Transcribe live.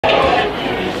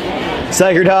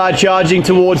Sacred Heart charging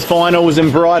towards finals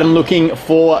and Brighton looking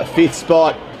for 5th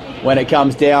spot when it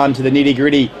comes down to the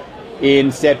nitty-gritty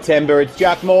in September. It's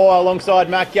Jack Moore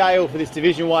alongside Matt Gale for this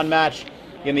Division 1 match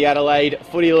in the Adelaide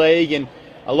Footy League, and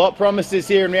a lot promises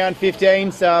here in round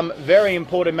 15. Some very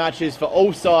important matches for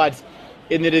all sides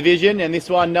in the division, and this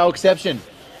one no exception.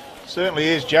 Certainly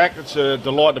is, Jack. It's a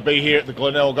delight to be here at the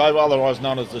Glenelg, otherwise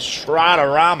known as the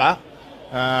Stratarama.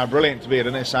 Brilliant to be at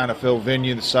an SANFL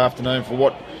venue this afternoon for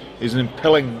what is an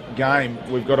impelling game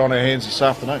we've got on our hands this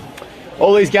afternoon.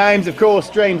 All these games, of course,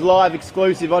 streamed live,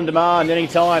 exclusive, on demand,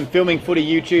 anytime. Filming Footy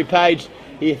YouTube page.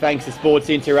 Here thanks to Sports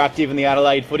Interactive and the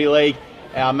Adelaide Footy League.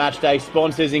 Our matchday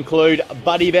sponsors include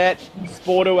BuddyBet,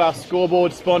 Sporto, our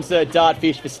scoreboard sponsor,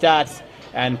 Dartfish for stats,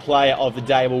 and Player of the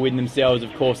Day will win themselves,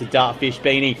 of course, a Dartfish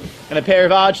beanie and a pair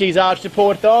of Archie's Arch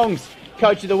Support thongs.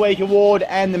 Coach of the Week award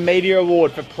and the Media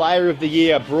Award for Player of the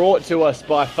Year brought to us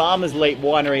by Farmers Leap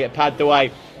Winery at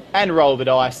Pathway and Roll the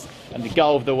Dice. And the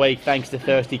Goal of the Week thanks to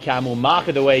Thirsty Camel, Mark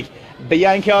of the Week,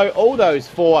 Bianco. All those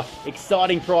 4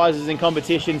 exciting prizes and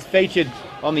competitions featured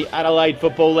on the Adelaide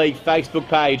Football League Facebook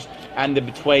page and the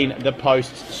Between the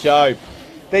Posts show.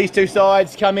 These two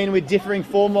sides come in with differing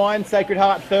form lines. Sacred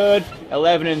Heart 3rd,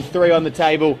 11-3 on the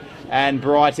table, and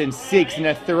Brighton 6th in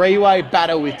a 3-way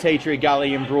battle with Tea Tree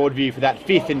Gully and Broadview for that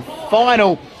 5th and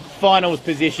finals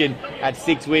position at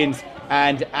 6 wins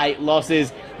and 8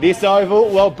 losses. This oval,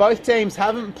 well, both teams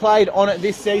haven't played on it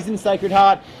this season. Sacred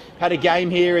Heart had a game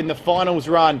here in the finals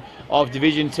run of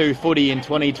Division 2 footy in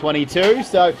 2022,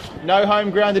 so no home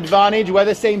ground advantage.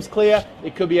 Weather seems clear.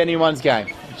 It could be anyone's game.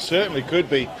 It certainly could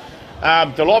be.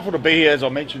 Delightful to be here, as I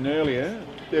mentioned earlier.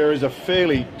 There is a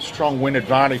fairly strong wind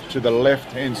advantage to the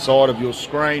left-hand side of your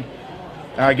screen.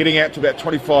 Getting out to about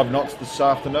 25 knots this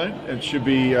afternoon. It should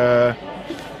be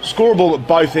scoreable at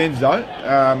both ends, though.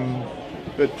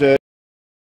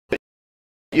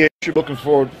 Yeah, should be looking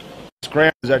forward. This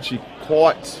ground is actually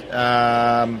quite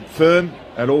firm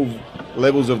at all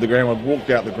levels of the ground. I've walked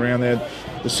out the ground there.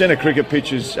 The centre cricket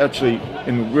pitch is actually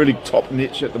in really top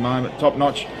notch at the moment, top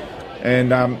notch,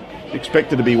 and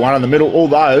expected to be one in the middle.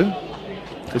 Although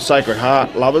the Sacred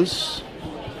Heart lovers,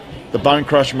 the Bone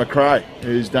Crusher McRae,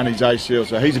 who's done his ACL,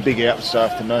 so he's a big out this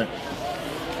afternoon.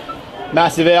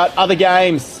 Massive out. Other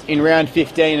games in round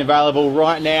 15 available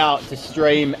right now to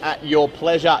stream at your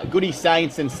pleasure. Goody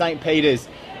Saints and St Peter's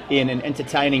in an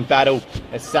entertaining battle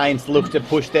as Saints look to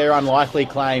push their unlikely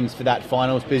claims for that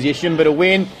finals position. But a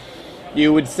win,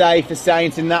 you would say, for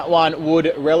Saints in that one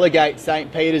would relegate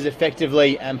St Peter's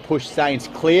effectively and push Saints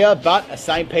clear. But a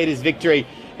St Peter's victory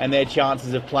and their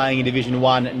chances of playing in Division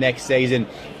 1 next season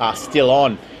are still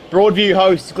on. Broadview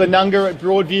hosts Glenelg at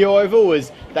Broadview Oval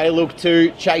as they look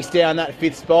to chase down that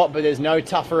 5th spot, but there's no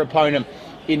tougher opponent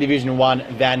in Division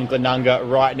 1 than Glenelg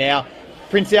right now.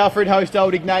 Prince Alfred host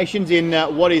Old Ignatians in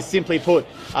what is, simply put,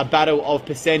 a battle of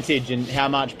percentage, and how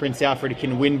much Prince Alfred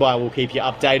can win by will keep you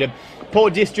updated.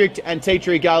 Port District and Tea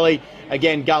Tree Gully.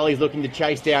 Again, Gully's looking to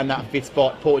chase down that 5th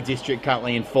spot. Port District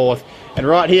currently in 4th. And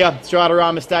right here,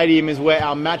 Stratarama Stadium is where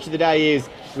our match of the day is,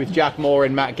 with Jack Moore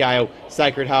and Matt Gale,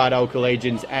 Sacred Heart Old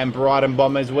Collegians and Brighton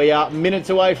Bombers. We are minutes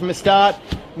away from a start.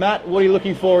 Matt, what are you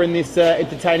looking for in this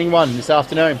entertaining one this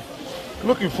afternoon?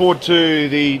 Looking forward to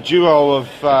the duo of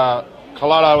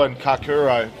Colado and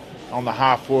Kakuro on the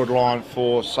half-forward line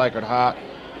for Sacred Heart.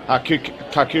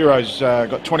 Kakuro's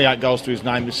got 28 goals to his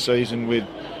name this season, with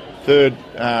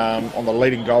 3rd on the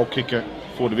leading goal kicker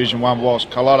for Division 1,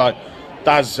 whilst Colado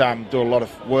does do a lot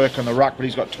of work on the ruck, but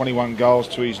he's got 21 goals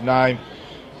to his name.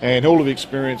 And all of the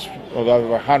experience of over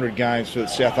 100 games for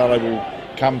South Adelaide will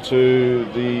come to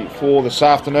the fore this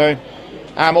afternoon.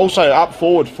 Also up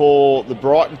forward for the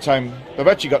Brighton team, they've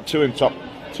actually got two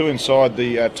inside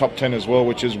the top 10 as well,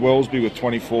 which is Wellesby with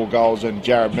 24 goals and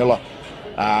Jared Miller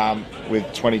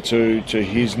with 22 to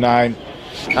his name.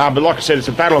 But like I said, it's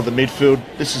a battle of the midfield.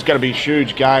 This is going to be a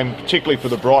huge game, particularly for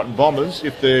the Brighton Bombers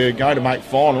if they're going to make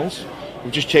finals.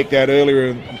 We've just checked out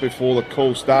earlier before the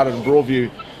call started, and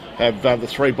Broadview have the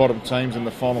 3 bottom teams in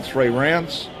the final 3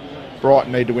 rounds.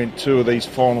 Brighton need to win 2 of these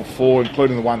final 4,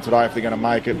 including the one today if they're going to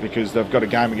make it, because they've got a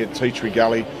game against Tea Tree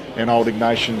Gully and Old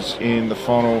Ignatians in the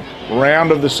final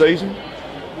round of the season.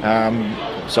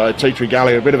 So Tea Tree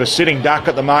Gully are a bit of a sitting duck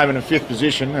at the moment in 5th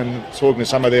position, and talking to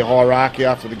some of their hierarchy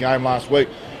after the game last week,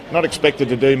 not expected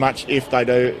to do much if they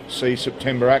do see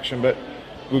September action. But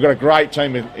we've got a great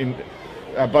team in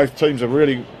both teams are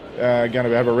really going to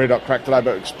have a red-hot crack today,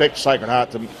 but expect Sacred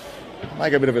Heart to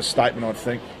make a bit of a statement, I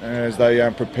think, as they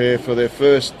prepare for their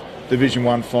first Division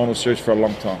 1 final series for a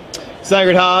long time.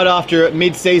 Sacred Heart, after a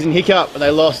mid-season hiccup,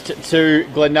 they lost to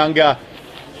Glenelg,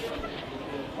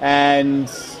 and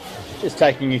Just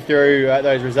taking you through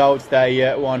those results.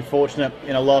 They were unfortunate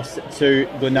in a loss to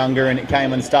Glenelg, and it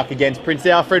came unstuck against Prince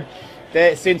Alfred.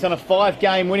 They're since on a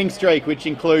 5-game winning streak, which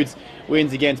includes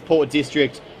wins against Port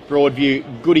District,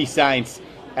 Broadview, Goody Saints,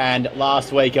 and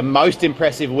last week a most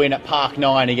impressive win at Park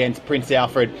 9 against Prince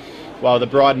Alfred, while the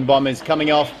Brighton Bombers coming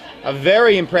off a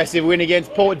very impressive win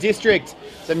against Port District.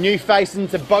 Some new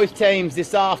faces to both teams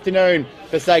this afternoon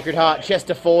for Sacred Heart.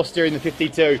 Chester Forster in the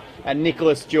 52 and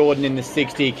Nicholas Jordan in the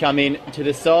 60 come in to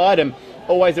the side, and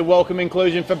always a welcome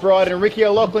inclusion for Brighton. And Ricky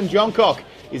O'Loughlin-Johncock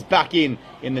is back in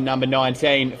the number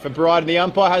 19 for Brighton. The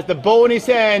umpire has the ball in his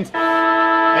hand,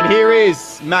 and here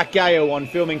is Matt Gale on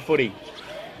Filming Footy.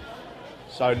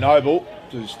 So Noble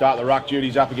to start the ruck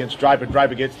duties up against Draper.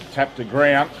 Draper gets tapped to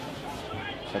ground.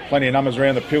 So plenty of numbers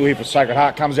around the pill here for Sacred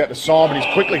Heart. Comes out to Simon.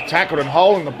 He's quickly tackled and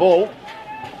holding the ball.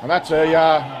 And that's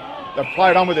they've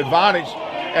played on with advantage.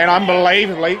 And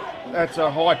unbelievably, that's a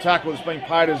high tackle that's been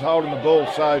paid as holding the ball.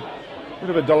 So a bit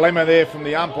of a dilemma there from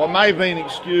the umpire. May have been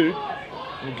excused.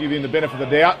 We'll give him the benefit of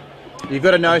the doubt. You've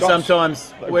got to know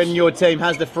sometimes when your team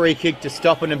has the free kick to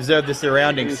stop and observe the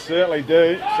surroundings. You certainly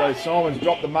do. So Simon's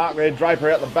dropped the mark there.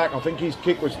 Draper out the back. I think his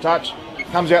kick was touched.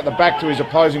 Comes out the back to his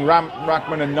opposing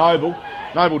ruckman and Noble.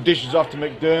 Noble dishes off to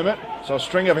McDermott. So a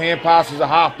string of hand passes a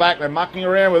half back. They're mucking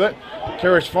around with it.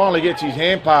 Kerrish finally gets his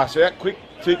hand pass out. Quick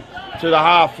to the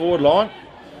half forward line.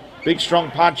 Big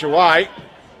strong punch away.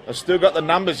 They've still got the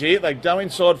numbers here. They go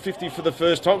inside 50 for the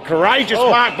first time. Courageous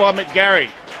mark by McGarry.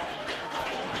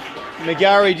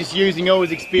 McGarry just using all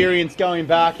his experience going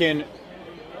back and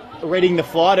reading the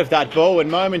flight of that ball. And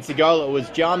moments ago it was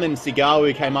Jarman Segal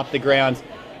who came up the ground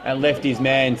and left his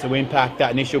man to impact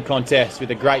that initial contest with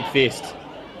a great fist.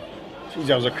 Jeez,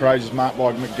 that was a courageous mark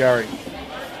by McGarry.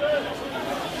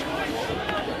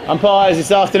 Umpires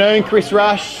this afternoon, Chris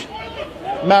Rush,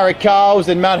 Marek Carls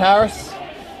and Matt Harris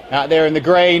out there in the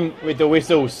green with the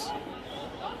whistles.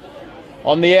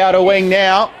 On the outer wing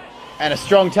now, and a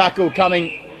strong tackle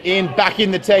coming in, back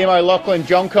in the team,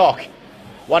 O'Loughlin-Johncock.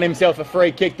 Won himself a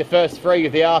free kick, the first free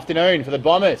of the afternoon for the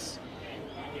Bombers.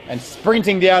 And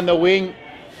sprinting down the wing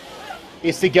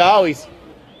is Segal. He's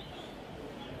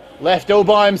left all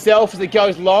by himself as it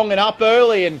goes long and up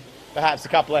early, and perhaps a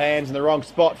couple of hands in the wrong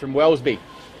spot from Wellesby.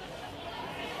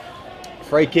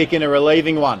 Free kick and a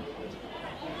relieving one.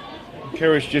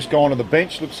 Kerrish just gone to the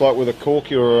bench, looks like with a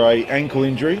corky or a ankle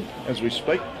injury as we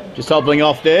speak. Just hobbling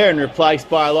off there and replaced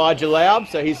by Elijah Laub,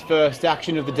 so his first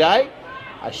action of the day.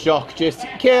 A shock, just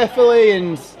carefully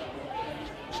and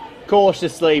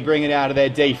cautiously bring it out of their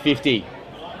D50.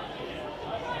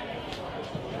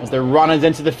 As the runners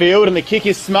enter the field and the kick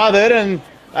is smothered, and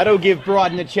that'll give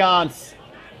Brighton a chance.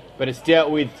 But it's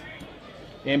dealt with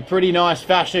in pretty nice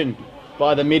fashion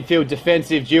by the midfield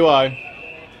defensive duo.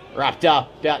 Wrapped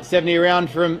up about 70 around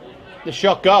from the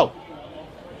shot goal.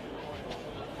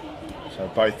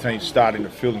 So both teams starting to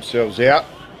fill themselves out.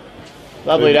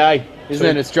 Lovely day, isn't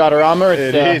it, at Stratarama?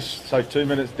 It is. So 2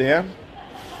 minutes down.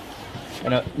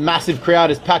 And a massive crowd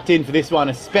is packed in for this one.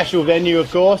 A special venue, of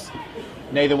course.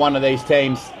 Neither one of these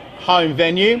teams home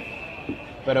venue,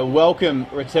 but a welcome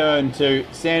return to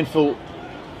Sandful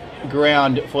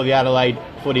ground for the Adelaide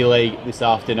Footy League this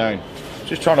afternoon.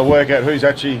 Just trying to work out who's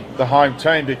actually the home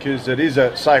team, because it is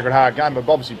a Sacred Heart game, but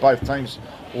obviously both teams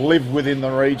live within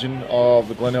the region of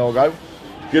the Glenelg Oval.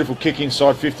 Beautiful kick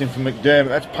inside 15 from McDermott.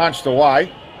 That's punched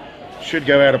away. Should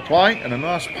go out of play. And a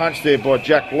nice punch there by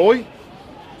Jack Loy.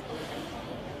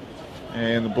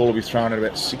 And the ball will be thrown at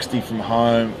about 60 from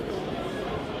home.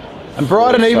 And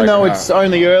Brighton, even though it's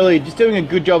only early, just doing a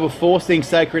good job of forcing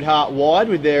Sacred Heart wide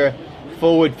with their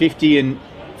forward 50 and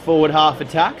forward half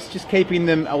attacks, just keeping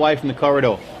them away from the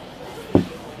corridor.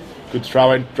 Good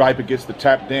throw in. Draper gets the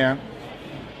tap down.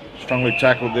 Strongly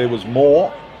tackled there was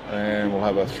Moore. And we'll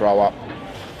have a throw up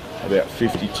about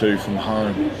 52 from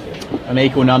home. And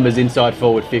equal numbers inside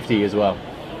forward 50 as well.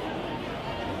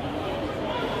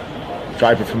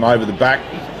 Draper from over the back.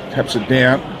 Taps it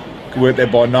down. Good work there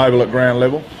by Noble at ground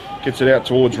level. Gets it out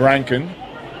towards Rankin.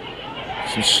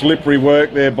 Some slippery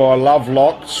work there by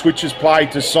Lovelock. Switches play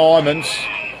to Simons.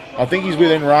 I think he's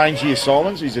within range here,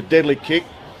 Simons. He's a deadly kick.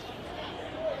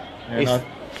 And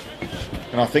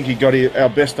I think he got our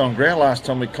best on ground last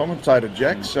time we commentated,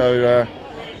 Jack. So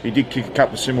he did kick a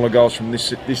couple of similar goals from this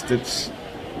distance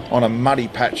on a muddy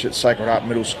patch at Sacred Heart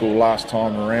Middle School last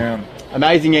time around.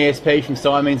 Amazing ESP from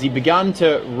Simons. He began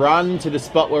to run to the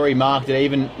spot where he marked it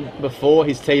even before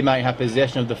his teammate had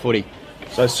possession of the footy.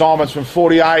 So Simons from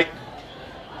 48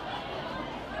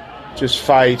 just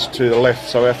fades to the left.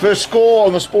 So our first score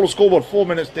on the scoreboard, 4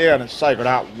 minutes down. It's Sacred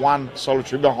Heart 1,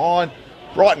 Solitary behind.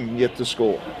 Brighton yet to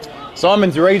score.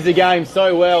 Simons reads the game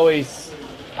so well. He's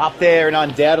up there and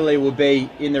undoubtedly will be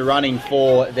in the running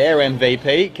for their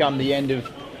MVP come the end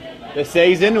of the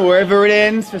season, wherever it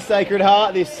ends for Sacred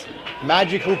Heart, this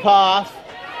magical path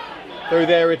through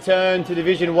their return to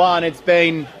Division 1. It's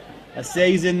been a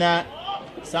season that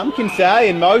some can say,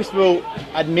 and most will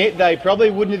admit, they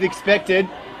probably wouldn't have expected.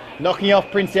 Knocking off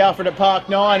Prince Alfred at Park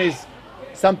 9 is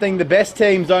something the best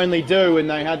teams only do, and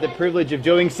they had the privilege of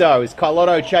doing so. As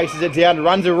Carlotto chases it down,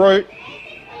 runs a route,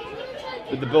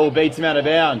 but the ball beats him out of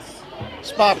bounds.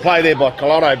 Smart play there by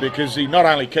Carlotto, because he not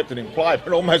only kept it in play,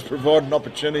 but almost provided an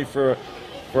opportunity for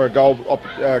a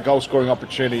goal scoring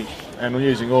opportunity, and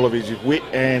using all of his wit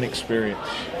and experience.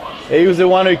 He was the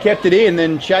one who kept it in,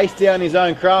 then chased down his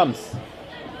own crumbs.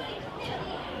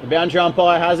 The boundary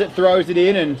umpire has it, throws it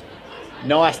in, and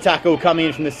nice tackle coming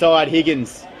in from the side,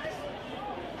 Higgins.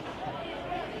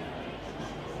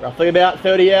 Roughly about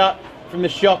 30 out from the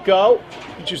shot goal.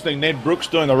 Interesting, Ned Brooks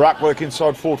doing the ruck work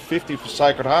inside forward 50 for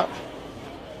Sacred Heart.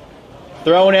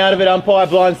 Thrown out of it, umpire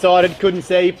blindsided, couldn't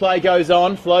see, play goes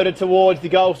on, floated towards the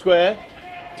goal square.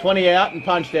 20 out and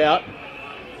punched out.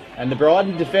 And the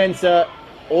Brighton defence are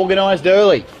organised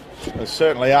early. They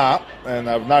certainly are, and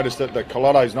they've noticed that the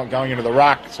Carlotto's not going into the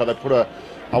ruck, so they put a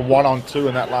 1-on-2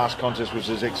 in that last contest, which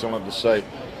is excellent to see.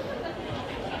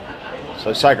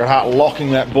 So Sacred Heart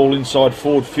locking that ball inside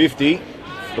forward 50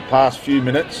 for the past few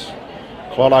minutes.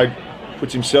 Carlotto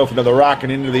puts himself into the ruck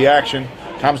and into the action,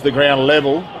 comes to ground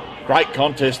level. Great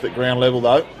contest at ground level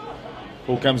though.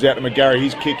 Ball comes out to McGarry,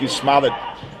 his kick is smothered,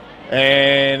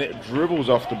 and it dribbles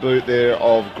off the boot there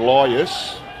of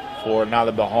Glorious for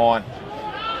another behind.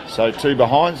 So 2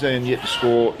 behinds, and yet the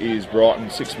score is Brighton,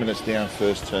 6 minutes down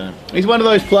first term. He's one of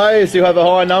those players who have a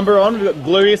high number on. We've got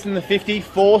Glorious in the 50,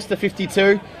 Force the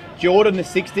 52, Jordan the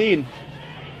 60, and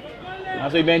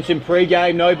as we mentioned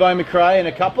pre-game, Nobo McRae, and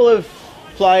a couple of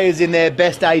players in their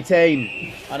best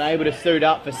 18 unable to suit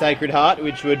up for Sacred Heart,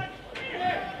 which would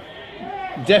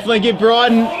definitely give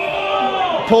Brighton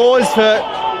pause for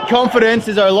confidence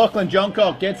as O'Loughlin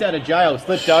Johncock gets out of jail,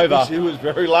 slipped over. He was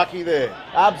very lucky there.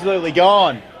 Absolutely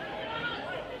gone.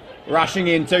 Rushing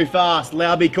in too fast.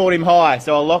 Lauby caught him high.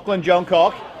 So O'Loughlin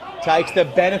Johncock takes the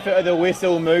benefit of the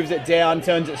whistle, moves it down,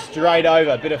 turns it straight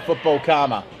over. Bit of football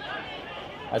karma.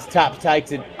 As Tapp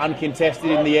takes it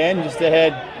uncontested in the end, just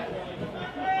ahead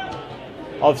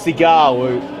of Seagal,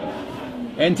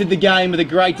 who entered the game with a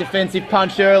great defensive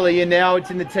punch early, and now it's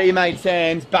in the teammates'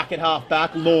 hands. Back at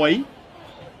half-back, Loy.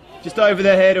 Just over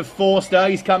the head of Forster.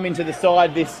 He's come into the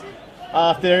side this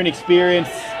afternoon, experience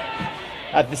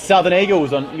at the Southern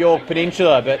Eagles on York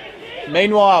Peninsula. But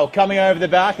meanwhile, coming over the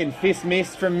back and fist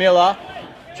missed from Miller.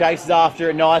 Chases after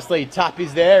it nicely. Tapp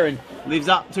is there and lives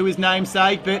up to his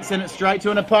namesake, but sent it straight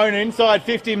to an opponent. Inside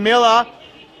 50, Miller,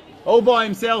 all by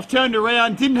himself, turned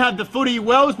around, didn't have the footy.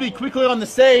 Wellesby quickly on the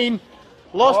scene,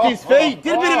 lost his feet,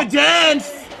 did a bit of a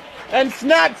dance, and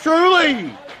snapped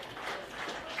truly.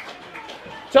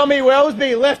 Tommy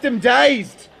Wellesby left him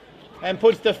dazed and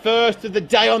puts the first of the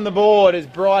day on the board as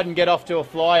Brighton get off to a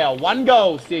flyer. 1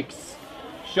 goal, 6.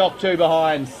 Shock 2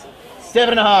 behinds.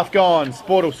 7.5 gone.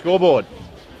 Sportal scoreboard.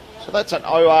 So that's an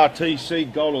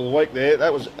ORTC goal of the week there.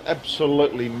 That was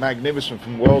absolutely magnificent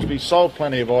from Wellesby. Sold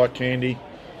plenty of eye candy,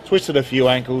 twisted a few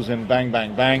ankles, and bang,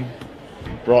 bang, bang.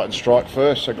 Brighton strike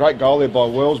first. So great goal there by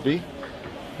Wellesby.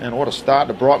 And what a start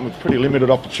to Brighton with pretty limited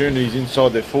opportunities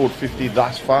inside their forward 50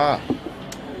 thus far.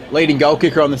 Leading goal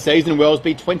kicker on the season,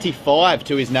 Wellesby, 25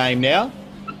 to his name now.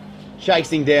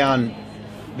 Chasing down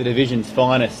the division's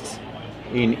finest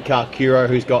in Karkuro,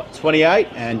 who's got 28,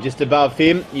 and just above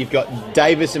him, you've got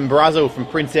Davis and Brazel from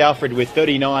Prince Alfred with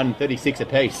 39 and 36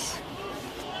 apiece.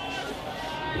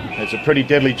 It's a pretty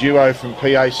deadly duo from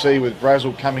PAC with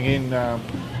Brazel coming in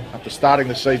after starting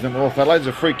the season at North Adelaide. There's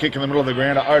a free kick in the middle of the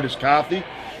ground to Otis Carthy,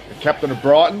 the captain of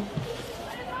Brighton,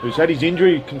 who's had his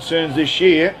injury concerns this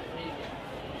year.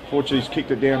 Fortunately, he's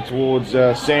kicked it down towards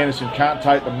Sanderson, can't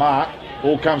take the mark.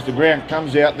 Ball comes to ground,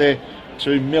 comes out there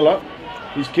to Miller.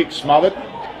 His kick smothered.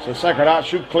 So Sacred Heart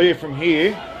should clear from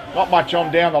here. Not much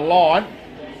on down the line.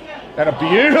 And a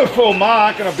beautiful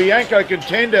mark and a Bianco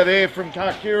contender there from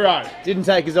Karkuro. Didn't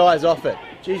take his eyes off it.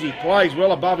 Geez, he plays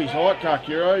well above his height,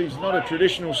 Karkuro. He's not a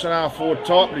traditional centre forward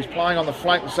type, but he's playing on the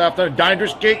flank this afternoon.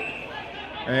 Dangerous kick.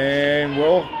 And,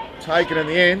 well, taken in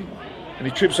the end. And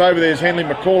he trips over there as Henley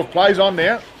McCall plays on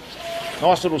now.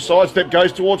 Nice little sidestep,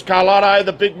 goes towards Carlotto.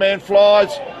 The big man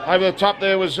flies. Over the top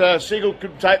there was Siegel,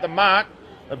 couldn't take the mark.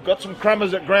 They've got some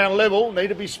crummers at ground level. Need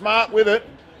to be smart with it.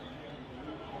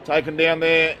 Taken down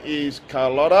there is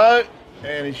Carlotto.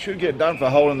 And he should get done for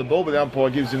holding the ball, but the umpire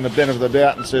gives him the benefit of the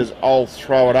doubt and says, I'll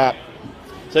throw it up.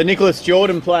 So Nicholas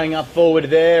Jordan playing up forward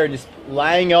there and just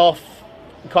laying off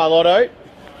Carlotto.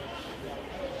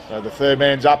 So the third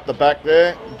man's up the back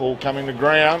there. Ball coming to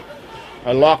ground.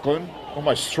 O'Loughlin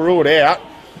almost threw it out.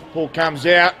 Ball comes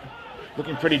out.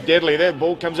 Looking pretty deadly there.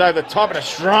 Ball comes over the top and a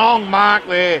strong mark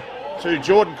there to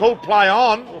Jordan. Called play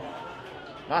on.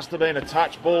 Must have been a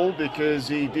touch ball because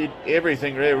he did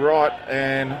everything there right,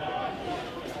 and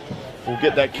we'll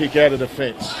get that kick out of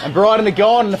defence. And Brighton are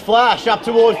gone in the flash up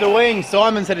towards the wing.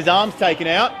 Simon's had his arms taken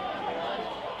out.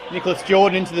 Nicholas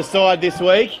Jordan into the side this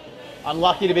week.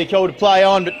 Unlucky to be called to play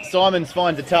on, but Simons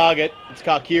finds a target. It's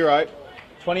Kakiro.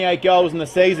 28 goals in the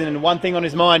season and one thing on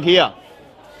his mind here.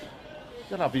 I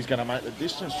don't know if he's going to make the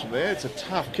distance from there. It's a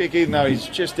tough kick, even though he's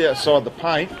just outside the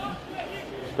paint.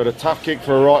 But a tough kick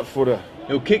for a right footer.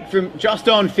 He'll kick from just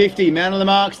on 50. Man on the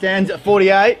mark stands at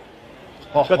 48.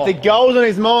 Got the goals on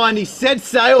his mind. He set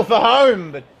sail for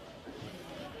home, but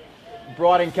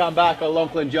Brighton come back.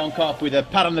 O'Loughlin John Cock with a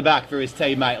pat on the back for his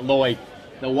teammate Loy,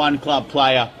 the one club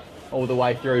player all the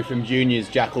way through from juniors,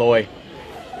 Jack Loy.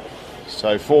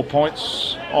 So 4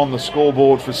 points on the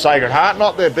scoreboard for Sacred Heart.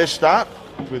 Not their best start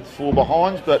with 4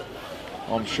 behinds, but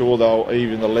I'm sure they'll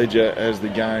even the ledger as the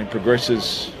game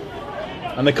progresses.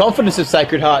 And the confidence of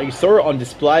Sacred Heart, you saw it on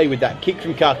display with that kick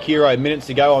from Kakiro minutes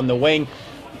ago on the wing,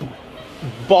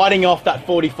 biting off that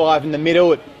 45 in the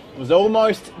middle. It was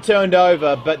almost turned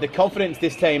over, but the confidence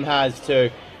this team has to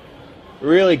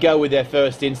really go with their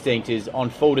first instinct is on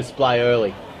full display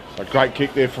early. A great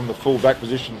kick there from the full back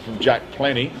position from Jack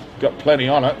Plenty. Got Plenty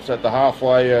on it. It's at the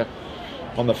halfway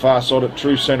on the far side at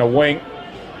true centre wing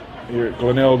here at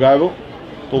Glenelg Oval.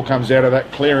 Ball comes out of that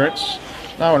clearance.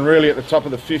 No one really at the top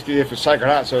of the 50 there for Sacred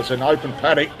Heart, so it's an open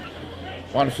paddock.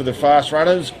 One for the fast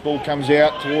runners. Ball comes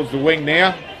out towards the wing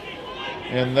now.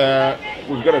 And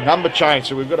we've got a number change,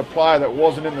 so we've got a player that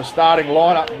wasn't in the starting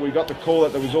lineup. We got the call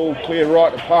that there was all clear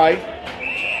right to play.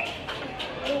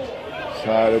 So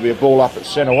there'll be a ball up at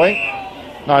centre wing.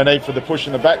 No need for the push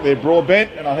in the back there,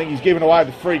 Broadbent, and I think he's given away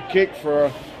the free kick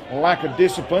for a lack of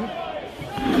discipline.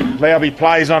 Laube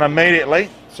plays on immediately.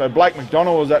 So Blake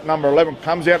McDonald was at number 11,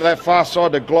 comes out to that far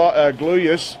side to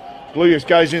Gluyas. Gluyas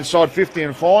goes inside 50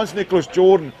 and finds Nicholas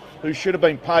Jordan, who should have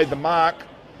been paid the mark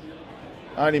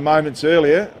only moments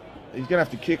earlier. He's going to have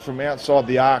to kick from outside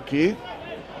the arc here.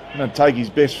 He's going to take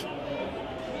his best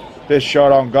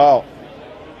shot on goal.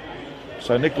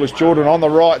 So Nicholas Jordan on the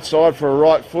right side for a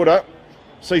right footer.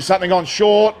 Sees something on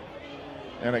short,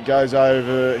 and it goes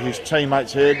over his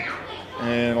teammate's head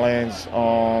and lands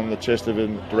on the chest of a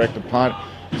direct opponent.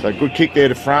 So good kick there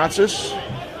to Francis.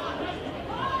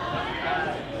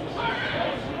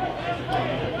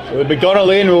 So with McDonald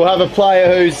in, we'll have a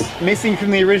player who's missing from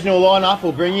the original lineup.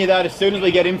 We'll bring you that as soon as we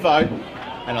get info.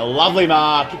 And a lovely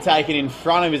mark taken in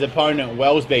front of his opponent,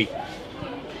 Wellesby,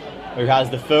 who has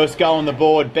the first goal on the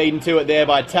board, beaten to it there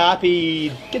by Tapp.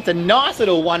 He gets a nice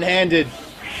little one-handed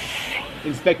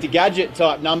Inspector Gadget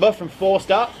type number from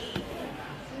Forster.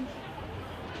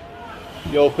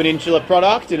 Your Peninsula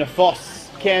product in a Foss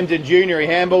Camden Junior. He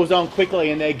handballs on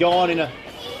quickly and they're gone in a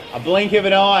blink of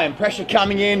an eye, and pressure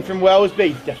coming in from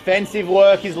Wellesby. Defensive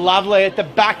work is lovely at the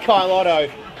back,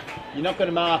 Kyloto. You're not going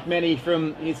to mark many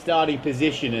from his starting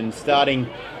position, and starting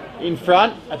in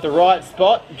front at the right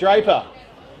spot, Draper.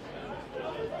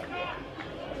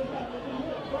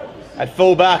 At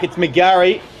full back, it's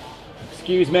McGarry,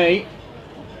 excuse me,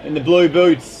 in the blue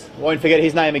boots. Won't forget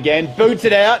his name again. Boots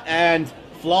it out, and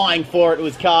flying for it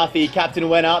was Carthy. Captain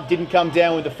went up, didn't come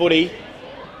down with the footy.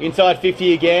 Inside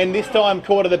 50 again, this time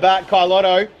caught at the back,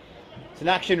 Kyloto. It's an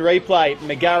action replay.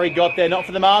 McGarry got there, not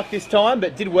for the mark this time,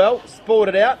 but did well,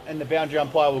 sported out, and the boundary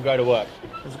umpire will go to work.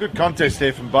 It's a good contest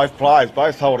there from both players,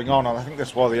 both holding on, and I think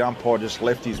that's why the umpire just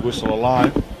left his whistle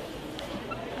alone.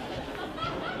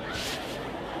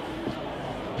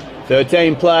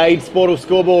 13 played. Sportal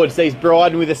scoreboard sees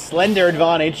Brighton with a slender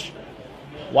advantage.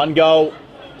 1 goal,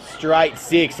 straight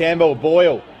 6. Handball,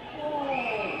 Boyle.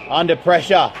 Under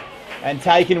pressure and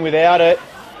taken without it.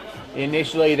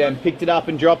 Initially then picked it up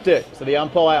and dropped it. So the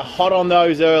umpire hot on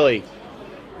those early.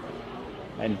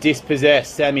 And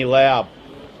dispossessed Sammy Laub.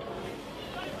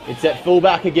 It's at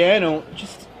fullback again, or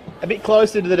just a bit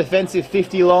closer to the defensive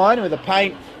 50 line where the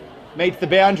paint meets the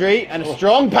boundary, and a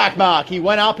strong pack mark. He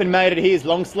went up and made it his.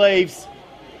 Long sleeves.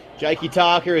 Jakey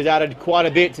Tarker has added quite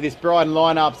a bit to this Brighton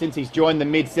lineup since he's joined the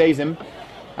mid-season.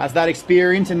 Has that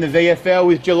experience in the VFL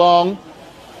with Geelong,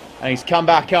 and he's come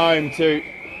back home to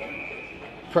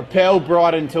propel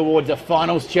Brighton towards a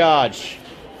finals charge.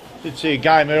 Did see a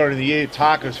game earlier in the year.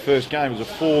 Tarker's first game was a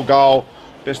 4-goal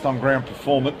best on ground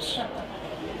performance.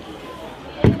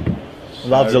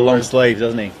 Loves the long sleeves,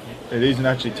 doesn't he? It isn't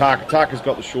actually Tarker. Tarker's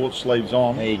got the short sleeves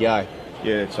on. There you go.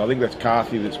 Yeah, so I think that's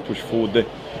Carthy that's pushed forward there.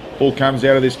 Ball comes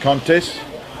out of this contest.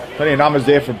 Plenty of numbers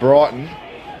there for Brighton.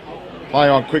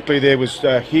 Playing on quickly there was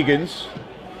Higgins.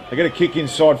 They get a kick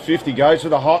inside 50, goes to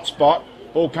the hot spot.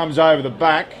 Ball comes over the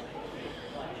back.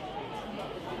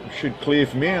 Should clear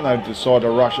from here, and they decide to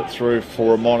rush it through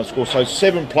for a minor score. So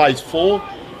 7 plays forward,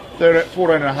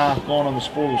 14 and a half gone on the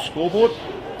scoreboard.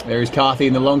 There is Carthy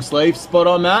in the long sleeve. Spot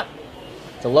on, Matt.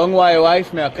 It's a long way away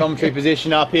from our commentary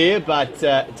position up here, but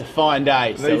it's a fine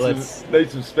day. So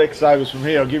need some spec savers from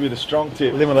here. I'll give you the strong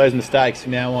tip. Limit those mistakes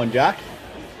from now on, Jack.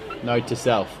 Note to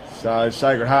self. So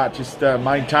Sacred Heart just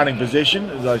maintaining possession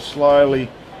as they slowly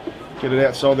get it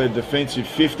outside their defensive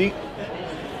 50.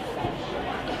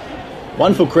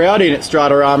 Wonderful crowd in at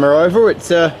Stratarama Oval.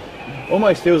 It's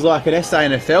almost feels like an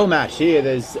SANFL match here.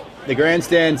 There's the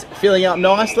grandstands filling up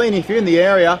nicely, and if you're in the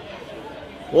area,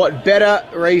 what better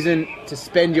reason to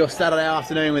spend your Saturday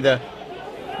afternoon with a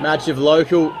match of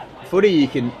local footy? You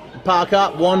can park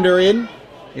up, wander in.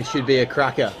 This should be a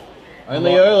cracker.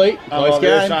 Only early, close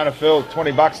game. SANFL,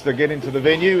 $20 to get into the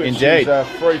venue. Indeed.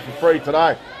 She's free for free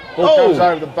today. Ball comes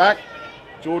over the back.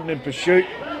 Jordan in pursuit.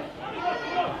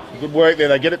 Good work there.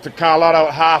 They get it to Carlotto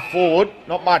at half forward.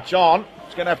 Not much on.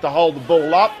 He's going to have to hold the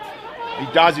ball up. He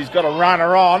does. He's got a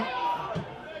runner on.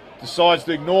 Decides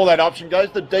to ignore that option.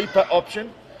 Goes the deeper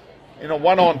option in a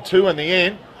 1-on-2 in the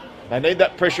end. They need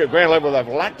that pressure at ground level. They've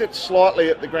lacked it slightly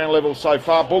at the ground level so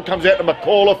far. Ball comes out to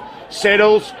McAuliffe.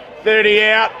 Settles. 30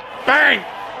 out. Bang!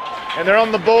 And they're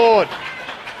on the board.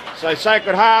 So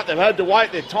Sacred Heart, they've had to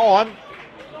wait their time.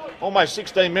 Almost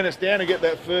 16 minutes down to get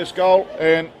that first goal.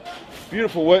 And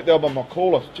beautiful work there by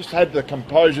McAuliffe. Just had the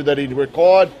composure that he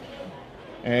required.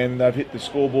 And they've hit the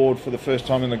scoreboard for the first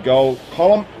time in the goal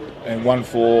column. And 1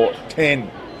 for 10.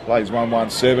 Plays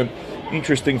 1-1-7.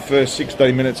 Interesting first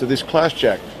 16 minutes of this clash,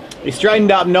 Jack. He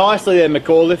straightened up nicely there,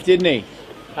 McAuliffe, didn't he?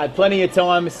 Had plenty of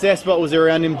time, assessed what was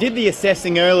around him, did the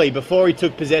assessing early before he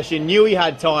took possession, knew he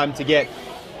had time to get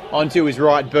onto his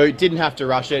right boot, didn't have to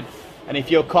rush it. And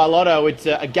if you're Carlotto, it's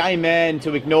a game man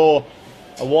to ignore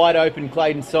a wide open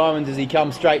Clayton Simons as he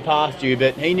comes straight past you,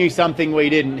 but he knew something we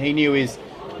didn't. He knew his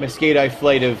mosquito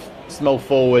fleet of small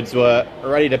forwards were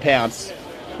ready to pounce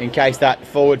in case that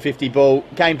forward 50 ball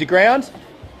came to ground.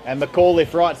 And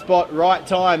McAuliffe, right spot, right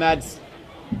time, adds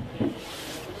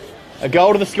a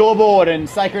goal to the scoreboard, and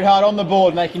Sacred Heart on the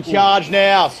board, and they can charge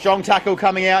now. Strong tackle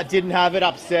coming out, didn't have it,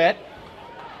 upset.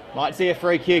 Might see a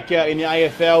free kick in the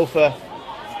AFL for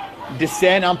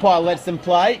dissent. Umpire lets them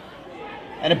play.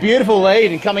 And a beautiful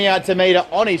lead, and coming out to meet it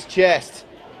on his chest.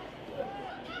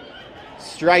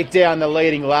 Straight down the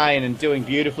leading lane, and doing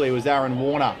beautifully was Aaron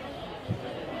Warner.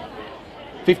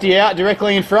 50 out,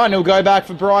 directly in front. He'll go back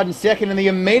for Brighton second, and the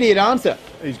immediate answer.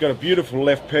 He's got a beautiful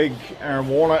left peg, Aaron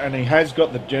Warner, and he has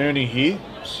got the journey here.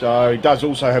 So he does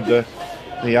also have the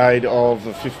aid of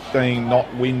a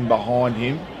 15-knot wind behind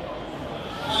him.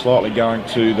 Slightly going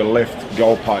to the left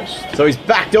goalpost. So he's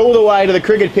backed all the way to the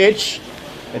cricket pitch.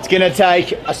 It's going to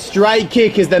take a straight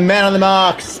kick as the man on the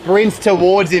mark sprints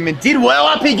towards him, and did well.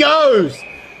 Up he goes.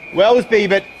 Wellsby,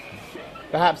 but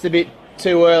perhaps a bit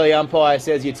too early. Umpire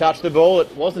says you touched the ball.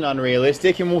 It wasn't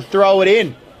unrealistic, and we'll throw it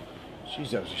in.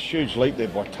 Jeez, that was a huge leap there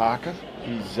by Tarka.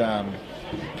 He's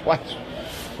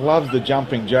loves the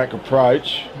jumping jack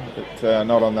approach, but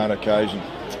not on that occasion.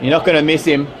 You're not going to miss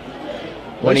him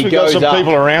when he goes got some up.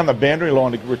 People around the boundary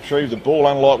line to retrieve the ball,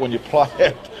 unlike when you play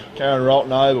at Karen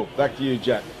Rolton Oval. Back to you,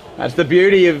 Jack. That's the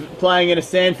beauty of playing in a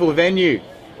Sandful venue.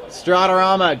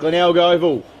 Stratarama, Glenelg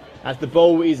Oval. As the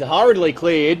ball is hurriedly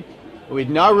cleared with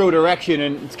no real direction,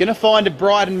 and it's going to find a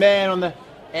Brighton man on the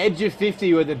edge of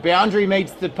 50 where the boundary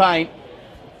meets the paint.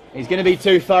 He's going to be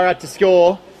too far out to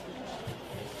score.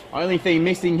 Only thing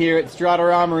missing here at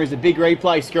Stratarama is a big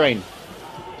replay screen.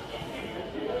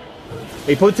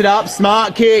 He puts it up,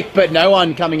 smart kick, but no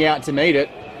one coming out to meet it.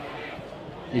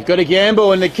 You've got to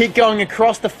gamble, and the kick going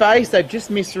across the face. They've just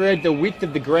misread the width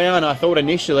of the ground, I thought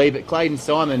initially, but Clayton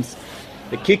Simons,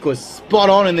 the kick was spot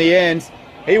on in the end.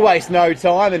 He wastes no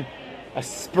time, and a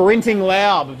sprinting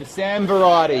Laub of the Sam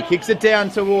variety kicks it down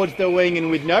towards the wing,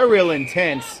 and with no real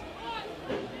intent,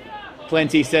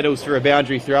 Plenty settles for a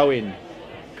boundary throw-in.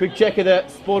 Quick check of the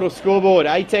Sportal scoreboard.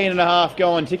 18.5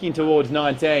 going, ticking towards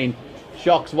 19.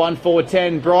 Shocks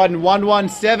 1-4-10. Brighton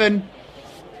 1-1-7.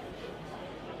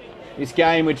 This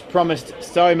game, which promised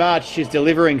so much, is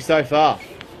delivering so far.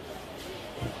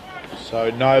 So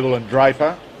Noble and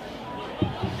Draper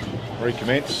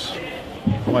recommence.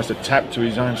 Almost a tap to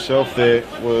his own self there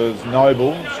was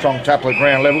Noble. Strong tackle at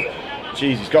ground level.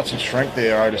 Jeez, he's got some strength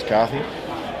there, Otis Carthy.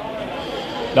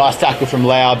 Nice tackle from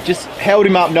Laub. Just held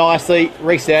him up nicely.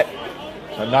 Reset.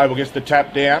 So Noble gets the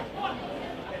tap down.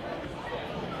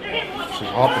 It's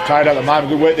a hot potato at the moment.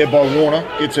 Good work there by Warner.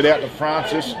 Gets it out to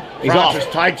Francis.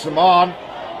 Francis takes them on.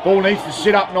 Ball needs to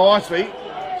sit up nicely.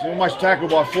 He's almost tackled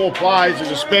by 4 players.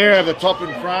 There's a spare over the top in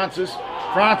Francis.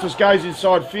 Francis goes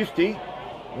inside 50.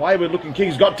 Wayward looking kick.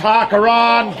 He's got Tarka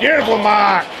on. Beautiful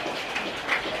mark.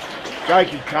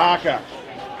 Jakey Tarka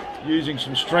using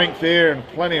some strength there and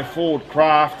plenty of forward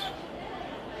craft.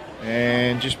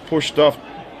 And just pushed off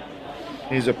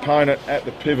his opponent at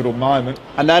the pivotal moment.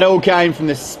 And that all came from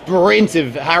the sprint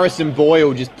of Harrison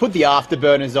Boyle. Just put the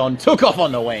afterburners on, took off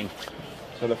on the wing.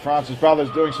 So the Francis brothers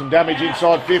doing some damage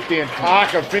inside 50, and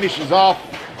Parker finishes off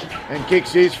and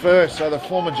kicks his first. So the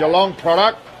former Geelong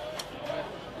product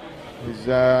is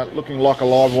looking like a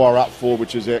live wire up forward,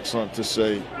 which is excellent to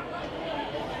see.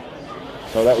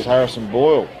 So that was Harrison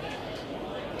Boyle.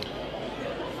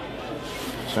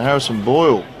 So Harrison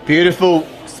Boyle. Beautiful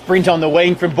sprint on the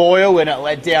wing from Boyle, and it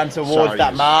led down towards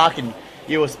that mark, and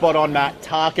you were spot on, Matt.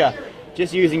 Tarka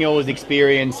just using all his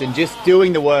experience and just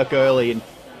doing the work early and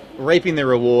reaping the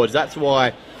rewards. That's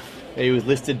why he was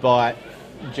listed by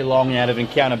Geelong out of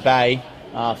Encounter Bay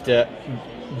after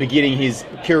beginning his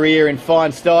career in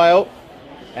fine style,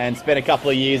 and spent a couple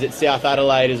of years at South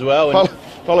Adelaide as well. And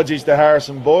apologies to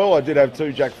Harrison Boyle. I did have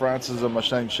 2 Jack Francis on my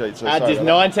shame sheet. So had his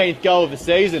 19th goal of the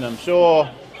season. I'm sure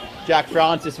Jack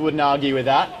Francis wouldn't argue with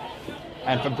that.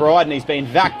 And for Brighton, he's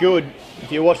been that good.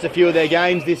 If you watched a few of their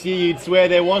games this year, you'd swear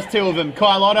there was 2 of them.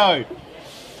 Kyle Otto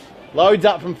loads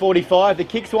up from 45. The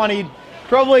kick's one he'd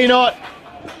probably not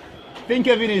think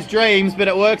of in his dreams, but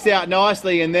it works out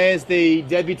nicely. And there's the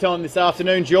debutant this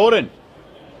afternoon, Jordan.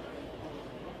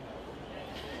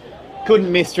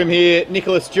 Couldn't miss from here.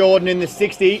 Nicholas Jordan in the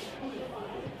 60.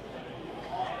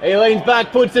 He leans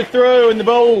back, puts it through, and the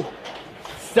ball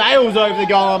sails over the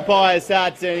goal umpire's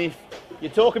hats. And if you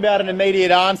talk about an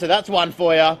immediate answer, that's one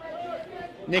for you.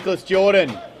 Nicholas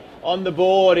Jordan on the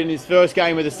board in his first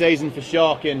game of the season for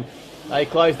Shock, and they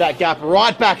closed that gap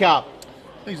right back up.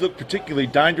 He's looked particularly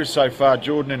dangerous so far,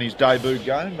 Jordan, in his debut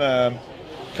game. A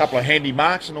couple of handy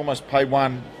marks and almost paid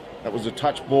one that was a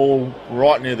touch ball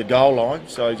right near the goal line.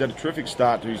 So he's had a terrific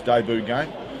start to his debut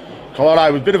game.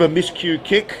 Colorado with a bit of a miscue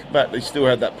kick, but he still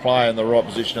had that player in the right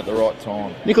position at the right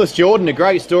time. Nicholas Jordan, a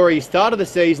great story. He started the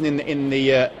season in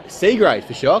the C grade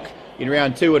for Shock in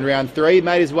round 2 and round 3,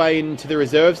 made his way into the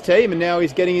reserves team, and now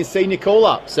he's getting his senior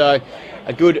call-up. So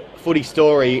a good footy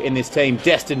story in this team,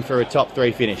 destined for a top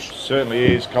 3 finish.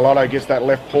 Certainly is. Colorado gets that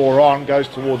left paw on, goes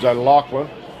towards O'Loughlin.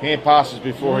 Hand passes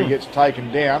before he gets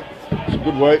taken down. Some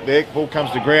good work there. Ball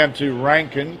comes to ground to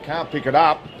Rankin. Can't pick it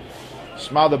up.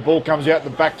 Smothered ball comes out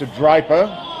the back to Draper.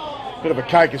 Bit of a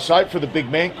cake of soap for the big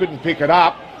man. Couldn't pick it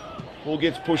up. Ball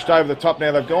gets pushed over the top.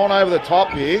 Now they've gone over the top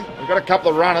here. They've got a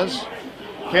couple of runners.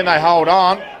 Can they hold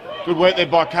on? Good work there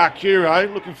by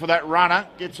Kakuro. Looking for that runner.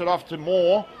 Gets it off to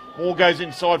Moore. Moore goes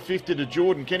inside 50 to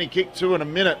Jordan. Can he kick 2 in a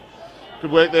minute?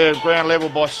 Good work there at ground level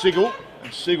by Sigel.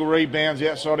 And Sigel rebounds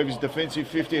outside of his defensive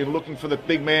 50 and looking for the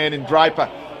big man in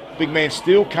Draper. Big man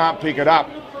still can't pick it up.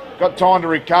 Got time to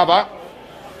recover.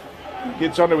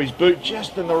 Gets onto his boot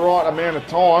just in the right amount of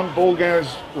time. Ball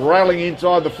goes railing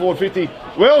inside the 450.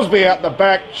 Wellesby out the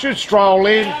back. Should stroll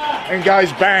in and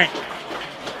goes bang.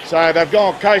 So they've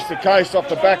gone coast to coast off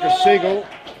the back of Sigel.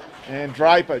 And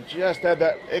Draper just had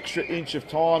that extra inch of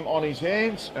time on his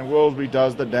hands. And Wellesby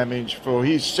does the damage for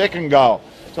his second goal.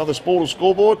 It's on the Sportal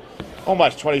scoreboard.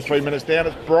 Almost 23 minutes down.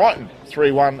 It's Brighton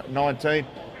 3-1-19.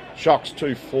 Shocks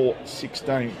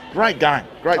 2-4-16. Great game.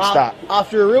 Great start.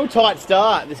 After a real tight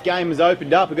start, this game has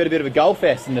opened up. We've got a bit of a goal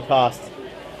fest in the past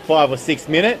 5 or 6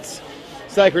 minutes.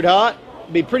 Sacred Heart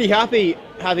be pretty happy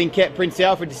having kept Prince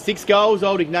Alfred to 6 goals,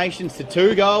 Old Ignatians to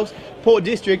 2 goals. Port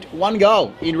District 1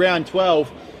 goal in round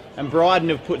 12, and Brighton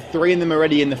have put 3 in them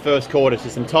already in the first quarter. So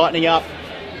some tightening up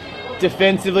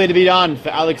defensively to be done for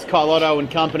Alex Carlotto and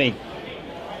company.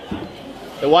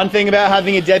 The one thing about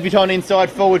having a debutant inside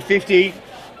forward 50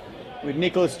 with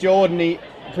Nicholas Jordan, he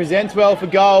presents well for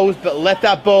goals, but let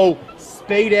that ball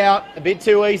speed out a bit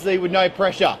too easily with no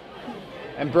pressure.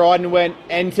 And Brighton went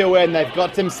end to end. They've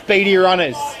got some speedy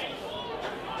runners.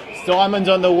 Simon's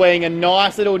on the wing, a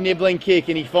nice little nibbling kick,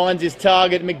 and he finds his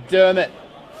target, McDermott,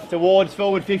 towards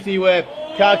forward 50, where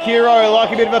Kakuro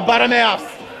like a bit of a buttermouse,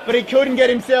 but he couldn't get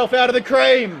himself out of the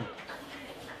cream.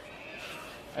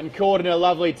 And caught in a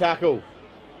lovely tackle.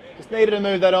 Just needed to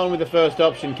move that on with the first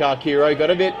option. Kakuro got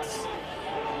a bit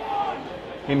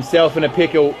himself in a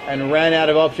pickle and ran out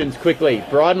of options quickly.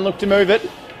 Brighton looked to move it.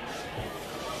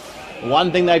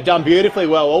 One thing they've done beautifully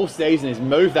well all season is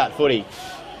move that footy.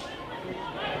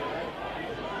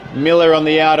 Miller on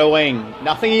the outer wing.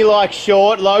 Nothing he likes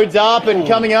short. Loads up and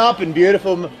coming up, and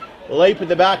beautiful leap at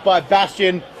the back by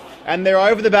Bastian. And they're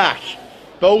over the back.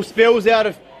 Ball spills out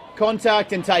of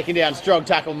contact and taken down. Strong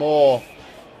tackle Moore.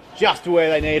 Just where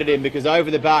they needed him, because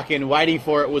over the back end waiting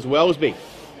for it was Wellesby.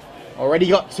 Already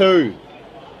got 2.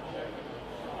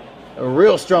 A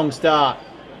real strong start.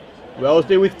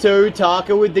 Wellesby with 2,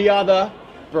 Tarka with the other.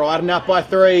 Brighton up by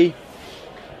 3.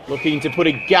 Looking to put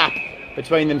a gap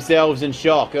between themselves and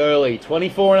Shock early.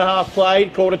 24.5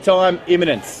 played, quarter time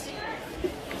imminence.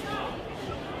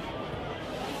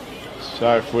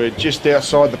 So if we're just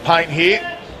outside the paint here,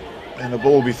 and the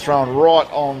ball will be thrown right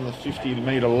on the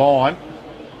 50-metre line.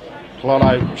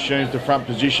 Colado assumes the front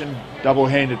position,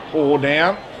 double-handed paw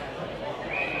down,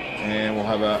 and we'll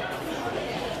have a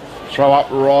throw up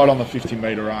right on the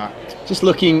 50-metre arc. Just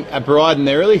looking at Brighton,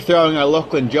 they're really throwing a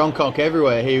Lachlan Johncock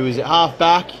everywhere. He was at half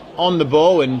back on the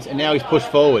ball, and now he's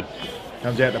pushed forward.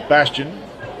 Comes out to Bastion.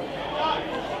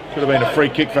 Could have been a free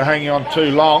kick for hanging on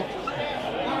too long,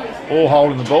 or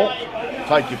holding the ball.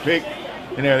 Take your pick.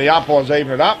 And now the umpire's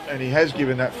even it up, and he has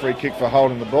given that free kick for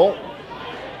holding the ball.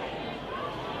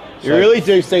 You really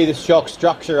do see the Shock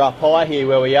structure up high here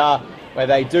where we are, where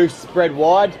they do spread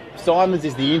wide. Simons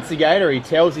is the instigator. He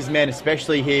tells his men,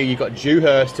 especially here, you've got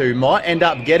Dewhurst, who might end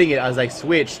up getting it as they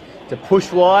switch, to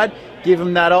push wide, give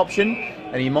him that option,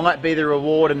 and he might be the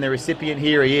reward and the recipient.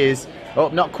 Here he is. Oh,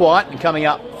 not quite, and coming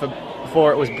up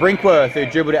for it was Brinkworth, who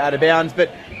dribbled it out of bounds,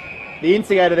 but the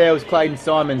instigator there was Clayton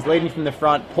Simons, leading from the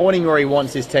front, pointing where he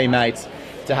wants his teammates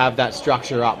to have that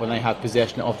structure up when they have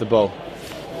possession of the ball.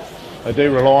 They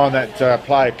do rely on that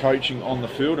player coaching on the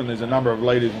field, and there's a number of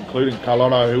leaders, including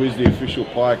Carlotto, who is the official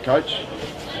player coach.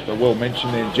 So well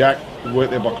mentioned there, Jack. Good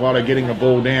work there by Carlotto, getting the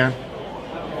ball down.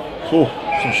 Ooh,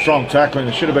 some strong tackling.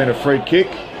 It should have been a free kick.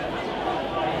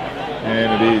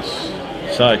 And it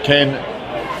is. So can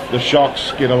the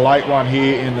Shocks get a late one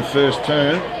here in the first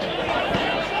turn?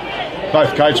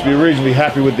 Both coaches will be reasonably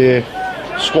happy with their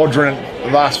squadron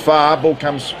thus far. Ball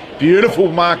comes,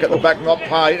 beautiful mark at the back, not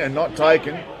paid and not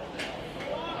taken.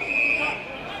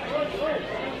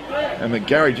 And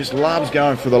McGarry just loves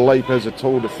going for the leap as a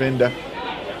tall defender.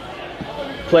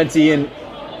 Plenty in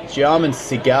Jarman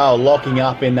Segal locking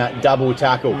up in that double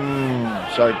tackle.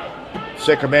 So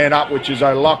second man up, which is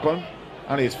O'Loughlin,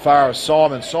 only as far as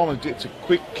Simon. Simon gets a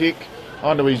quick kick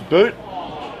onto his boot.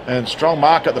 And strong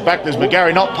mark at the back. There's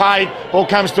McGarry, not paid. Ball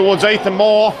comes towards Ethan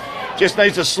Moore. Just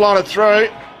needs to slot it through.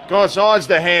 Guy sides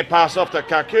the hand pass off to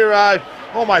Kakuro.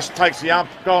 Almost takes the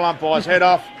goal umpire's head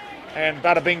off. And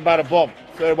bada bing, bada boom.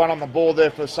 Third one on the board there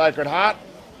for Sacred Heart.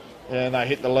 And they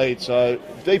hit the lead. So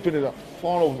deep into the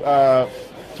final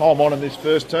time on in this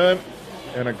first term.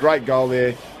 And a great goal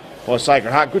there by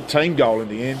Sacred Heart. Good team goal in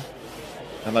the end.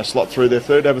 And they slot through their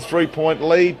third. Have a 3-point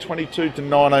lead.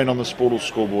 22-19 on the Sportal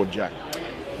scoreboard, Jack.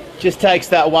 Just takes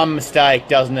that one mistake,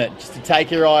 doesn't it? Just to take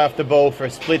your eye off the ball for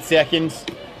a split second.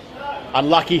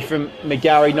 Unlucky from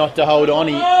McGarry not to hold on.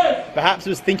 He perhaps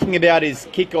was thinking about his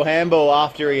kick or handball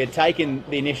after he had taken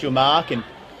the initial mark and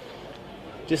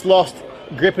just lost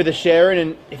grip of the Sharon.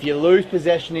 And if you lose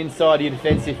possession inside your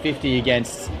defensive 50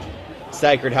 against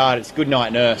Sacred Heart, it's good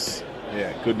night, nurse.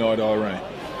 Yeah, good night, Irene.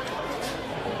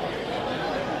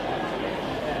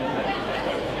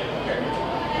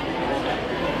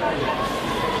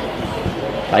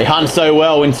 They hunt so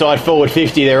well inside forward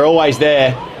 50. They're always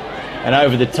there. And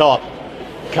over the top,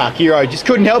 Kakiro just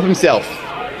couldn't help himself.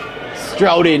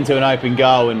 Strolled into an open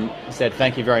goal and said,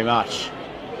 thank you very much.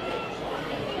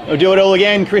 He'll do it all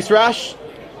again. Chris Rush,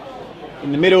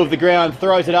 in the middle of the ground,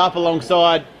 throws it up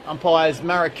alongside umpires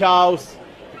Marek Carls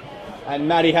and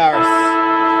Matty Harris.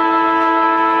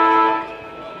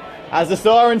 As the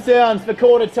siren sounds for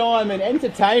quarter time, and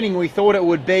entertaining we thought it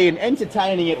would be, and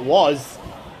entertaining it was.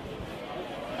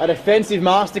 A defensive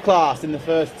masterclass in the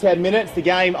first 10 minutes. The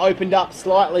game opened up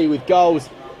slightly with goals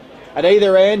at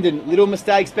either end and little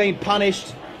mistakes being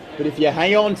punished. But if you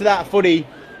hang on to that footy,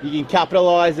 you can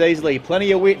capitalise easily.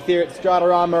 Plenty of width here at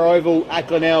Stratarama Oval at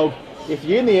Glenelg. If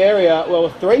you're in the area, well, a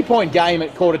 3-point game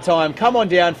at quarter time. Come on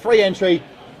down, free entry,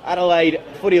 Adelaide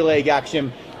Footy League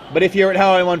action. But if you're at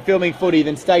home on Filming Footy,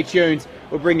 then stay tuned.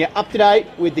 We'll bring you up to date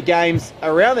with the games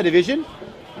around the division.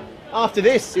 After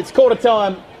this, it's quarter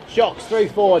time. Shocks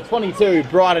 3-4, 22.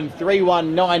 Brighton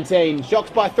 3-1, 19. Shocks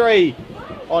by 3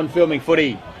 on Filming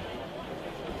Footy.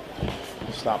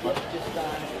 Stop it.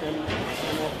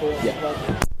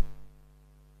 Yeah.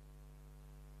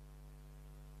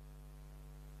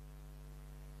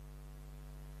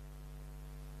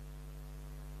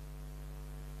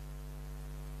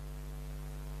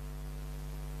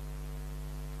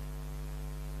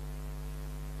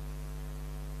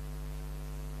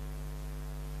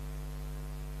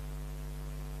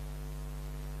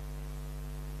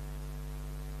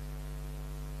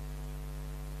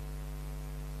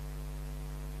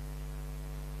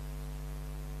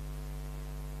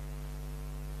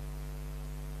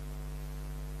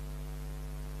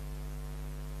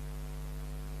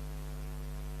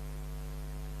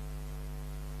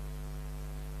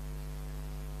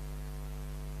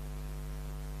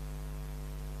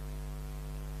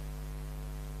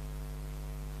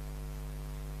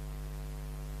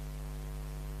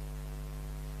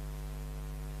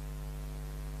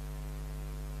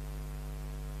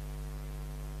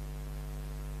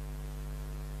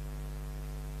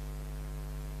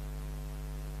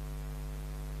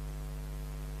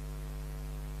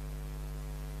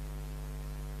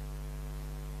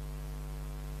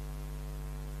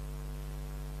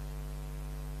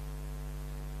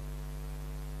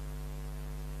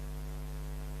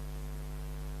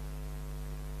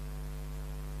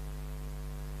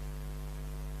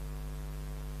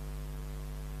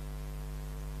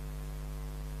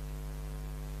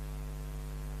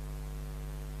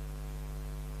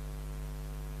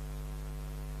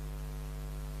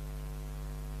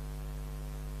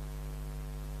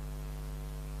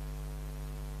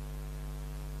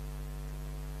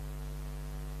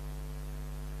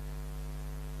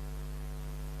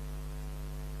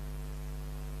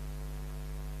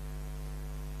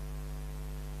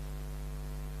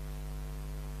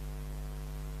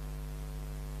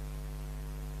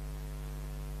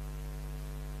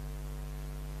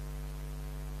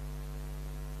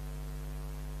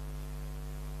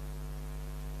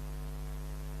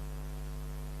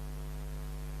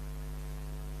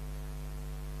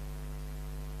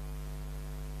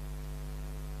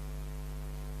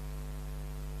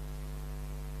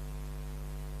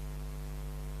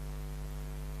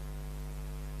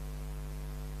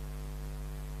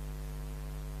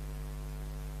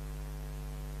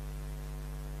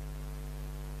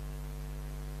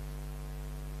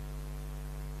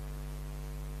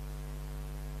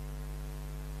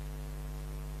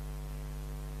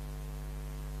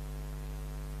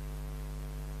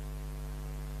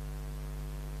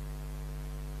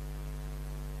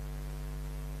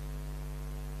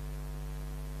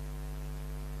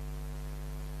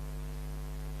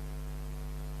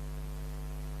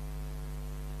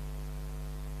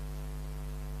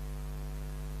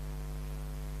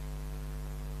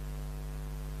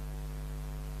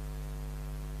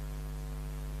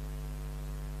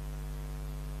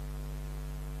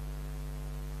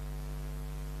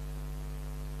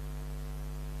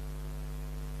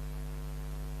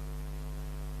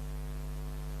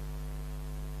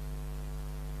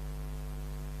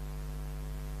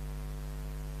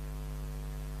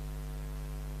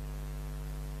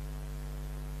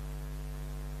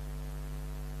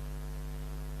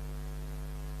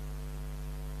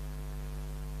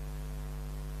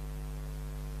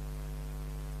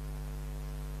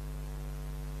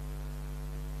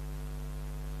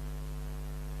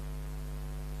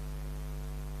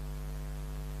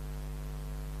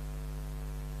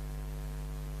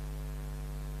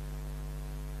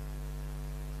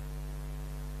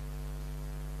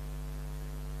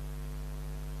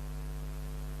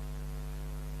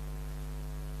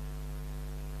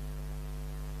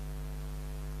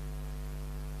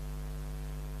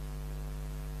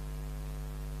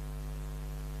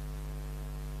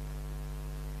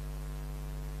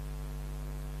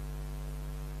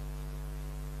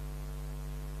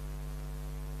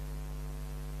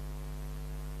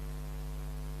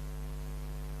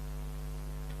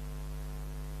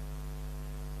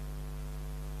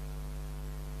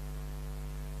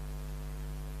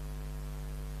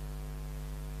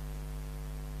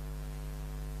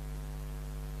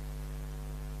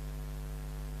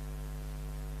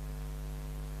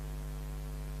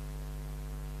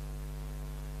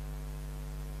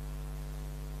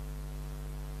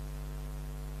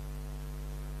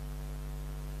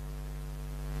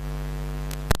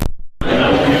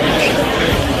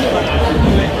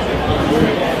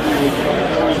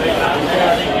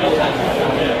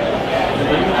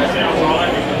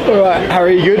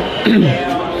 Barry, you good?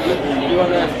 You want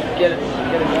to get it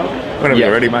going? Whenever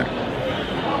you're ready, mate.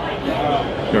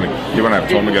 You want to have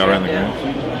time to go around the ground?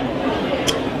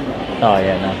 Oh,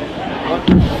 yeah, no.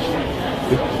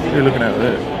 What are you looking at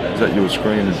there? Is that your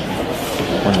screen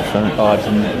on your phone? Oh, it's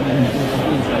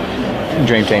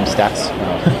Dream Team stats.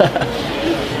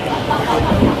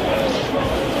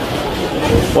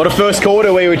 What a first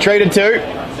quarter we were treated to.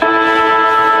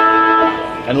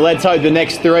 And let's hope the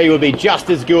next three will be just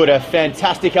as good. A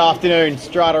fantastic afternoon,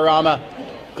 Stratarama,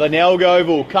 Glenelg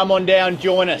Oval. Come on down,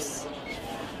 join us.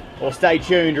 Or stay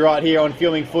tuned right here on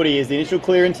Filming Footy as the initial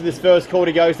clearance of this first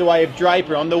quarter goes the way of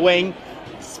Draper on the wing.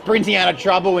 Sprinting out of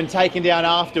trouble and taken down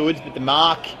afterwards, but the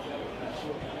mark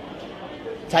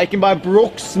taken by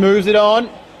Brooks, smooths it on.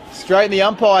 Straight in the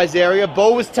umpire's area.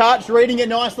 Ball was touched, reading it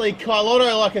nicely.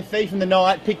 Kyloto, like a thief in the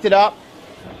night, picked it up.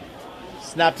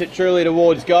 Snapped it truly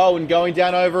towards goal and going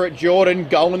down over at Jordan.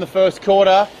 Goal in the first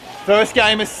quarter. First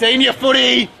game of senior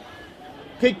footy.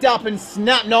 Picked up and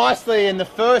snapped nicely in the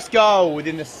first goal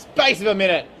within the space of a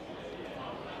minute.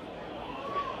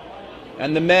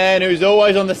 And the man who's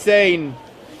always on the scene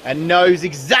and knows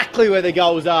exactly where the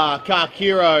goals are,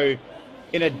 Kakuro,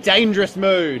 in a dangerous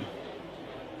mood,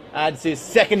 adds his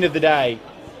second of the day.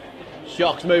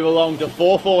 Shocks move along to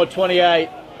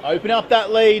 4-4-28. Open up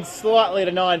that lead slightly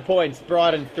to 9 points.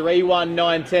 Brighton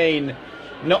 3-1-19.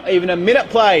 Not even a minute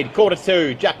played. Quarter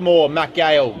two. Jack Moore, Matt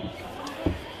Gale.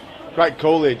 Great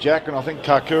call there, Jack, and I think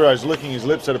Kakuro's licking his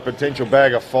lips at a potential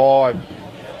bag of 5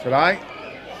 today.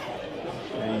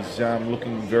 He's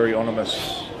looking very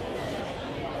ominous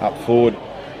up forward.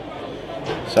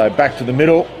 So back to the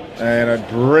middle, and a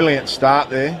brilliant start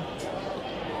there.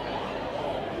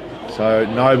 So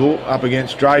Noble up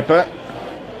against Draper.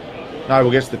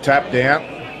 Noble gets the tap down.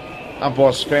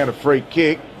 Umpire's found a free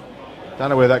kick. Don't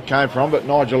know where that came from, but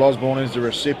Nigel Osborne is the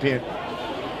recipient.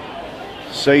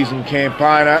 Seasoned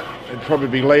campaigner and probably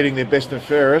be leading their best and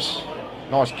fairest.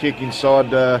 Nice kick inside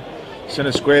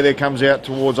centre square there, comes out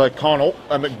towards McDonald.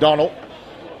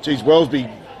 Geez, Wellesby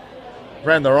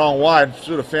ran the wrong way and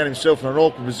sort of found himself in an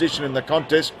awkward position in the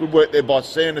contest. Good work there by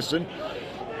Sanderson.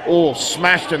 All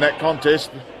smashed in that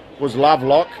contest was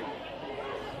Lovelock.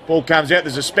 Ball comes out,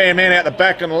 there's a spare man out the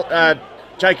back and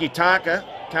Jakey Tarker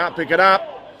can't pick it up.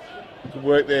 Good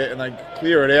work there and they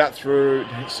clear it out through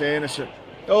Sanderson.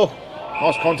 Oh,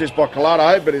 nice contest by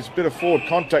Collado, but it's a bit of forward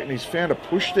contact and he's found a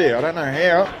push there. I don't know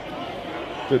how,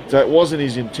 but that wasn't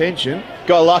his intention.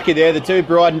 Got lucky there. The two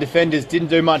Brighton defenders didn't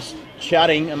do much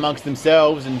chatting amongst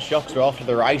themselves and Shocks were off to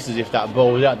the races if that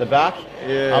ball was out the back.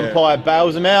 Yeah. Umpire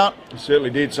bails him out. He certainly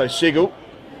did. So Sigel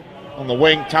on the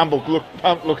wing,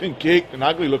 pump looking kick, an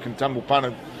ugly looking tumble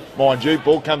punt, mind you.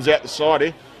 Ball comes out the side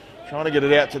here, trying to get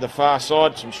it out to the far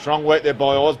side. Some strong work there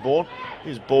by Osborne.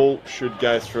 His ball should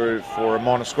go through for a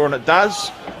minor score, and it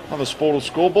does on the Sportal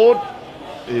scoreboard.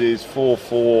 It is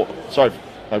 4-4. So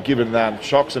they've given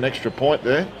Shocks an extra point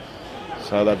there.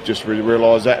 So they've just really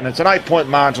realised that. And it's an 8-point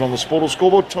margin on the Sportal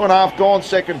scoreboard. 2.5 gone,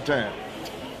 second term.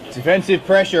 Defensive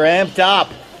pressure amped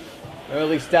up.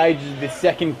 Early stages of this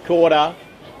second quarter.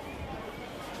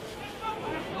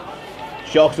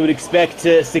 Shocks would expect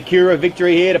to secure a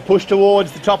victory here to push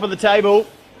towards the top of the table.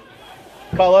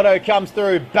 Kyloto comes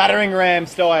through, battering ram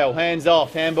style. Hands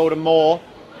off, handball to Moore.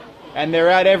 And they're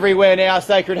out everywhere now,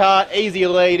 Sacred Heart. Easy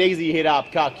lead, easy hit up.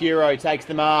 Kakuro takes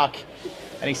the mark.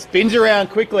 And he spins around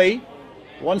quickly.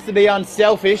 Wants to be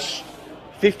unselfish.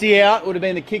 50 out would have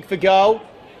been the kick for goal.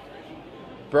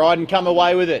 Brighton come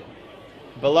away with it.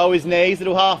 Below his knees,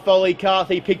 little half volley.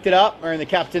 Carthy picked it up, wearing the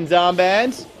captain's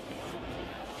armbands.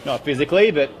 Not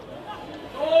physically, but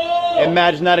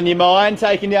imagine that in your mind,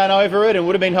 taking down over it and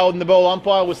would have been holding the ball.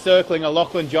 Umpire was circling. A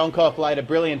Lachlan Johncock laid a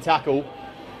brilliant tackle.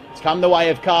 It's come the way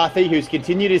of Carthy, who's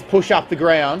continued his push up the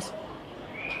ground.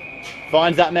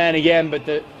 Finds that man again, but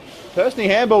the person he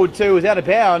handballed to was out of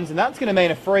bounds, and that's going to mean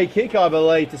a free kick, I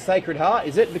believe, to Sacred Heart,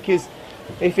 is it? Because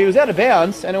if he was out of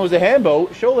bounds and it was a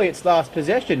handball, surely it's last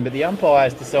possession, but the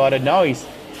umpires decided no, he's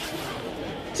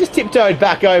just tiptoed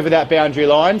back over that boundary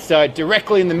line, so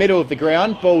directly in the middle of the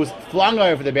ground. Ball's flung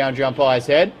over the boundary umpire's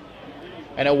head.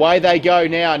 And away they go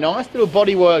now. Nice little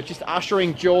body work, just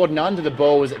ushering Jordan under the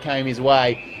ball as it came his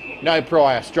way. No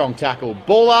prior, strong tackle.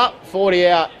 Ball up, 40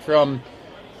 out from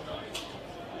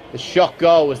the Shock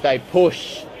goal as they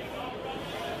push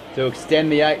to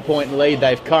extend the 8-point lead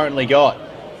they've currently got.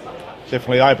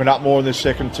 Definitely opened up more in this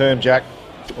second term, Jack.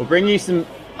 We'll bring you some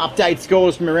update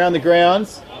scores from around the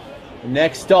grounds. The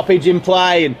next stoppage in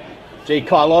play, and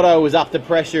Kyloto was up to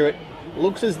pressure. It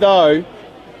looks as though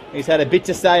he's had a bit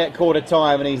to say at quarter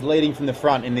time and he's leading from the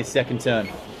front in this second term.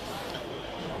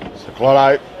 So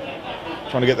Kyloto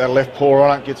Trying to get that left paw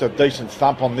on it. Gets a decent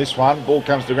thump on this one. Ball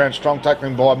comes to the ground. Strong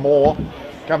tackling by Moore.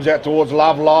 Comes out towards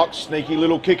Lovelock. Sneaky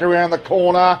little kick around the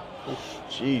corner.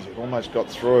 Jeez, it almost got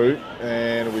through.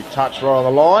 And we touched right on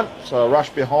the line. So a rush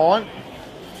behind.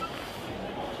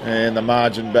 And the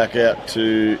margin back out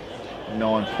to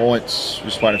 9 points.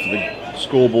 Just waiting for the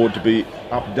scoreboard to be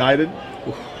updated.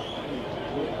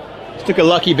 Took a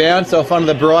lucky bounce off one of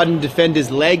the Brighton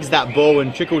defenders' legs, that ball,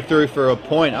 and trickled through for a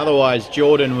point. Otherwise,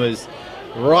 Jordan was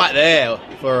right there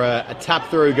for a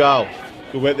tap-through goal.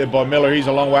 Good work there by Miller. He's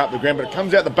a long way up the ground, but it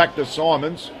comes out the back to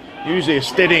Simons. Usually a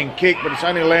steadying kick, but it's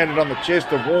only landed on the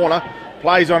chest of Warner.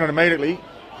 Plays on it immediately.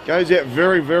 Goes out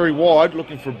very, very wide,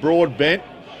 looking for Broadbent.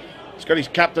 He's got his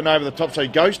captain over the top, so he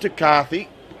goes to Carthy.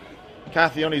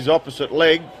 Carthy on his opposite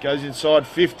leg, goes inside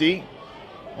 50.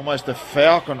 Almost a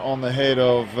falcon on the head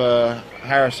of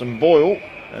Harrison Boyle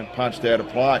and punched out of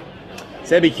play.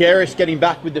 Sebi Karish getting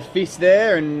back with the fist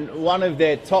there, and one of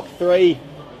their top 3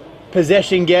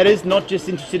 possession getters, not just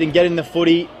interested in getting the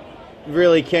footy,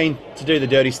 really keen to do the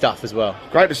dirty stuff as well.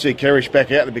 Great to see Karish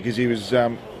back out there because he was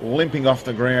limping off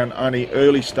the ground only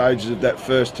early stages of that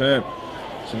first term.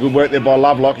 Some good work there by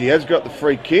Lovelock. He has got the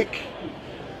free kick,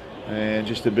 and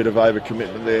just a bit of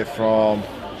overcommitment there from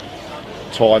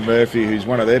Ty Murphy, who's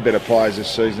one of their better players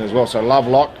this season as well. So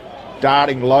Lovelock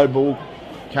darting low ball,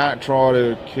 can't try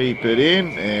to keep it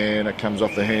in, and it comes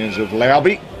off the hands of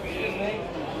Lauby.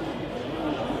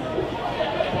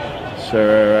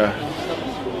 So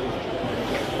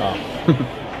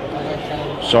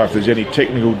sorry if there's any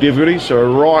technical difficulties. So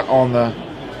right on the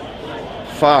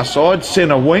far side,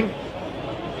 centre wing.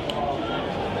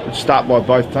 Good start by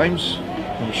both teams.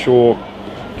 I'm sure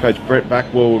Coach Brett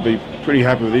Backwell will be pretty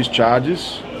happy with his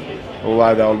charges,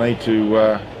 although they'll need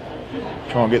to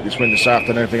try and get this win this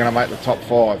afternoon if they're going to make the top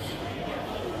 5.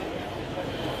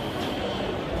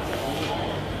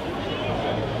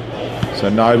 So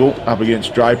Noble up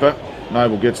against Draper.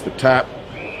 Noble gets the tap.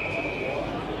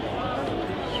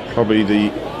 Probably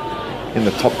in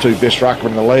the top 2 best ruckman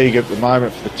in the league at the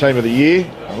moment for the team of the year,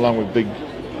 along with big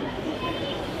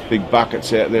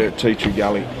buckets out there at Tea-Tree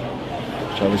Gully.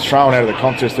 So he was thrown out of the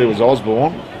contest there was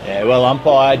Osborne. Yeah, well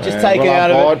umpired. Just taken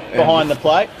out of it behind the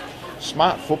plate.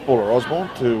 Smart footballer Osborne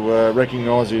to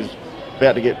recognise he's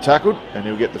about to get tackled, and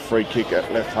he'll get the free kick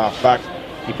at left half back.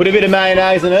 He put a bit of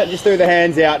mayonnaise in it, just threw the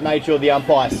hands out, made sure the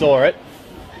umpire saw it.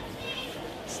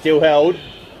 Still held.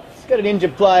 He's got an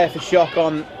injured player for shock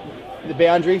on the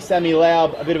boundary. Sammy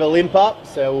Laub, a bit of a limp up,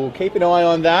 so we'll keep an eye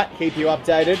on that, keep you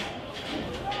updated.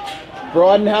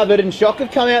 Brighton, Hubbard and Shock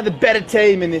have come out the better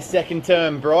team in this second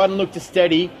term. Brighton look to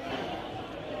steady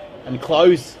and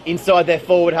close inside their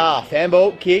forward half.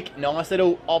 Handball, kick, nice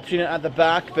little option at the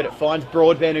back, but it finds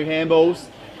Broadbent who handballs.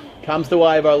 Comes the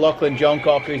way by Lachlan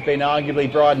Johncock, who's been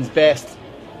arguably Brighton's best.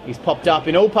 He's popped up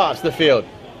in all parts of the field.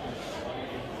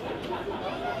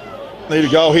 Need a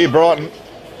goal here, Brighton.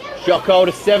 Shock hold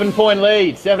a 7-point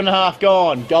lead, 7.5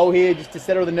 gone. Goal here just to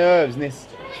settle the nerves in this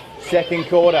second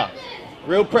quarter.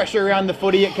 Real pressure around the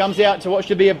footy. It comes out to what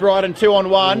should be a Brighton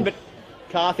 2-on-1, but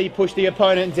Carthy pushed the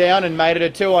opponent down and made it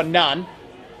a 2-on-none.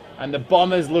 And the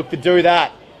Bombers look to do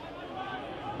that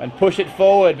and push it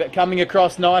forward, but coming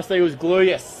across nicely was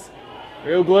Gluyas.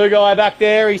 Real glue guy back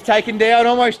there. He's taken down,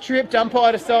 almost tripped.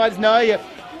 Umpire decides no, you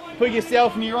put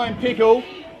yourself in your own pickle.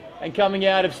 And coming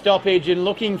out of stoppage and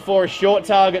looking for a short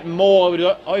target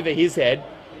more over his head.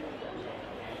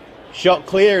 Shot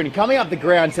clear and coming up the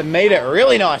ground to meet it.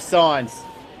 Really nice signs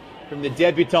from the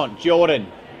debutant, Jordan.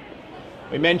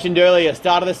 We mentioned earlier,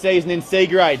 start of the season in C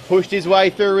grade, pushed his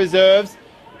way through reserves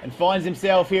and finds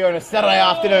himself here on a Saturday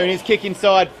afternoon. His kick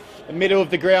inside the middle of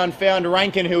the ground found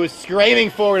Rankin, who was screaming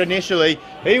for it initially.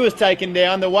 He was taken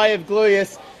down the way of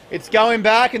Gluyas. It's going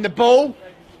back and the ball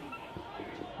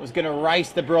was going to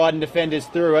race the Brighton defenders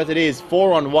through as it is.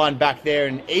 4-on-1 back there,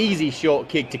 an easy short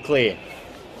kick to clear.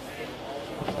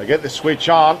 They get the switch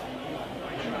on,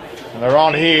 and they're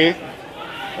on here.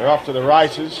 They're off to the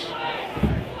races.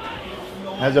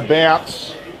 Has a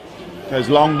bounce, goes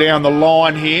long down the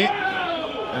line here,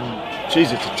 and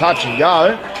geez, it's a touch and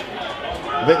go.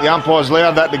 I think the umpire's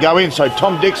allowed that to go in, so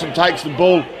Tom Dixon takes the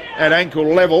ball at ankle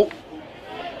level.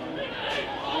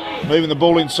 Moving the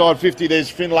ball inside 50, there's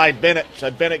Finlay Bennett. So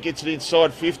Bennett gets it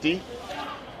inside 50.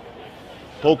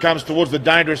 Ball comes towards the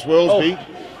dangerous Wellesby.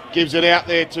 Gives it out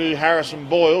there to Harrison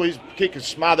Boyle. His kick is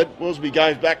smothered. Wellesby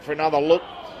goes back for another look.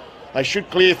 They should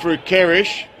clear through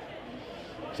Kerish.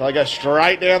 So they go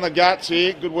straight down the guts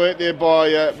here. Good work there by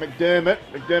McDermott.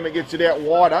 McDermott gets it out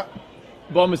wider.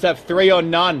 Bombers have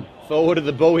 3-on-none forward of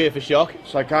the ball here for Shock.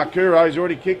 So Kakuro's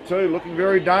already kicked too, looking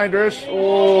very dangerous.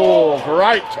 Oh,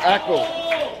 great tackle.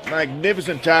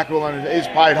 Magnificent tackle and is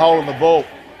paid hole in the ball.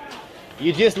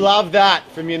 You just love that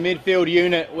from your midfield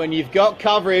unit. When you've got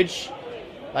coverage,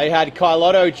 they had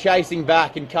Kailotto chasing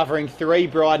back and covering 3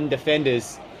 Brighton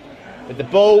defenders. But the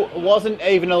ball wasn't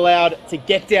even allowed to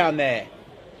get down there.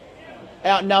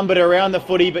 Outnumbered around the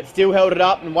footy, but still held it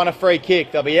up and won a free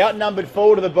kick. They'll be outnumbered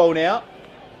forward to the ball now.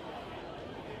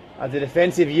 As the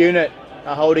defensive unit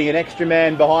are holding an extra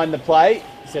man behind the play.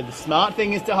 So the smart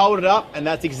thing is to hold it up, and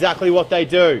that's exactly what they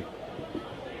do.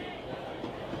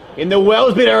 In the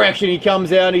Wellesby direction he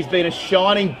comes out. He's been a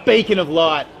shining beacon of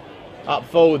light up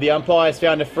forward. The umpires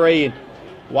found a free and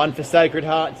one for Sacred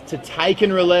Heart to take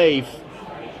and relieve.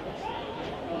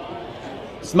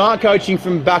 Smart coaching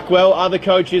from Backwell. Other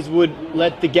coaches would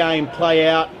let the game play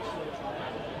out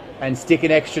and stick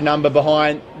an extra number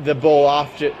behind the ball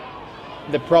after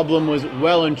the problem was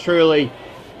well and truly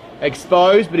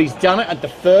exposed, but he's done it at the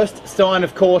first sign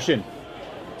of caution.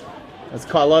 As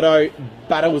Kailotto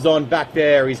battles on back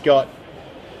there, he's got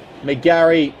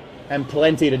McGarry and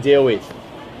plenty to deal with.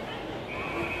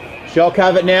 Shock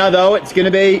have it now though. It's going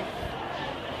to be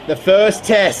the first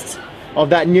test of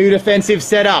that new defensive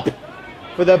setup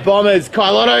for the Bombers.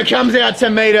 Kailotto comes out to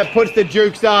meet it, puts the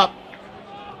jukes up,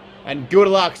 and good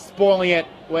luck spoiling it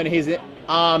when his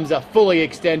arms are fully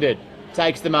extended.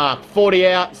 Takes the mark. 40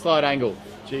 out, slight angle.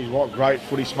 Geez, what great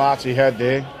footy smarts he had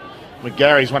there.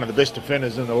 McGarry's one of the best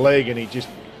defenders in the league, and he just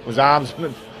was arms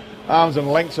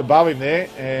and lengths above him there,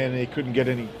 and he couldn't get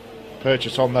any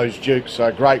purchase on those dukes.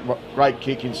 So great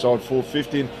kick inside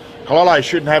 450. Kailotto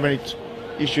shouldn't have any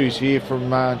issues here from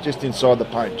just inside the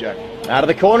paint, Jack. Out of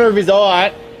the corner of his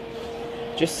eye,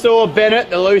 just saw Bennett,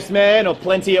 the loose man, or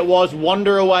plenty it was,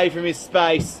 wander away from his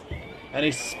space, and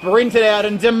he sprinted out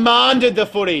and demanded the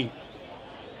footy.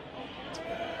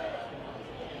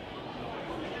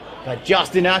 But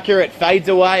just inaccurate, fades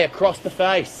away across the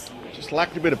face. Just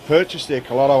lacked a bit of purchase there,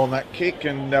 Kailotto, on that kick,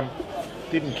 and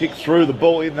didn't kick through the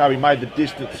ball, even though he made the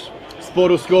distance.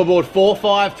 Sportal scoreboard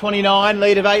 4-5-29,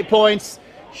 lead of 8 points.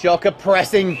 Shocker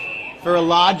pressing for a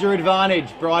larger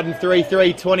advantage. Brighton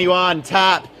 3-3-21.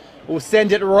 Tap will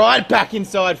send it right back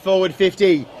inside forward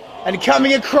 50. And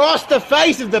coming across the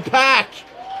face of the pack.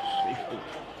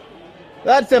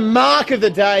 That's a mark of the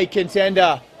day,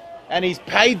 contender. And he's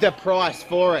paid the price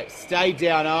for it. Stayed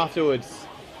down afterwards.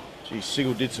 Gee,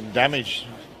 Sigel did some damage.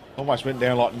 Almost went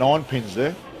down like 9 pins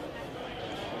there,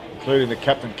 including the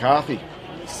captain Carthy.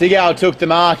 Sigel took the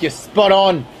mark. You're spot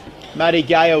on, Matty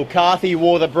Gale. Carthy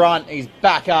wore the brunt. He's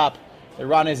back up. The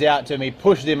runner's out to him. He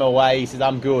pushed him away. He says,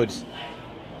 I'm good.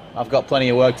 I've got plenty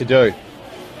of work to do.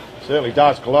 Certainly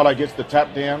does. Kailotto gets the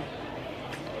tap down.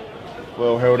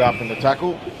 Well held up in the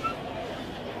tackle.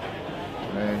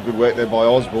 And good work there by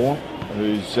Osborne,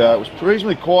 who was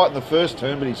reasonably quiet in the first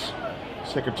term, but his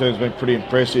second term's been pretty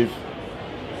impressive.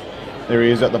 There he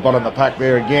is at the bottom of the pack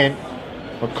there again.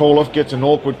 McAuliffe gets an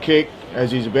awkward kick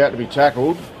as he's about to be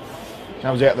tackled.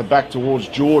 Comes out the back towards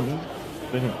Jordan.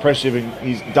 Been impressive in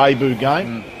his debut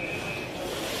game.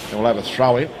 And we'll have a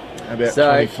throw in. About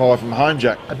 25 from home,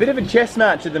 Jack. A bit of a chess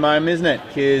match at the moment, isn't it?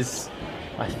 Because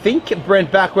I think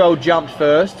Brent Backwell jumped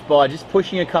first by just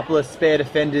pushing a couple of spare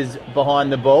defenders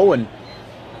behind the ball, and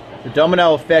the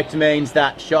domino effect means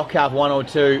that Shock have 1 or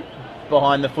 2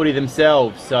 behind the footy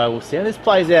themselves. So we'll see how this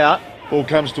plays out. Ball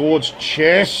comes towards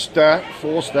Chester,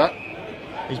 Forster.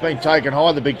 He's been taken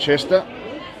high, the big Chester,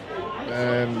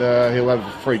 and he'll have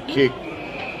a free kick.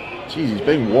 Jeez, he's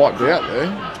been wiped out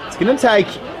there. It's going to take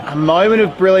a moment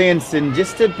of brilliance and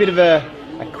just a bit of a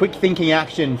quick thinking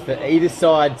action for either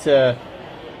side to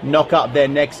knock up their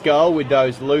next goal with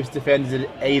those loose defenders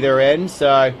at either end.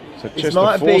 So this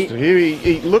might be... Here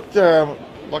he looked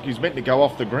like he's meant to go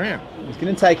off the ground. He's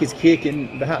going to take his kick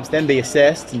and perhaps then be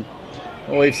assessed. And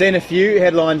well, we've seen a few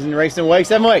headlines in recent weeks,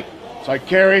 haven't we? So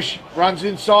Kerrish runs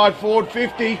inside forward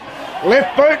 50,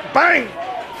 left boot, bang!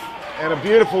 And a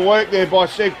beautiful work there by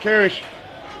Seb Kerrish.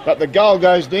 But the goal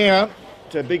goes down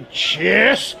to big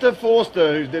Chester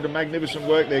Forster, who's did a magnificent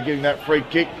work there getting that free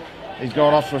kick. He's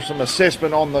gone off for some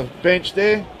assessment on the bench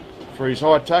there for his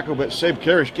high tackle, but Seb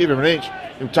Kerrish, give him an inch,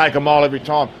 he'll take a mile every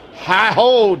time.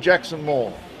 Hi-ho, Jackson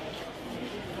Moore.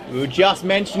 We were just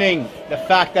mentioning the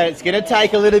fact that it's going to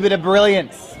take a little bit of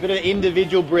brilliance, a bit of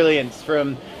individual brilliance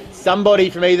from somebody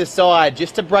from either side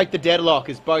just to break the deadlock,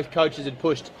 as both coaches had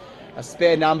pushed a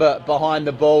spare number behind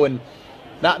the ball. And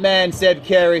that man, Seb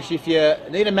Kerrish, if you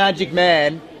need a magic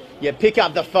man, you pick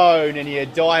up the phone and you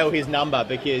dial his number,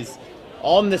 because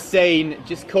on the scene,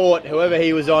 just caught whoever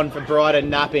he was on for Brighton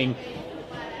napping.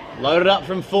 Loaded up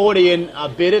from 40 and a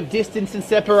bit of distance and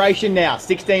separation now.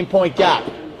 16-point gap.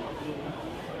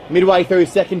 Midway through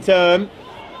second term,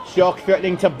 Shock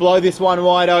threatening to blow this one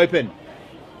wide open.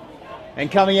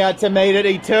 And coming out to meet it,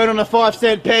 he turned on a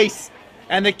 5-cent piece.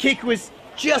 And the kick was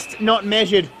just not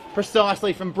measured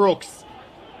precisely from Brooks.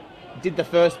 Did the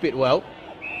first bit well.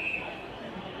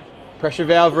 Pressure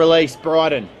valve release,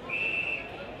 Brighton.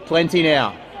 Plenty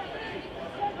now.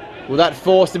 Will that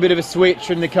force a bit of a switch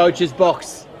from the coach's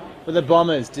box for the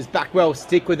Bombers? Does Backwell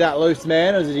stick with that loose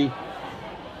man, or does he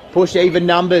push even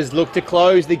numbers, look to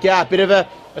close the gap? Bit of a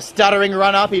stuttering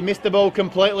run up. He missed the ball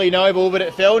completely, Noble, but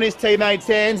it fell in his teammate's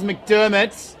hands.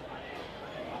 McDermott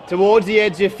towards the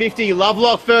edge of 50.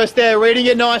 Lovelock first there, reading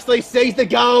it nicely, sees the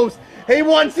goals. He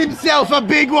wants himself a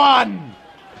big one.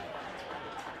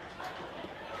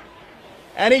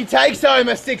 And he takes home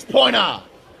a 6-pointer.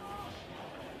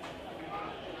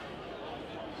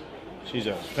 She's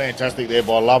fantastic there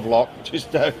by Lovelock.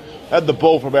 Just had the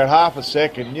ball for about half a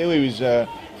second, knew he was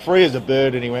free as a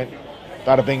bird, and he went,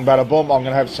 bada bing, bada boom, I'm going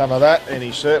to have some of that, and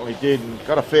he certainly did, and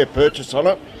got a fair purchase on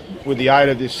it with the aid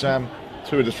of this 2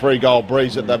 to 3 goal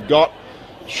breeze that they've got.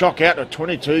 Shock out to a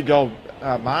 22 goal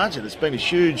margin. It's been a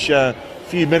huge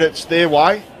few minutes their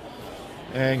way,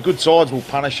 and good sides will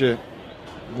punish you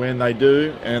when they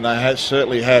do, and they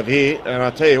certainly have here. And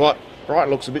I tell you what, Brighton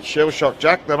looks a bit shell-shocked,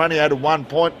 Jack. They've only added 1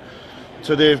 point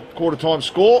to their quarter-time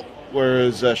score,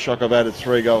 whereas Shock have added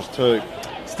 3 goals too.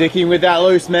 Sticking with that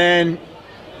loose man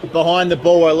behind the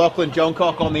ball, where Lachlan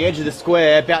Johncock on the edge of the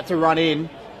square, about to run in.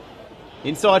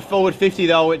 Inside forward 50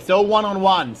 though, it's all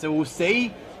one-on-one, so we'll see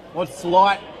what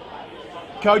slight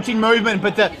coaching movement,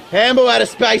 but the handball out of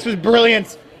space was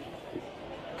brilliant.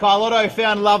 Carlotto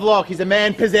found Lovelock. He's a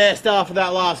man possessed after that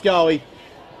last goal.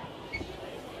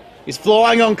 He's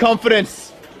flying on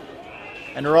confidence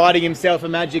and riding himself a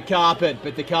magic carpet,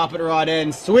 but the carpet ride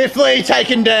ends swiftly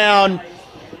taken down.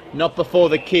 Not before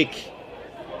the kick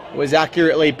was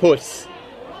accurately put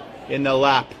in the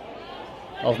lap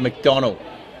of McDonald.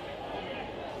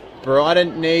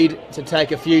 Brighton need to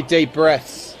take a few deep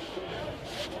breaths.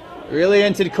 Really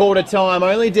entered quarter time,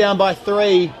 only down by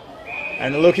 3,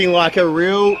 and looking like a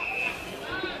real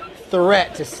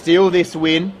threat to steal this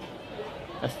win.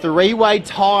 A 3-way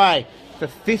tie for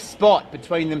 5th spot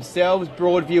between themselves,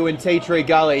 Broadview and Tea Tree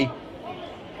Gully.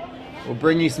 We'll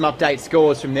bring you some update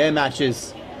scores from their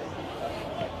matches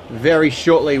very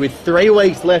shortly. With 3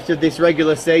 weeks left of this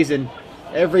regular season,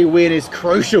 every win is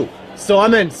crucial.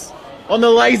 Simons on the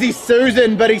lazy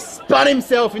Susan, but he spun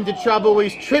himself into trouble.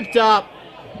 He's tripped up,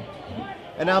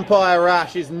 and umpire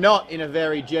Rash is not in a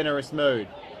very generous mood.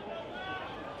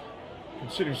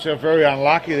 Considered himself very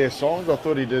unlucky there, Simons. I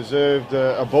thought he deserved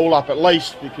a ball up at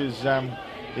least, because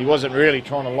he wasn't really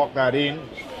trying to lock that in.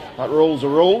 But rules are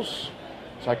rules.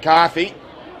 So Carthy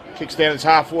kicks down his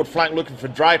half-forward flank looking for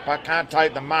Draper. Can't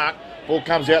take the mark. Ball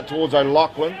comes out towards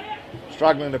O'Loughlin.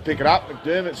 Struggling to pick it up.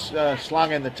 McDermott's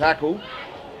slung in the tackle.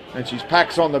 And she's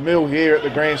packs on the mill here at the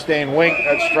grandstand wing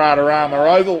at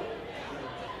Stratarama Oval.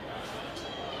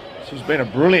 She's been a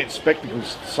brilliant spectacle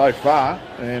so far.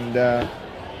 And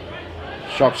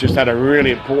Shock's just had a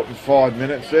really important 5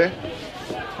 minutes there.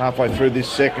 Halfway through this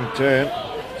second term.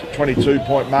 It's a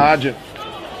 22-point margin.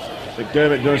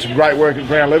 McDermott doing some great work at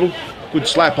ground level. Good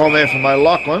slap on there from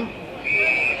O'Loughlin.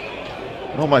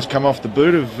 Almost come off the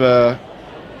boot of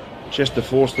Chester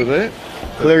Forster there.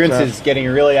 Clearance is getting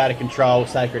really out of control.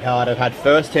 Sacred Heart have had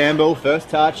first handball, first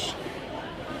touch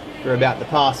for about the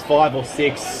past 5 or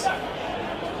 6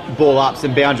 ball ups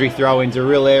and boundary throw-ins. A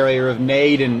real area of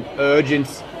need and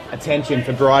urgent attention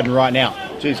for Brighton right now.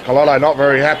 Geez, Colotto not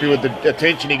very happy with the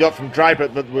attention he got from Draper,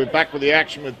 but we're back with the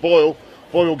action with Boyle.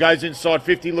 Boyle goes inside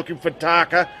 50 looking for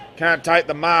Tarker. Can't take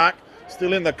the mark.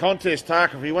 Still in the contest,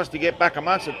 Tarker. If he wants to get back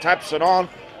amongst it, taps it on.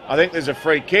 I think there's a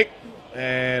free kick,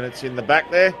 and it's in the back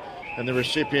there. And the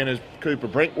recipient is Cooper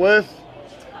Brinkworth.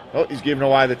 Oh, he's given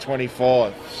away the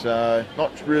 25. So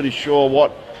not really sure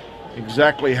what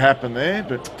exactly happened there,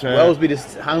 but Wellesby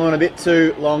just hung on a bit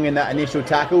too long in that initial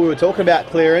tackle. We were talking about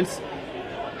clearance.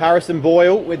 Harrison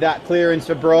Boyle with that clearance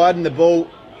for Brighton. The ball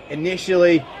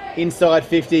initially inside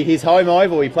 50. His home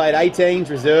oval. He played 18s,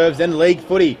 reserves, and league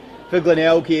footy for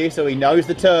Glenelg here, so he knows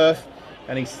the turf.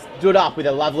 And he stood up with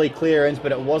a lovely clearance,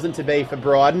 but it wasn't to be for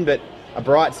Brighton, but a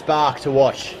bright spark to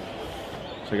watch.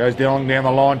 So he goes down the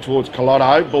line towards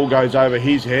Colotto. Ball goes over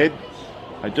his head.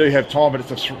 They do have time, but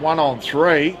it's a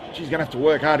 1-on-3. She's going to have to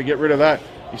work hard to get rid of that.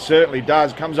 He certainly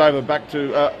does. Comes over back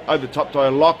to over the top to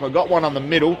O'Loughlin. Got one on the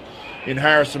middle in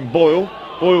Harrison Boyle.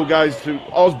 Boyle goes to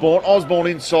Osborne. Osborne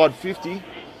inside 50.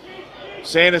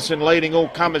 Sanderson leading all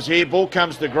comers here. Ball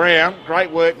comes to ground.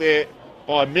 Great work there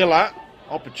by Miller.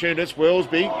 Opportunist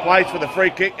Wellesby plays for the free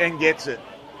kick and gets it.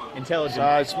 Intelligent.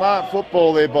 So smart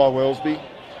football there by Wellesby.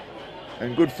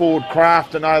 And good forward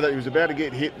craft to know that he was about to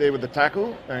get hit there with the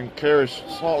tackle, and Kerish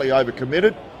slightly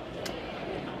overcommitted.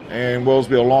 And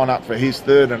Wellesby will line up for his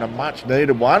third, and a much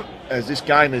needed one, as this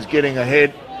game is getting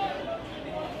ahead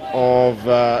of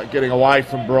getting away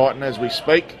from Brighton as we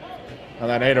speak, and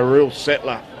they need a real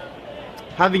settler.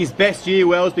 Having his best year,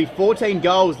 Wellesby, 14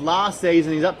 goals last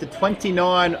season. He's up to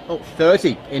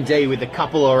 30 indeed, with a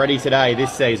couple already today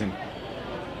this season.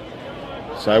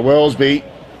 So Wellesby,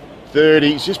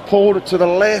 30, he's just pulled it to the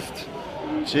left.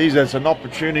 Geez, that's an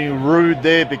opportunity rude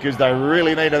there, because they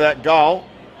really needed that goal.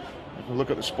 If we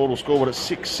look at the Sportal scoreboard, it's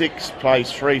 6-6,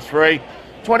 plays 3-3.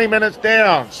 20 minutes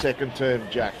down, second term,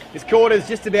 Jack. This quarter's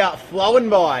just about flowing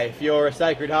by. If you're a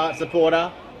Sacred Heart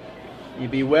supporter,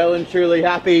 you'd be well and truly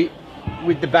happy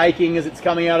with the baking as it's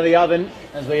coming out of the oven.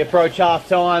 As we approach half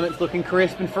time, it's looking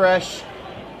crisp and fresh.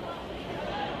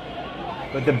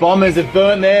 But the Bombers have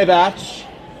burnt their batch.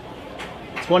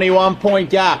 21-point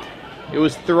gap. It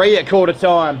was 3 at quarter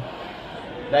time.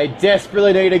 They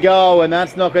desperately need a goal, and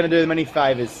that's not going to do them any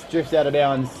favours. Drifts out of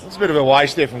bounds. It's a bit of a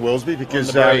waste there from Wellesby,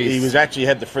 because he was actually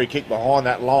had the free kick behind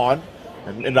that line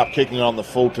and ended up kicking it on the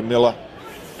full to Miller.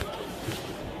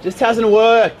 Just hasn't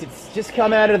worked. It's just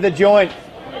come out of the joint.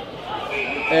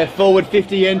 Forward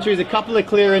 50 entries, a couple of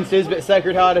clearances, but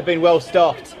Sacred Heart have been well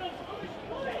stocked.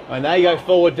 When they go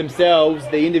forward themselves,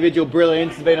 the individual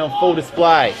brilliance has been on full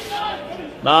display.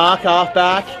 Mark, half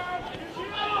back.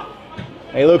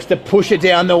 He looks to push it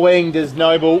down the wing, does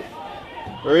Noble.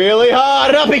 Really hard,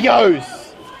 and up he goes.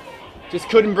 Just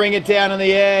couldn't bring it down in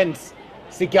the end.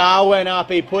 Cigar went up,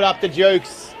 he put up the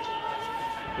jukes.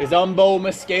 His on-ball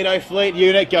Mosquito Fleet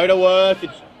unit go to work.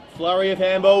 The flurry of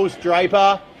handballs,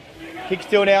 Draper. Kicks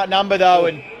to an outnumber though,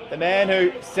 and the man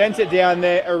who sent it down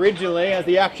there originally has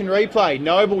the action replay.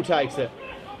 Noble takes it.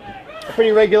 A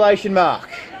pretty regulation mark.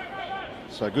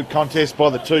 So good contest by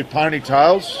the two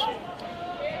ponytails.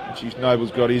 Geez,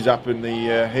 Noble's got his up in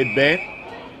the headband.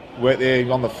 Went there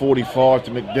on the 45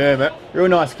 to McDermott. Real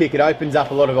nice kick. It opens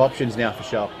up a lot of options now for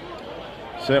Shock.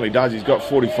 Certainly does. He's got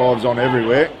 45s on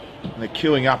everywhere. And they're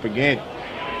queuing up again.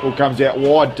 Ball comes out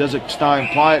wide. Does it stay in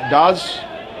play? It does.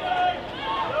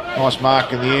 Nice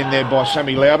mark in the end there by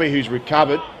Sammy Lauby, who's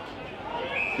recovered.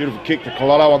 Beautiful kick to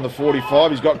Colotto on the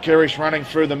 45. He's got Kerish running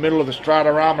through the middle of the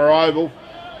Stratarama oval.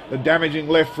 The damaging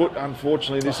left foot.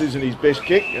 Unfortunately, this isn't his best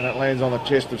kick, and it lands on the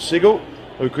chest of Sigel,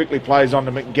 who quickly plays on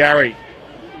to McGarry.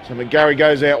 So McGarry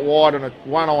goes out wide on a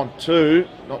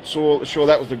 1-on-2. Not sure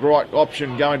that was the right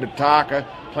option, going to Tarka.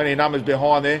 Plenty of numbers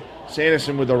behind there.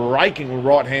 Sanderson with a raking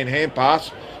right-hand hand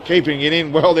pass. Keeping it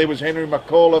in well there was Henry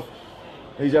McAuliffe.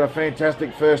 He's had a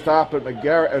fantastic first half, but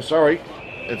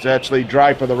it's actually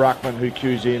Draper, the ruckman, who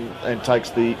cues in and takes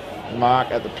the mark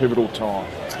at the pivotal time.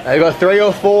 They've got 3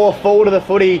 or 4 forward of the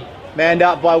footy, manned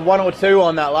up by 1 or 2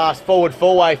 on that last forward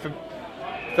four-way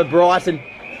for Brighton.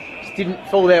 Just didn't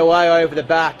fall their way over the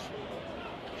back.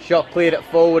 Shot cleared it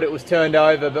forward, it was turned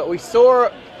over, but we saw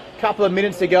a couple of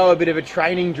minutes ago a bit of a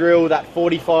training drill, that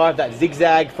 45, that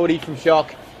zigzag footy from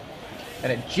Shock,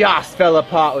 and it just fell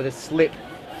apart with a slip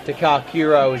to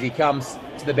Karkuro as he comes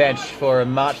to the bench for a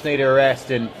much needed rest.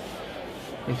 And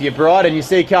if you're Brighton, you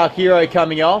see Karkuro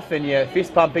coming off and you're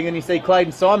fist pumping, and you see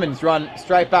Clayton Simons run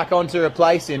straight back on to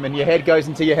replace him, and your head goes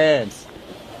into your hands.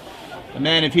 A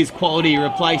man of his quality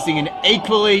replacing an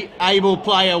equally able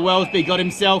player. Wellesby got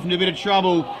himself into a bit of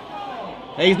trouble.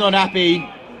 He's not happy.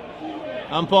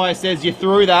 Umpire says you're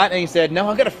through that, and he said, no,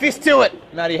 I've got a fist to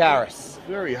it, Matty Harris.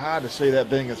 Very hard to see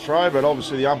that being a throw, but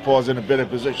obviously the umpire's in a better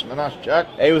position than us, Jack.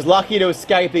 He was lucky to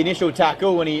escape the initial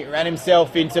tackle when he ran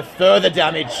himself into further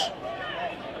damage.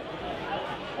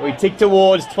 We tick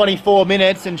towards 24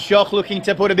 minutes, and Shock looking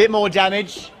to put a bit more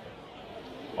damage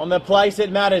on the place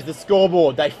that matters, the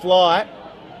scoreboard. They fly.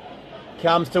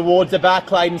 Comes towards the back.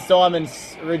 Clayton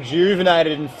Simons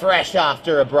rejuvenated and fresh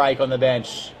after a break on the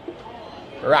bench.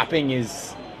 Wrapping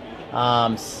his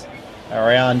arms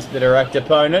around the direct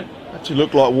opponent. Actually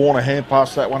looked like Warner hand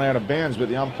passed that one out of bounds, but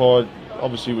the umpire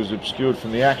obviously was obscured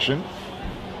from the action.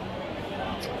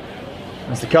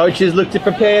 As the coaches look to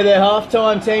prepare their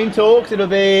halftime team talks, it'll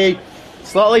be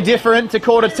slightly different to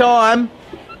quarter time.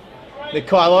 The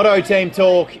Kailotto team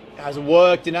talk has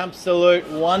worked an absolute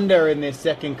wonder in this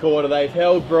second quarter. They've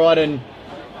held Brighton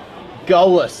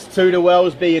goalless, 2 to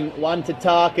Wellesby and 1 to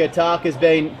Tarka. Tarka's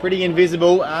been pretty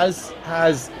invisible, as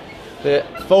has the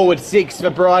forward 6 for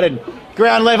Brighton.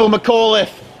 Ground level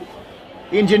McAuliffe,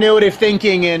 ingenuitive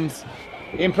thinking and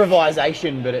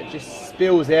improvisation, but it just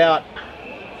spills out.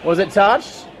 Was it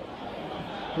touched?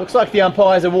 Looks like the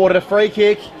umpires awarded a free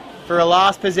kick for a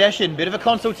last possession. Bit of a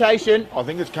consultation. I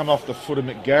think it's come off the foot of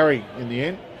McGarry in the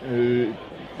end, who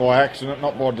by accident,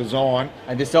 not by design.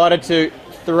 And decided to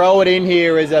throw it in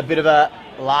here as a bit of a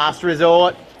last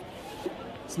resort.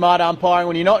 Smart umpiring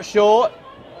when you're not sure.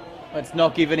 Let's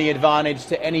not give any advantage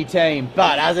to any team.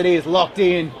 But as it is, locked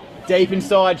in, deep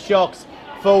inside Shocks,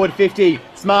 forward 50.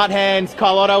 Smart hands,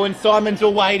 Carlotto and Simons were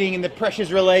waiting and the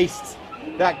pressure's released.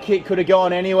 That kick could have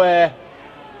gone anywhere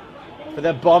for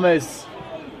the Bombers.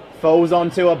 Falls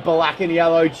onto a black and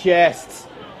yellow chest.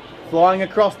 Flying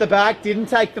across the back, didn't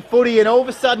take the footy, and all of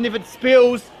a sudden if it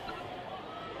spills,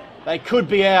 they could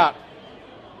be out.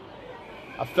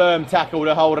 A firm tackle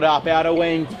to hold it up, outer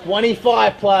wing,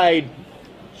 25 played.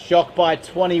 Shock by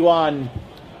 21.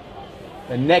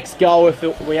 The next goal, if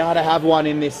we are to have one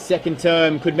in this second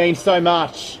term, could mean so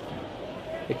much.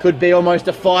 It could be almost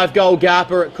a 5-goal gap,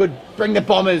 or it could bring the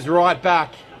Bombers right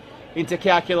back into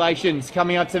calculations.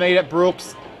 Coming up to meet at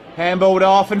Brooks, handballed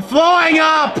off and flying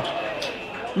up!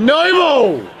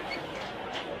 Noble!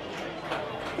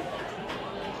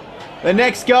 The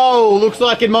next goal looks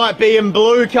like it might be in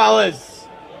blue colours.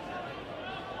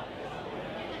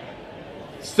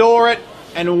 Saw it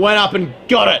and went up and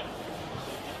got it.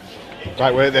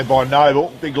 Great work there by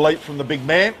Noble. Big leap from the big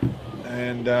man.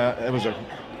 And it was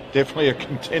definitely a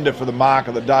contender for the mark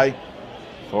of the day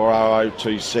for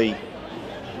OOTC.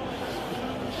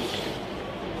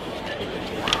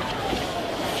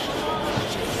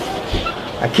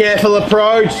 A careful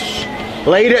approach.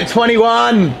 Lead at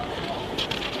 21.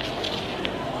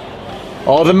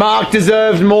 Oh, the mark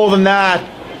deserved more than that.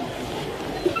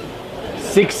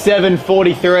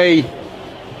 6-7-43.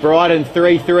 Brighton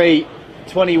 3-3.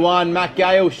 21. Matt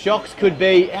Gale, Shocks could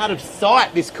be out of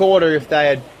sight this quarter if they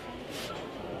had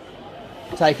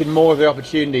taken more of their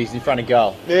opportunities in front of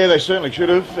goal. Yeah, they certainly should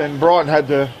have. And Brighton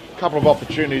had a couple of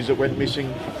opportunities that went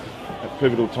missing at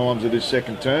pivotal times of this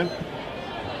second term.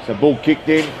 So ball kicked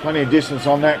in, plenty of distance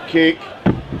on that kick.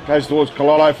 Goes towards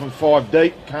Colotto from 5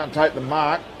 deep. Can't take the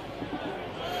mark.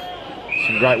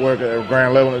 Some great work at the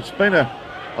ground level. It's been a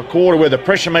quarter where the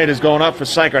pressure meter's gone up for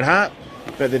Sacred Heart,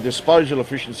 but the disposal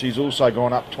efficiency's also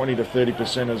gone up 20 to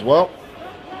 30% as well.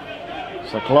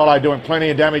 So Colotto doing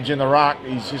plenty of damage in the ruck.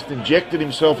 He's just injected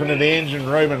himself into the engine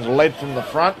room and led from the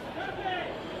front.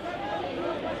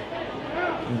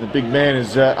 And the big man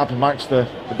is up amongst the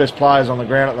best players on the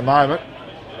ground at the moment.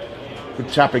 Good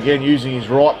tap again, using his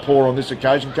right paw on this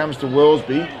occasion. Comes to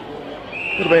Wellesby.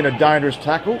 Could have been a dangerous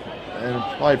tackle and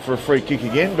played for a free kick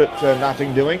again, but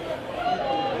nothing doing.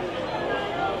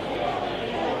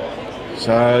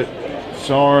 So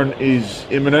siren is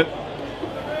imminent.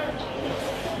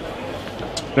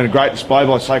 It's been a great display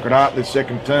by Sacred Heart this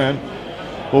second term.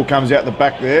 Ball comes out the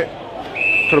back there.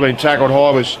 Could have been tackled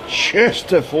high was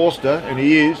Chester Forster, and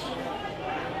he is.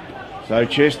 So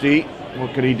Chesty,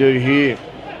 what could he do here?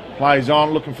 Plays on,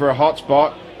 looking for a hot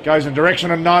spot. Goes in direction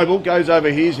of Noble, goes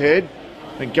over his head.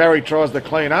 I think Gary tries to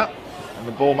clean up, and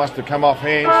the ball must have come off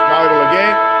hands. Noble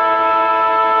again.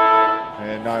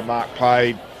 And no mark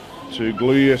played to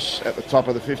Gluyas at the top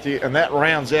of the 50. And that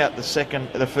rounds out the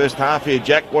first half here,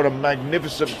 Jack. What a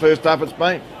magnificent first half it's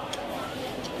been.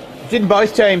 Didn't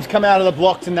both teams come out of the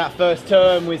blocks in that first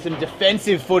term with some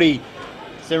defensive footy,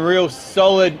 some real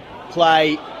solid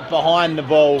play behind the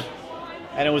ball.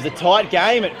 And it was a tight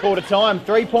game at quarter time.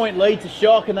 3-point lead to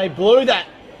Shock, and they blew that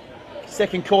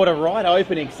second quarter right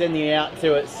open, extending out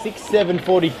to a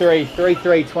 6-7-43,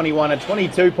 3-3-21, a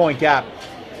 22-point gap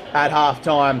at half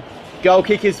time. Goal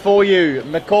kickers for you: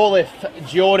 McAuliffe,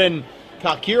 Jordan,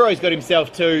 Karkuro's got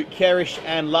himself 2, Kerish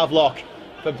and Lovelock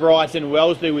for Brighton,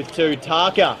 Wellesby with 2,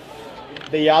 Tarka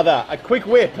the other. A quick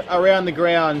whip around the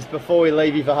grounds before we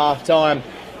leave you for half time.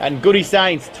 And Goody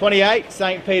Saints 28,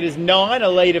 St. Peter's 9, a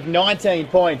lead of 19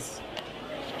 points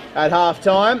at half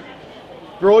time.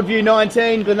 Broadview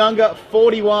 19, Glenelg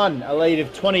 41, a lead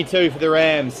of 22 for the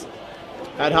Rams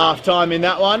at half time in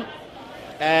that one.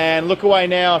 And look away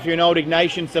now if you're an Old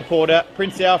Ignatian supporter.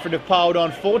 Prince Alfred have piled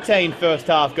on 14 first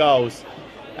half goals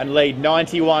and lead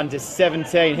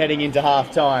 91-17 heading into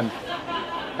half time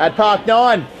at Park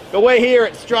 9. But we're here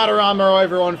at Stratarama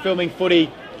over on Filming Footy.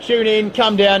 Tune in,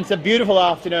 come down. It's a beautiful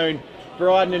afternoon.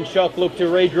 Brighton and Shock look to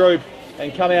regroup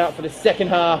and come out for the second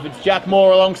half. It's Jack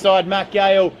Moore alongside Matt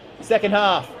Gale. Second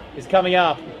half is coming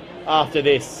up after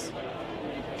this.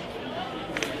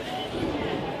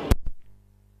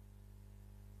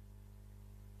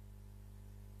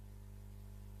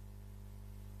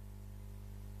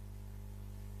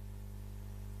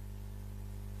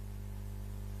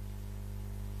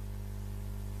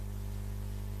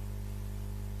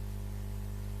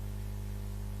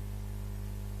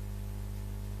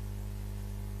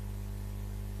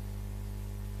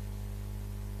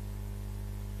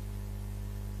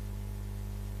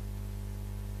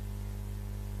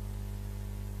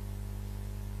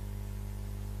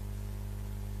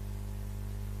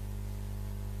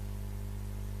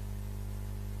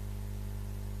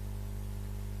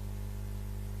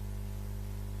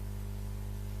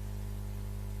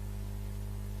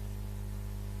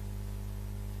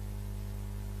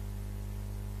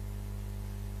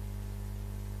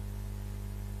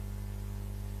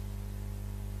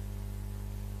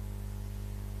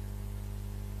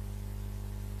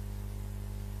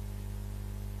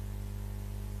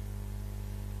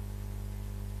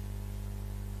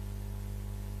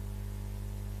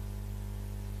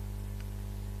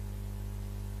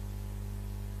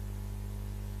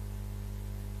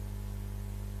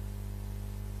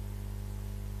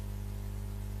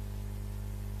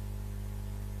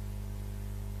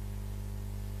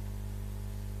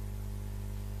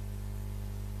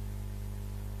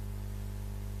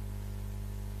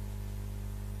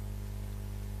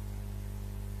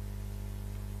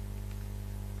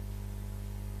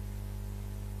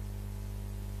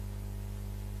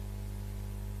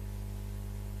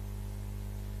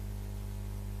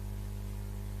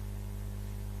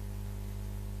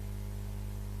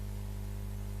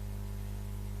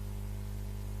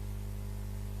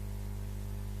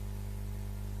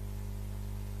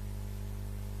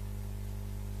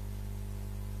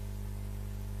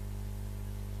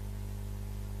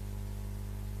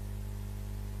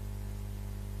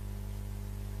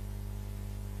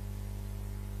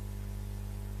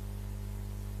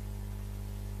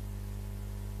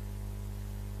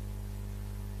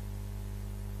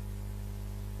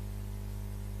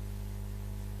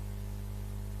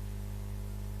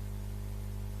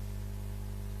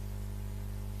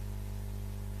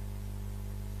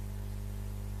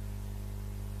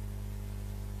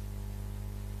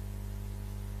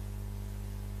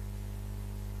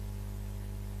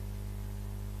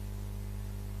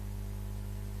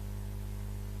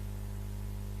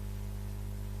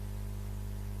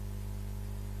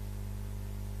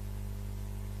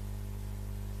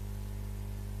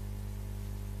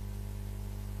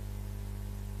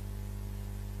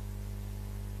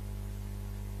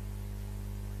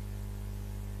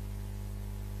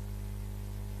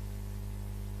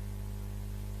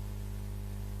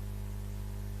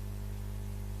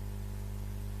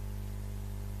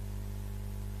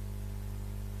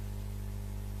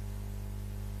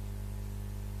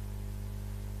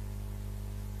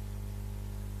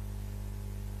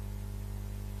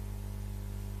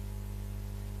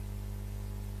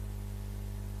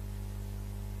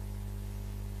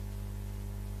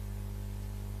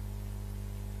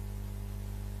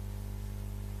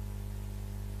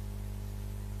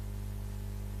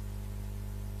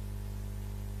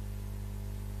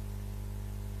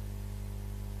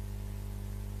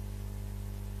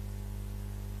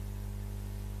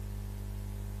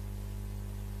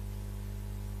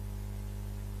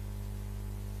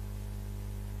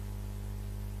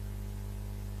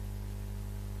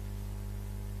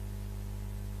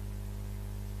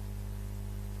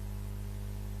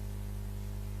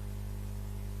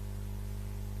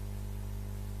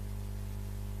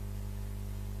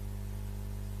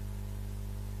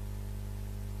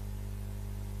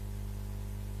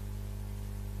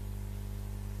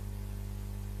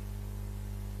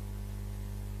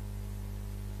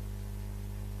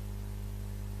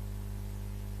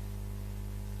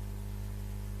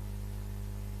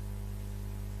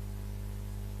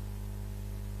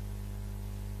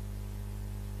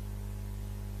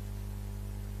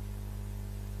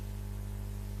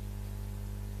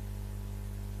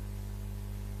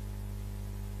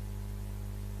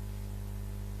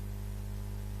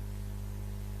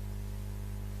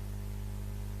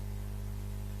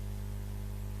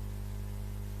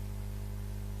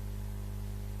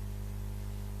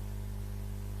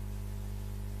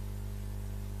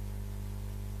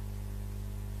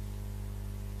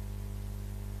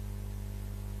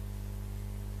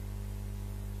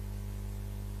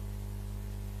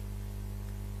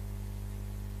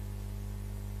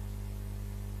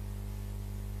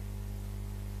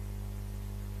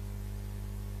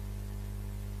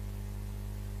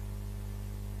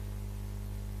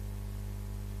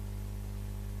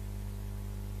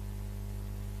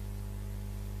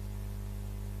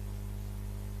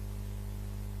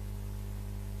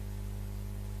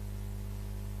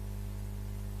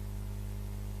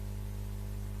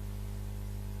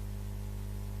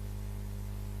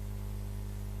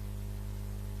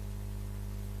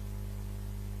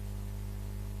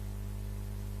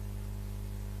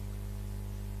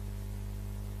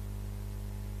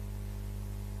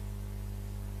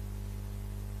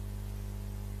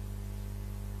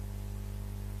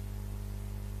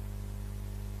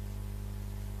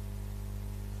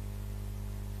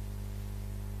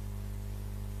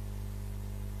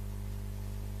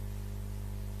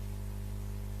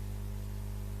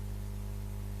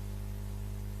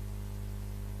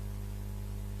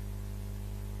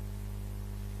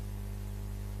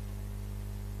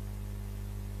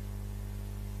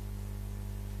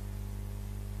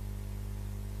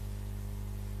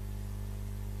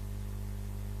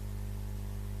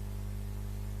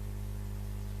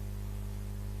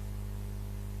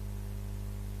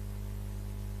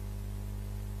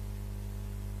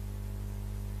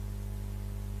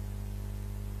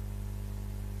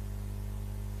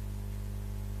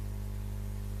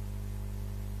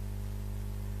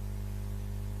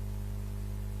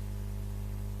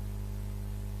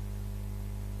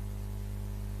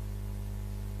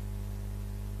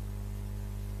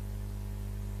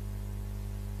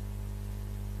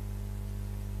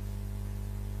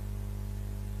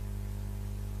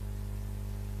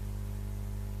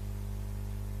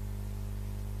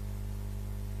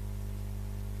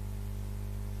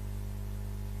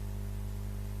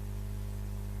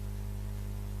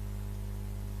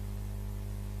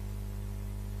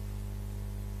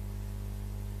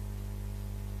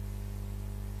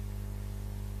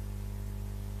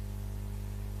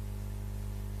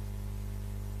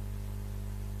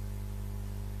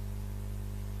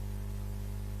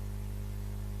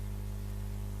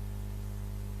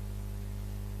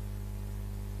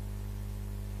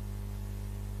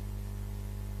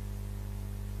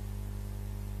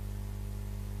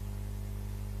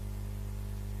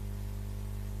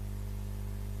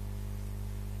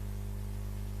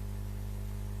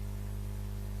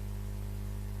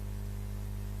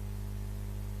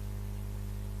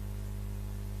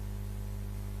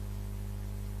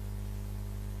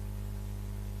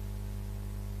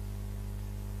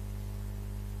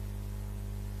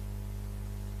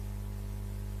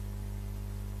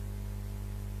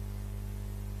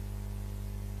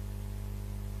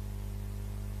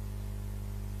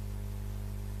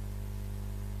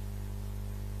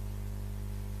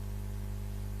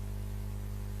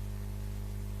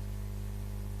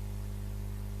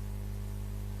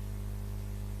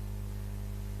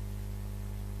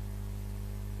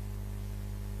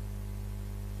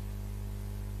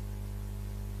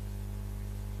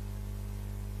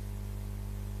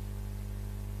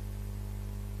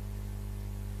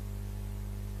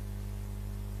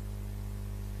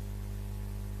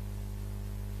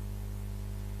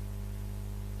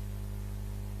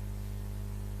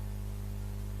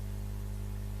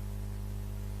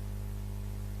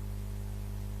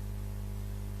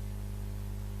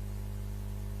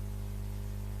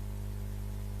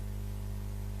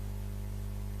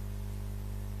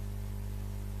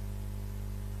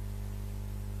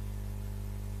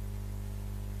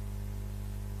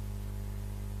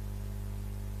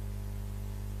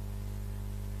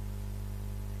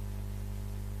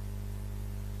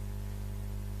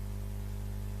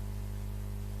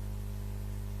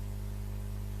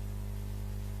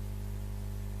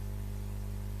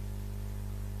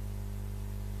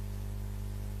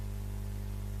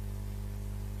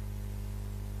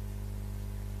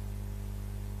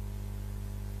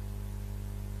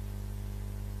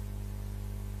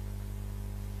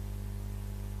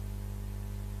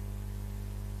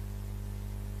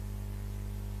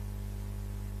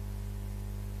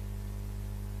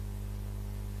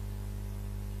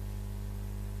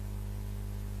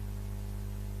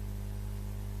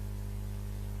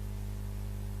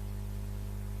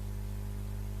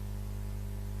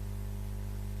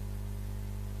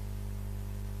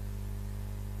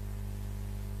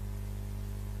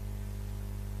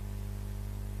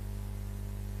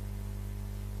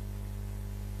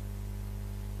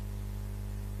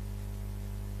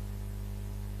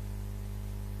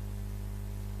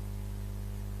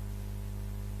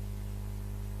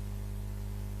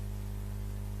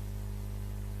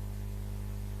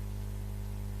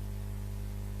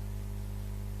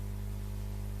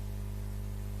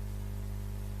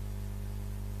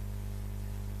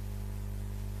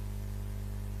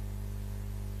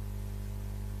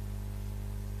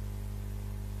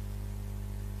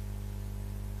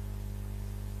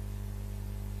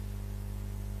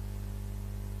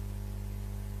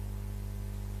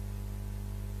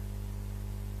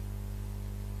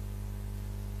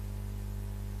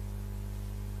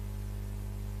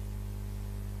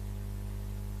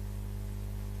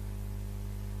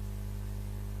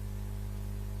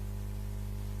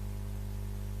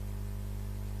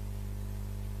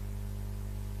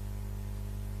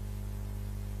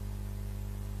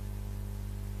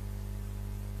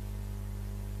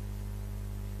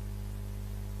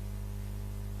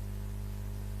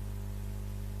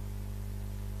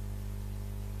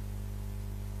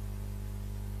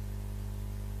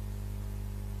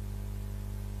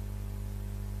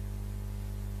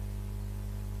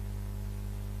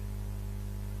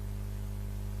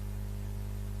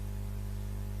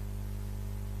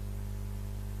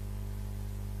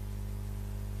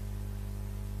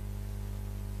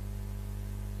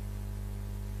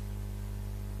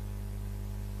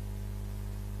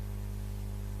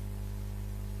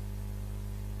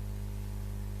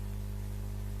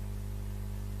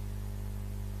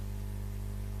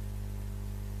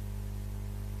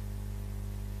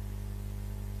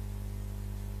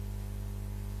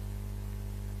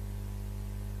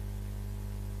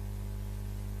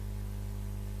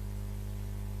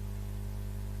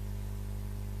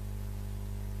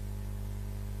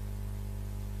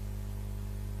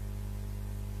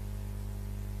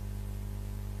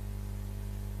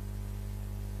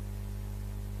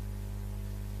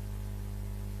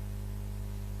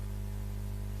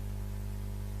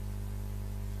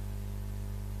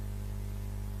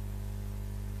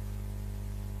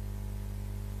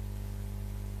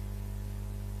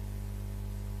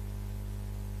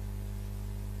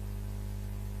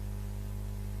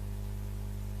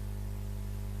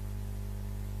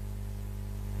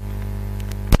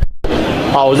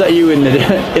 Oh, was that you in the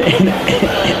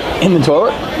in the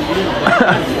toilet?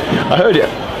 I heard you.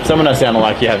 Someone sounded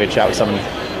like you having a chat with someone.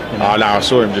 Oh no, I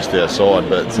saw him just outside,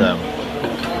 but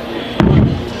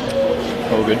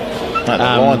all good. no,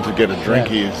 the line to get a drink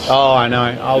here. Oh, I know.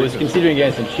 I was considering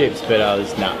getting some chips, but I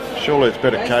was nah. Surely it's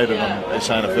better catered than this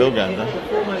NFL game,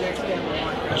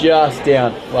 though. Just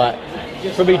down, like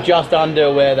probably just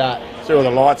under where that. See where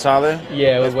the lights are there?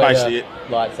 Yeah, that's where basically the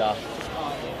it. lights are.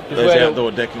 Just Those where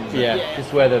outdoor deckings. Yeah,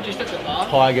 just where the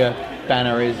tiger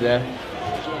banner is there.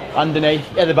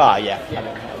 Underneath, at the bar, yeah.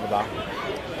 At the bar.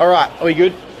 All right, are we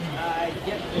good?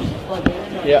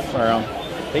 Yeah, we're on.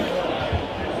 I think.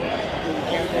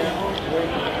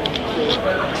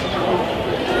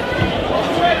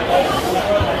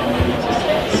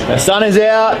 The sun is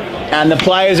out and the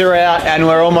players are out and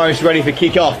we're almost ready for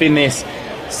kick-off in this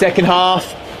second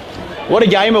half. What a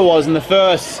game it was in the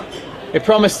first. It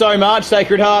promised so much.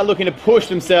 Sacred Heart looking to push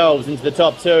themselves into the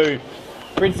top two.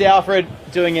 Prince Alfred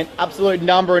doing an absolute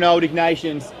number in Old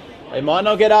Ignatians. They might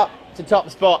not get up to top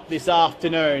spot this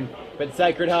afternoon, but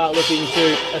Sacred Heart looking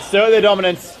to assert their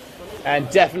dominance and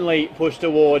definitely push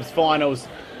towards finals.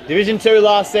 Division 2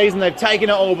 last season, they've taken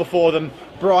it all before them.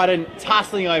 Brighton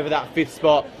tussling over that 5th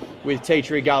spot with Tea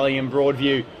Tree Gully and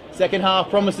Broadview. Second half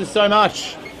promises so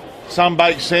much.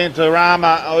 Sunbaked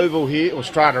Stratarama oval here, or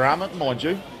Stratarama, mind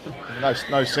you.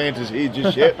 No Santas here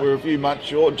just yet. We're a few months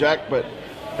short, Jack, but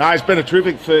no, it's been a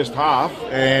terrific first half,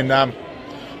 and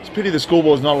it's a pity the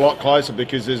scoreboard's not a lot closer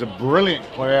because there's a brilliant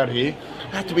crowd here.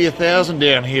 Have to be 1,000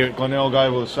 down here at Glenelg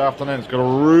Oval this afternoon. It's got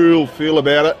a real feel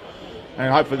about it,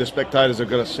 and hopefully the spectators have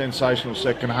got a sensational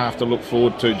second half to look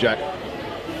forward to, Jack.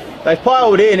 They've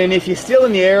piled in, and if you're still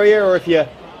in the area or if you're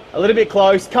a little bit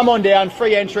close, come on down.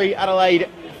 Free entry, Adelaide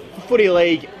Footy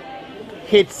League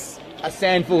hits a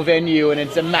Sandful venue, and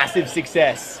it's a massive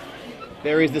success.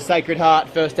 There is the Sacred Heart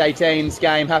First 18s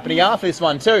game happening after this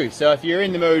one too, so if you're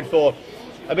in the mood for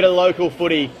a bit of local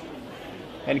footy,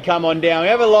 and come on down. We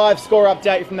have a live score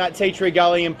update from that Tea Tree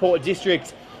Gully and Port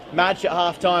District match at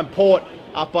half-time. Port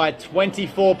up by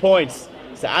 24 points.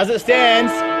 So as it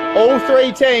stands, all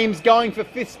three teams going for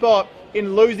 5th spot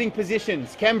in losing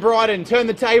positions. Can Brighton turn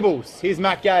the tables? Here's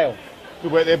Matt Gale.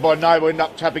 Good work there by Noble, ended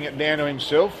up tapping it down to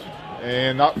himself.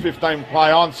 And up 15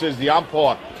 play on, says the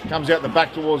umpire. Comes out the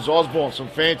back towards Osborne, some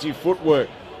fancy footwork.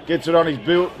 Gets it on his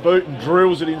boot and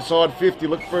drills it inside 50.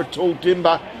 Look for a tall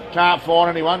timber, can't find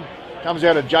anyone. Comes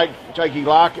out of Jakey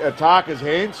Tarker's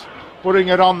hands. Putting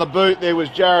it on the boot, there was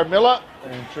Jared Miller.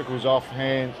 And trickles off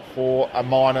hand for a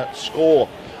minor score.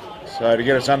 So to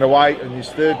get us underway in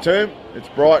this third term, it's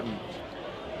Brighton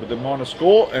with the minor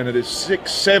score, and it is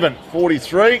 6-7,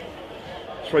 43.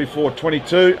 3-4,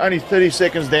 22, only 30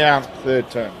 seconds down, third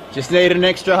term. Just needed an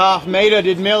extra half metre,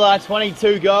 did Miller.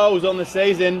 22 goals on the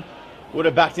season. Would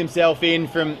have backed himself in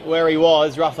from where he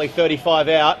was, roughly 35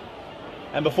 out.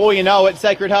 And before you know it,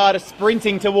 Sacred Heart are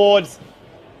sprinting towards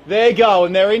their goal,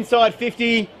 and they're inside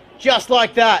 50, just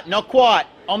like that. Not quite,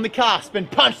 on the cusp, and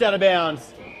punched out of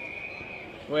bounds,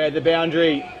 where the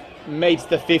boundary meets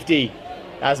the 50,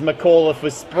 as McAuliffe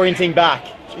was sprinting back.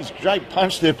 Jeez, great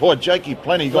punch there by Jakey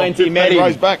Plenty. Plenty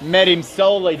met him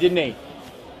solely, didn't he?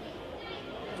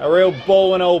 A real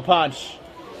ball and all punch.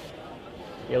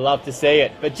 You love to see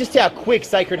it. But just how quick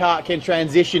Sacred Heart can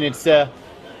transition, it's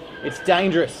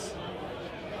dangerous.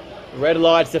 The red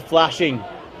lights are flashing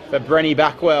for Brenny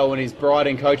Backwell and his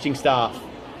Brighton coaching staff.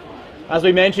 As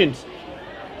we mentioned,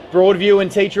 Broadview and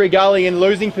Tea Tree Gully in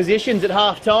losing positions at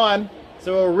half time.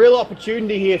 So a real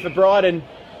opportunity here for Brighton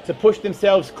to push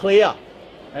themselves clear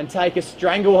and take a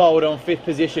stranglehold on 5th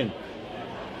position.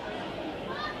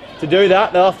 To do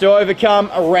that, they'll have to overcome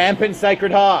a rampant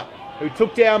Sacred Heart, who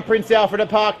took down Prince Alfred at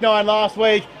Park 9 last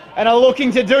week and are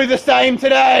looking to do the same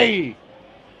today.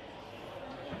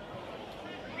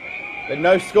 But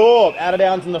no score, out of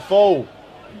downs in the full.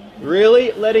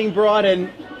 Really letting Brighton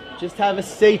just have a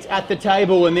seat at the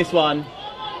table in this one.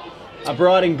 Are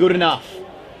Brighton good enough?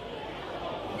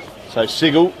 So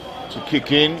Sigel to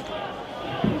kick in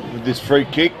with this free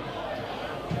kick.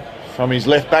 From his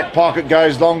left back pocket,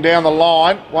 goes long down the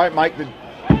line. Won't make the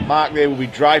mark there, will be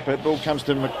Draper. Ball comes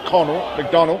to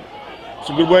McDonald.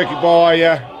 Some good work by,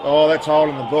 that's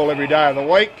holding the ball every day of the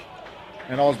week.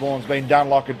 And Osborne's been done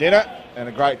like a dinner. And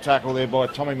a great tackle there by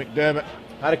Tommy McDermott.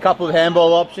 Had a couple of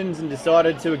handball options and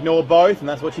decided to ignore both, and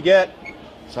that's what you get.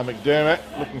 So McDermott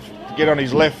looking to get on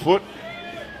his left foot.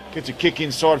 Gets a kick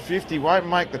inside 50, won't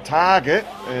make the target,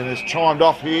 and is chimed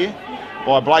off here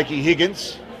by Blakey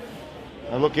Higgins.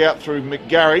 A look out through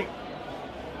McGarry.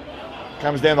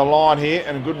 Comes down the line here,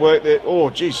 and a good work there. Oh,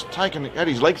 geez, had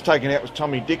his legs taken out was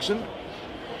Tommy Dixon.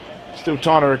 Still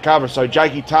trying to recover. So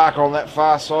Jakey Tarker on that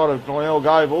far side of Glenelg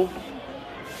Oval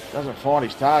doesn't find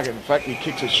his target. In fact, he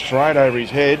kicks it straight over his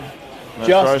head. And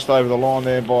it's over the line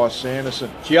there by Sanderson.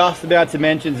 Just about to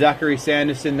mention Zachary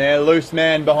Sanderson there. Loose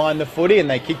man behind the footy, and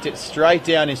they kicked it straight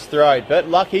down his throat. But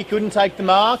luck he couldn't take the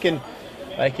mark, and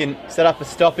they can set up a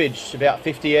stoppage about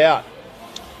 50 out.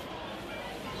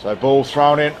 So ball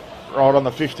thrown in right on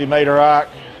the 50-metre arc.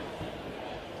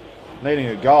 Needing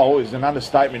a goal is an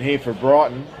understatement here for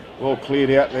Brighton. Well cleared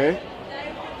out there.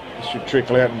 This should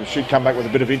trickle out and should come back with a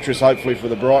bit of interest, hopefully, for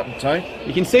the Brighton team.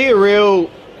 You can see a real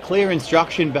clear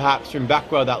instruction, perhaps, from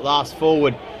back row, that last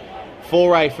forward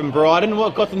foray from Brighton.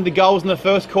 What got them the goals in the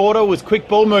first quarter was quick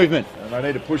ball movement. And they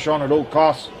need to push on at all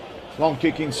costs. Long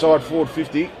kick inside, forward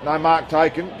 50. No mark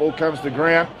taken. Ball comes to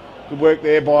ground. Good work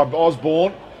there by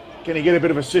Osborne. Can he get a bit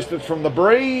of assistance from the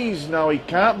breeze? No, he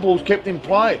can't. Ball's kept in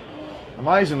play.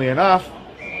 Amazingly enough.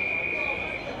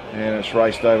 And it's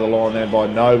raced over the line there by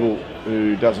Noble,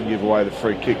 who doesn't give away the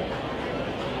free kick.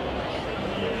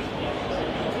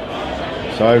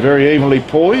 So very evenly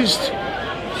poised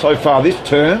so far this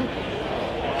term,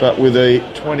 but with a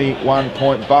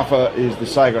 21-point buffer is the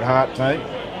Sacred Heart team.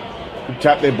 Good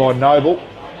tap there by Noble.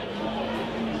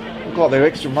 Look like their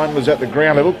extra run was at the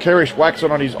ground level. Kerrish whacks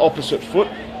it on his opposite foot.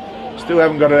 Still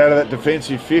haven't got it out of that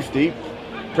defensive 50.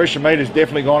 Pressure meter's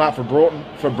definitely gone up for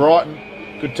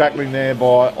Brighton. Good tackling there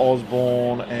by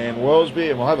Osborne and Wellesby,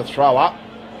 and we'll have a throw up.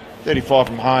 35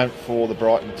 from home for the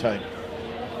Brighton team.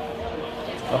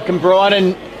 Can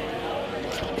Brighton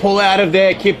pull out of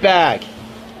their kit bag?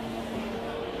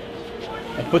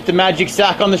 They put the magic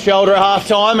sack on the shoulder at half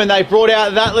time, and they brought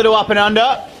out that little up and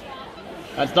under.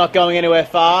 That's not going anywhere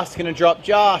fast. Going to drop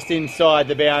just inside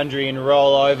the boundary and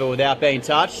roll over without being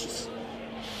touched.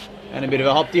 And a bit of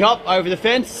a hop-de-hop over the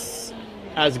fence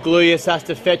as Gluyas has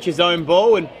to fetch his own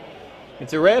ball. And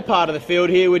it's a rare part of the field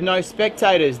here with no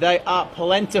spectators. They are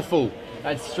plentiful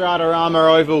at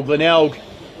Stratarama Oval, Glenelg.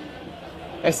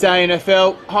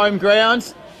 SANFL home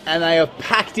grounds, and they are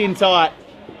packed in tight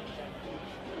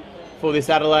for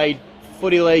this Adelaide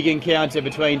Footy League encounter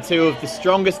between two of the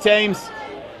strongest teams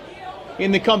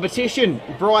in the competition.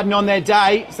 Brighton on their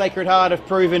day, Sacred Heart have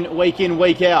proven week in,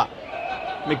 week out.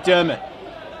 McDermott.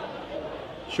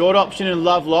 Short option and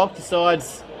Lovelock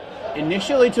decides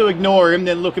initially to ignore him,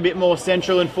 then look a bit more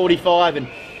central in 45, and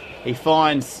he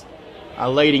finds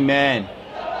a leading man.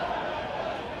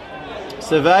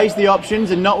 Surveys the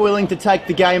options and not willing to take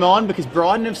the game on because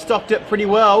Brighton have stocked it pretty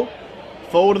well.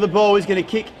 Forward of the ball is going to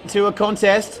kick to a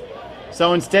contest,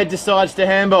 so instead decides to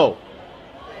handball.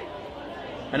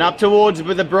 And up towards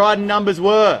where the Brighton numbers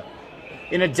were,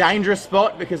 in a dangerous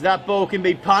spot because that ball can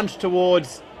be punched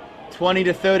towards 20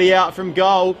 to 30 out from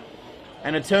goal,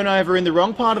 and a turnover in the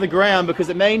wrong part of the ground because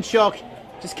it means Shock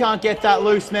just can't get that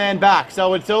loose man back.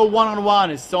 So it's all one-on-one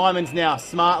as Simons now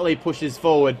smartly pushes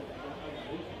forward.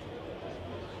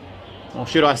 Or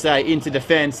should I say into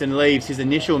defence, and leaves his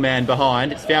initial man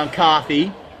behind. It's found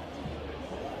Carthy.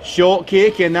 Short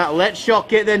kick, and that lets Shock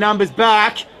get their numbers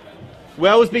back.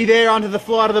 Wellesby there under the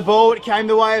flight of the ball. It came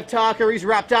the way of Tarker. He's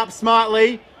wrapped up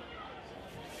smartly.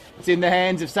 It's in the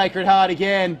hands of Sacred Heart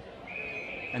again.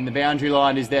 And the boundary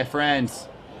line is their friends.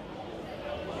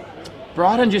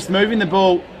 Brighton just moving the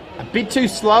ball a bit too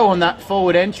slow on that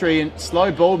forward entry, and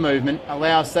slow ball movement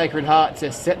allows Sacred Heart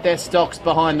to set their stocks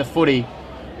behind the footy.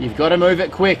 You've got to move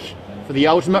it quick for the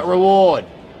ultimate reward.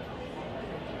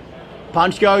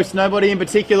 Punch goes, nobody in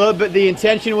particular, but the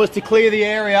intention was to clear the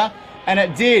area, and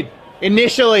it did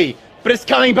initially, but it's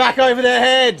coming back over their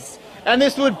heads, and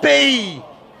this would be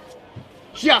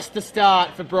just the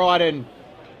start for Brighton.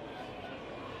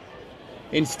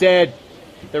 Instead,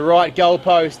 the right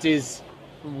goalpost is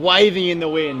waving in the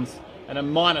winds, and a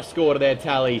minor score to their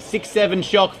tally. 6-7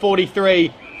 Shock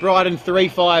 43, Brighton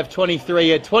 3-5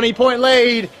 23, a 20-point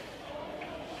lead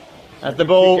as the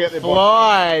ball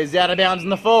flies out of bounds in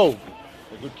the full.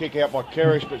 A good kick out by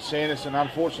Kerrish, but Sanderson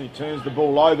unfortunately turns the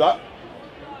ball over.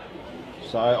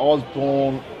 So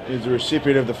Osborne is the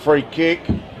recipient of the free kick.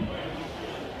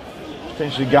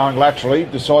 Potentially going laterally,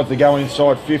 decides to go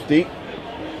inside 50.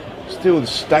 Still the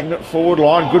stagnant forward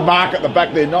line. Good mark at the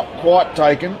back there, not quite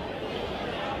taken.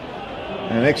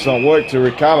 And excellent work to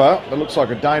recover. It looks like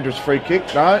a dangerous free kick.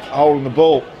 No, holding the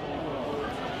ball.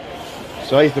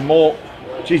 So Ethan Moore,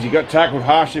 geez, he got tackled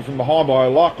harshly from behind by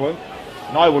O'Loughlin.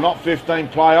 No, will not 15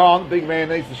 play on. Big man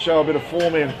needs to show a bit of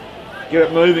form and get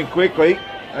it moving quickly,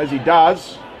 as he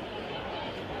does.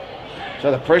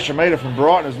 So the pressure meter from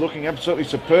Brighton is looking absolutely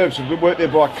superb. Some good work there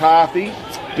by Carthy.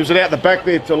 Gives it out the back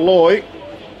there to Loy.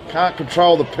 Can't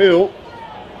control the pill.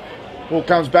 Ball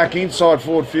comes back inside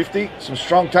forward 50. Some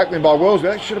strong tackling by Wellsby.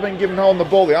 That should have been given on the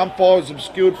ball. The umpire was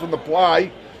obscured from the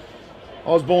play.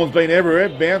 Osborne's been everywhere.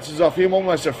 Bounces off him,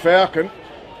 almost a falcon.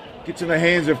 Gets in the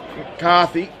hands of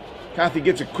Carthy. Carthy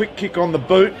gets a quick kick on the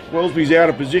boot. Wellsby's out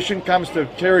of position. Comes to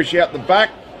Cherish out the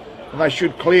back. And they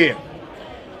should clear.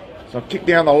 So a kick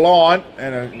down the line.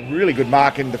 And a really good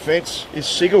mark in defence is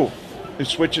Sigel, who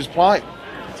switches play.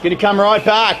 It's going to come right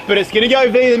back, but it's going to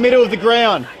go via the middle of the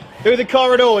ground. Through the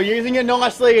corridor, using it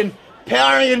nicely and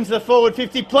powering it into the forward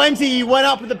 50. Plenty, he went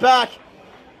up at the back.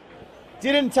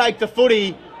 Didn't take the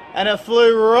footy, and it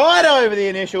flew right over the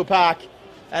initial pack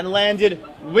and landed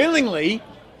willingly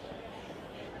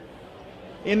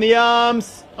in the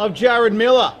arms of Jared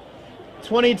Miller.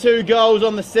 22 goals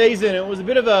on the season. It was a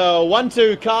bit of a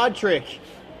 1-2 card trick.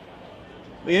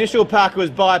 The initial pack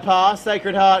was bypassed.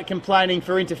 Sacred Heart complaining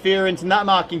for interference in that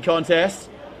marking contest.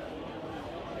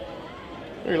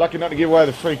 Very lucky not to give away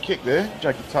the free kick there,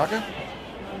 Jackie Tucker.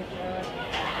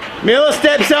 Miller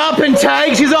steps up and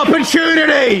takes his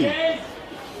opportunity.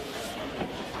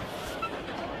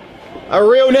 A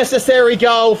real necessary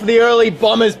goal for the early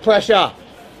Bombers' pressure.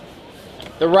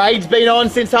 The raid's been on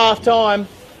since half-time.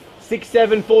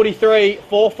 6-7-43,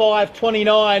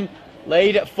 4-5-29.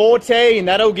 Lead at 14.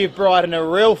 That'll give Brighton a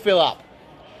real fill-up.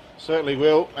 Certainly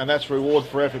will, and that's reward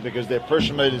for effort because their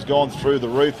pressure meter's gone through the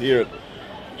roof here at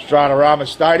Stratarama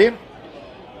Stadium,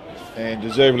 and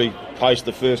deservedly placed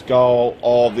the first goal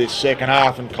of this second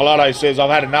half. And Collado says,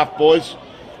 I've had enough, boys.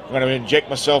 I'm going to inject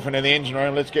myself into the engine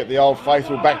room. Let's get the old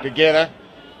faithful back together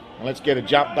and let's get a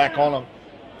jump back on them.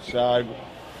 So,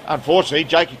 unfortunately,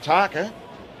 Jakey Tarker,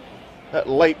 that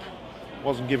leap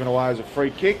wasn't given away as a free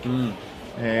kick.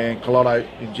 And Collado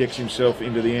injects himself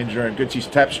into the engine room, gets his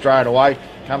tap straight away,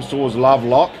 comes towards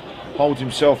Lovelock, holds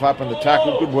himself up in the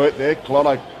tackle. Good work there.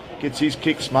 Collado gets his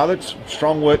kick smothered.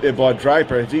 Strong work there by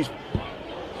Draper as he's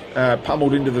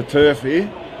pummeled into the turf here.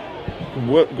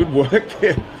 Good work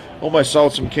there. Almost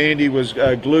sold some candy, was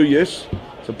glue-yes.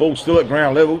 The ball still at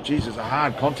ground level. Jesus, a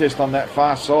hard contest on that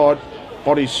far side.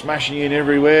 Bodies smashing in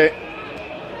everywhere.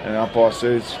 And umpire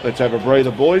says, let's have a breather,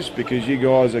 boys, because you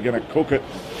guys are going to cook it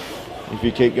if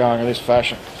you keep going in this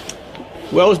fashion.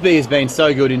 Wellsby has been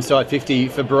so good inside 50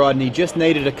 for Brighton. He just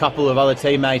needed a couple of other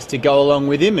teammates to go along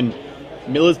with him, and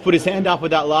Miller's put his hand up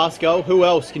with that last goal. Who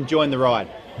else can join the ride?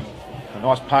 A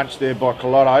nice punch there by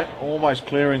Collado, almost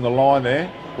clearing the line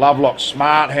there. Lovelock,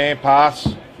 smart hand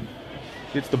pass.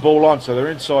 Gets the ball on, so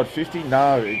they're inside 50.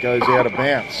 No, it goes out of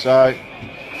bounds. So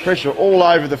pressure all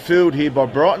over the field here by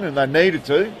Brighton, and they needed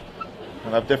to.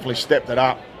 And they've definitely stepped it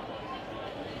up.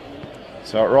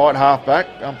 So at right half back,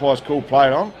 umpire's call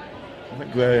played on. I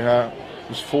think they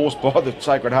was forced by the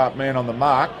Sacred Heart man on the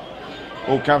mark.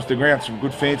 Ball comes to ground, some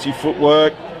good fancy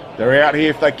footwork. They're out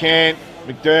here if they can.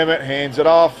 McDermott hands it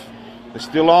off. They're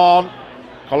still on.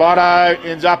 Collado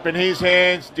ends up in his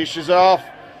hands, dishes off.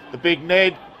 The big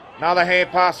Ned. Another hand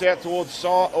pass out towards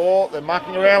side. Oh, they're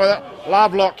mucking around with it.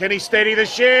 Lovelock, can he steady the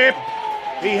ship?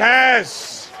 He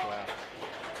has.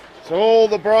 So all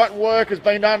the Brighton work has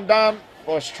been undone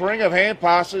by a string of hand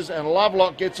passes, and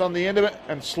Lovelock gets on the end of it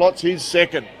and slots his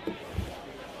second.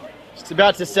 Just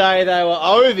about to say they were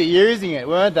overusing it,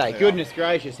 weren't they? Goodness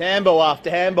gracious, handball after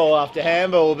handball after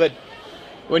handball. But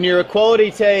when you're a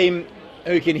quality team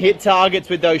who can hit targets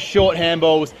with those short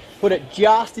handballs, put it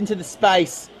just into the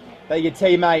space that your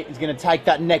teammate is going to take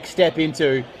that next step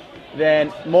into,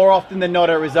 then more often than not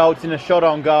it results in a shot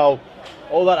on goal.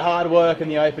 All that hard work in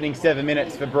the opening 7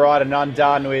 minutes for Brighton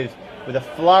undone with a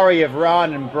flurry of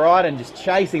run, and Brighton just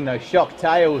chasing those shock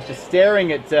tails, just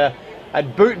staring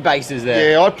at boot bases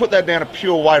there. Yeah, I'd put that down to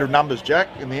pure weight of numbers, Jack,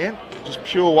 in the end. Just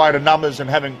pure weight of numbers and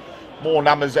having more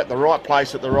numbers at the right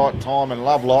place at the right time, and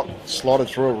Lovelock slotted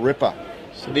through a ripper.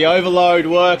 So the overload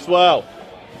works well.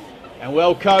 And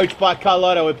well coached by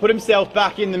Carlotto, who put himself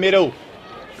back in the middle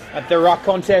at the ruck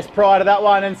contest prior to that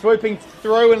one, and swooping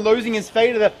through and losing his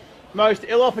feet at the most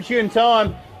ill-opportune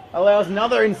time allows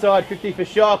another inside 50 for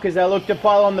Shock as they look to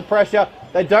pile on the pressure.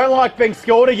 They don't like being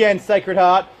scored against, Sacred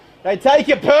Heart. They take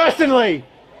it personally.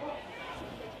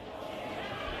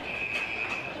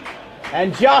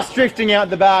 And just drifting out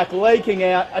the back, leaking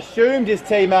out, assumed his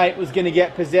teammate was going to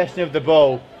get possession of the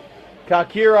ball.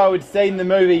 Kakuro had seen the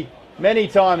movie many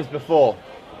times before.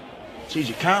 Geez,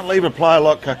 you can't leave a player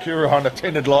like Kakuro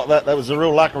unattended like that. That was a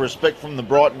real lack of respect from the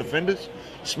Brighton defenders.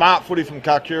 Smart footy from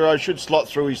Kakuro, should slot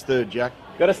through his third, Jack.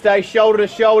 Got to stay shoulder to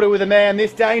shoulder with a man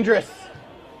this dangerous.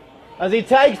 As he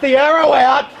takes the arrow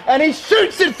out and he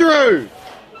shoots it through.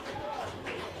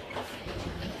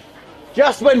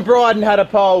 Just when Brighton had a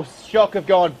pulse, Shock have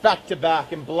gone back to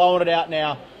back and blown it out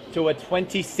now to a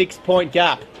 26-point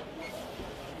gap.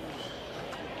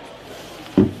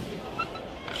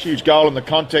 Huge goal in the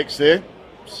context there.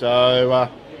 So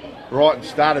Brighton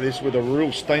started this with a real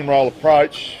steamroll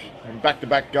approach, and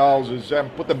back-to-back goals has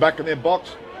put them back in their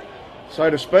box, so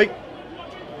to speak.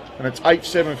 And it's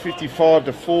 8-7-55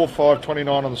 to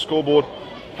 4-5-29 on the scoreboard.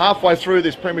 Halfway through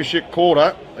this premiership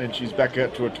quarter, and she's back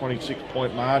out to a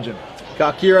 26-point margin.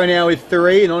 Kakiro now with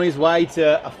 3 and on his way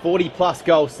to a 40-plus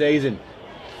goal season.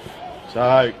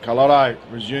 So Colorado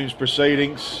resumes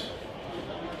proceedings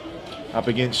up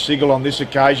against Sigel on this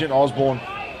occasion. Osborne,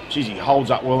 geez, he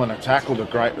holds up well in a tackle, the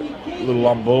great little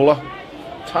Umbula.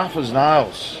 Tough as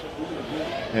nails.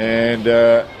 And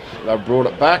they've brought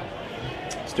it back.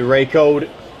 It's the recalled.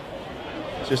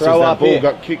 Just as that ball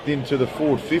got kicked into the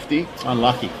forward 50.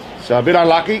 Unlucky. So a bit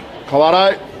unlucky.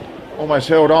 Colorado almost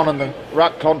held on in the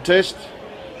ruck contest.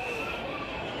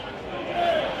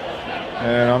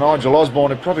 And Nigel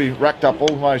Osborne had probably racked up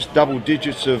almost double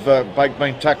digits of baked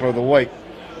bean tackler of the week.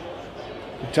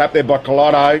 Tap there by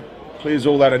Colorado. Clears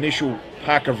all that initial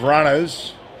pack of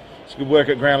runners. It's good work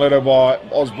at ground letter by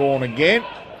Osborne again.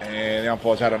 And the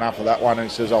umpire's had enough of that one and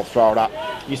he says, I'll throw it up.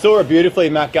 You saw it beautifully,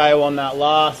 Matt Gale, on that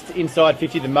last inside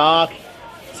 50, the mark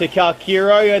to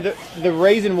Kakiro. The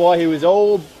reason why he was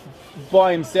all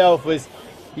by himself was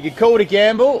you could call it a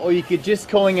gamble or you could just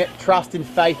calling it trust and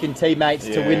faith in teammates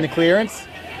to win the clearance.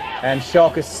 And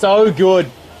Shock is so good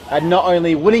at not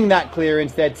only winning that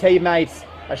clearance, their teammates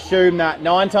assume that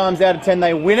 9 times out of 10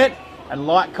 they win it. And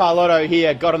like Carlotto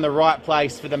here, got in the right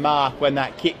place for the mark when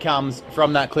that kick comes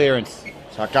from that clearance.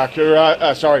 So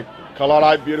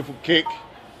Colorado, beautiful kick.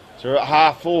 So at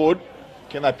half forward,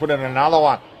 can they put in another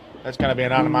one? That's going to be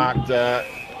an unmarked,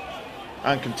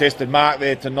 uncontested mark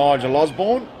there to Nigel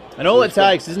Osborne. And all it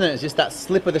takes, isn't it, is just that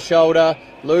slip of the shoulder,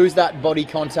 lose that body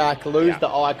contact, lose the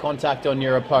eye contact on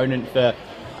your opponent for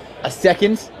a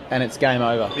second, and it's game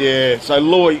over. Yeah, so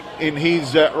Loy in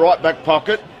his right back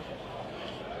pocket.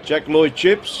 Jack Lloyd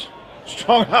chips.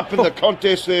 Strong up in the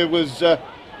contest there was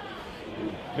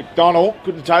McDonald.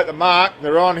 Couldn't take the mark.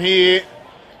 They're on here.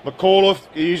 McAuliffe,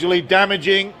 usually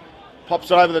damaging.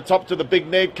 Pops it over the top to the big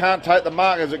Ned. Can't take the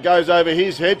mark as it goes over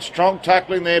his head. Strong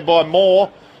tackling there by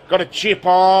Moore. Got a chip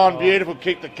on. Beautiful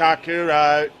kick to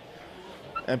Kakuro.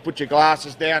 And put your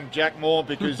glasses down, Jack Moore,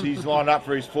 because he's lined up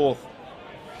for his 4th.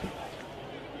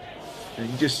 You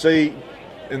can just see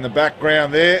in the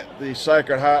background there, the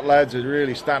Sacred Heart lads are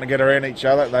really starting to get around each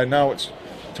other. They know it's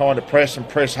time to press and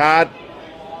press hard.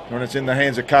 When it's in the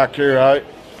hands of Kakuro,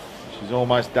 she's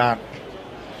almost done.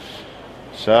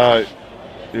 So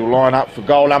he'll line up for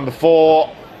goal number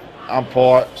 4.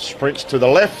 Umpire sprints to the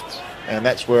left, and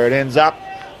that's where it ends up.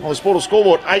 On the Sportal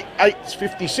scoreboard,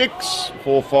 8-8-56,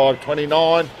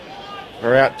 4-5-29.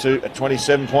 We're out to a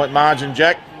 27-point margin,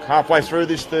 Jack, halfway through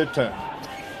this third term.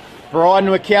 Brighton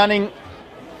were counting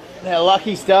their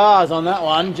lucky stars on that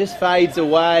one. Just fades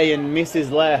away and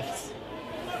misses left.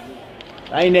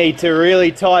 They need to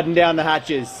really tighten down the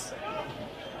hatches.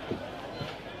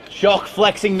 Shock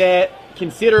flexing their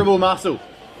considerable muscle.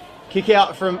 Kick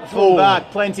out from full back,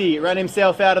 plenty. Ran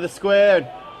himself out of the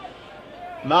square.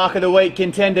 Mark of the week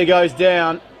contender goes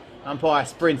down. Umpire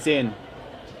sprints in.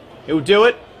 He'll do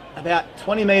it about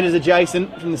 20 metres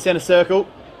adjacent from the centre circle.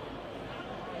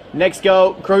 Next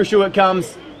goal, crucial, it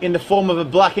comes in the form of a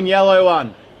black and yellow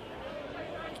one.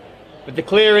 But the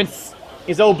clearance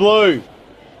is all blue.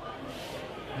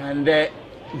 And they're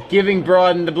giving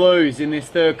Brighton the blues in this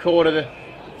third quarter. The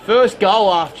first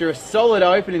goal after a solid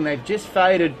opening, they've just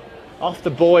faded off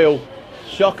the boil.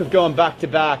 Shock have gone back to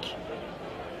back.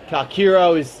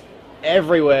 Kakuro is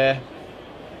everywhere.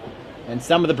 And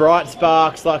some of the bright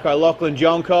sparks like O'Loughlin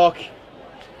Johncock,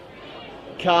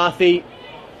 Carthy,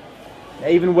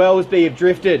 even Wellesby have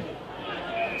drifted.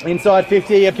 Inside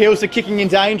 50, appeals to kicking in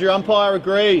danger. Umpire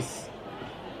agrees.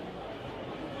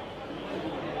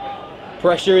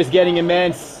 Pressure is getting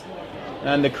immense.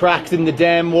 And the cracks in the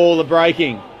dam wall are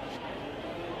breaking.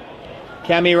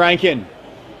 Cammy Rankin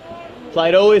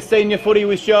played all his senior footy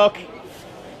with Shock.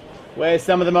 Wears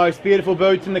some of the most beautiful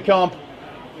boots in the comp.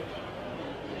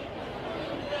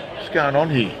 What's going on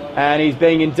here? And he's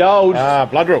being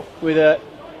indulged blood rule. with a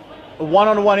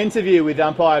one-on-one interview with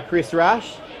umpire Chris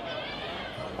Rash.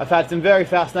 I've had some very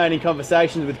fascinating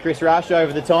conversations with Chris Rash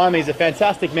over the time. He's a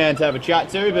fantastic man to have a chat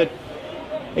to, but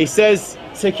he says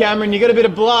to Cameron, you got a bit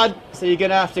of blood, so you're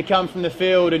going to have to come from the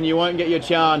field and you won't get your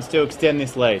chance to extend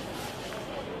this lead.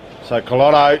 So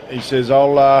Colorado, he says,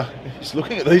 he's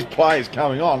looking at these players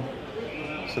coming on.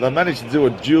 So they managed to do a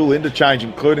dual interchange,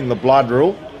 including the blood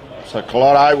rule. So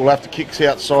Colorado will have to kick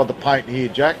outside the paint here,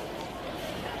 Jack.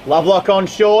 Lovelock on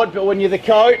short, but when you're the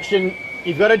coach and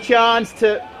you've got a chance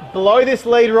to blow this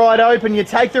lead right open, you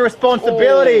take the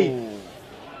responsibility.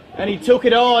 and he took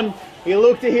it on. He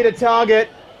looked to hit a target.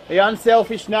 The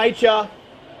unselfish nature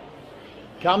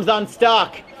comes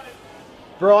unstuck.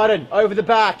 Brighton over the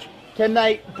back. Can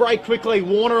they break quickly?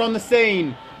 Warner on the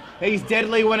scene. He's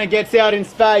deadly when it gets out in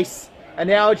space. And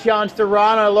now a chance to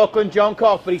run on Lachlan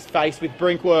Johncock, but he's faced with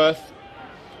Brinkworth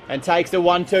and takes a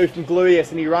 1-2 from Gludius,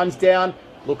 and he runs down,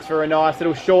 looks for a nice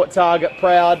little short target,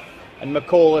 Proud, and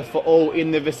McAuliffe for all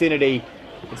in the vicinity.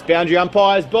 It's boundary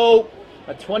umpire's ball,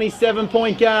 a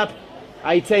 27-point gap,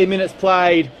 18 minutes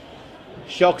played.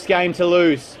 Shock's game to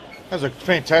lose. That was a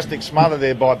fantastic smother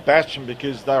there by Bastion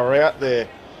because they were out there,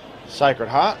 Sacred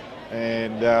Heart,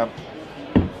 and that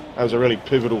was a really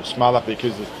pivotal smother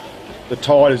because the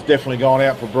tide has definitely gone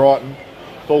out for Brighton.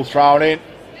 Ball thrown in.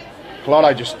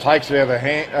 Colado just takes it out of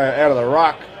the out of the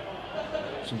ruck.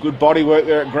 Some good body work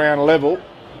there at ground level.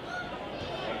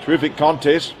 Terrific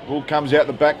contest. Ball comes out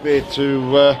the back there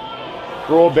to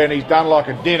Broadbent. He's done like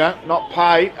a dinner, not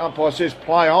paid. Umpire says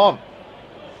play on.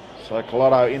 So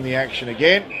Colado in the action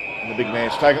again. And the big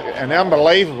man's taken it. And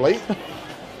unbelievably,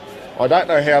 I don't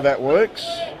know how that works.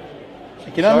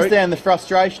 You can understand the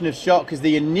frustration of Shock because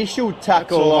the initial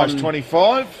tackle almost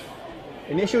 25.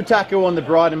 Initial tackle on the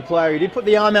Brighton player, he did put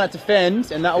the arm out to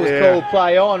fend, and that was called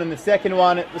play on. And the second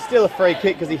one, it was still a free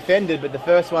kick because he fended, but the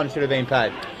first one should have been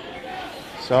paid.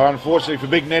 So unfortunately for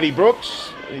big Nettie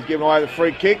Brooks, he's given away the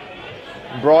free kick.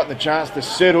 And Brighton the chance to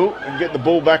settle and get the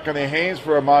ball back in their hands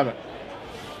for a moment.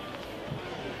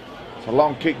 It's a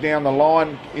long kick down the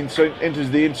line, enters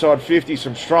the inside 50.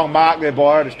 Some strong mark there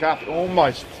by Otis Carter,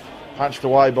 almost punched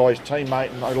away by his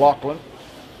teammate O'Loughlin.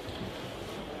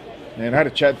 And I had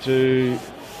a chat to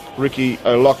Ricky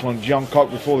O'Loughlin Johncock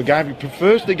before the game. He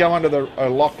prefers to go under the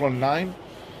O'Loughlin name,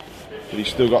 but he's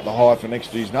still got the hyphen next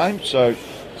to his name. So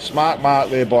smart mark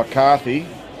there by Carthy.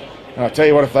 And I tell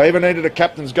you what, if they ever needed a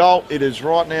captain's goal, it is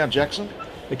right now, Jackson.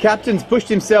 The captain's pushed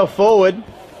himself forward.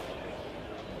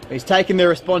 He's taken the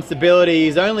responsibility.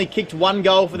 He's only kicked 1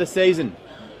 goal for the season.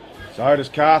 So does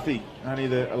Carthy. Only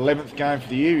the 11th game for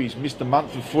the year. He's missed a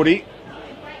month of footy.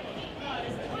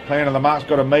 Plan of the mark's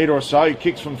got a metre or so. He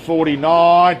kicks from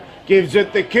 49. Gives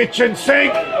it the kitchen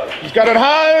sink. He's got it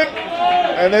home.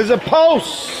 And there's a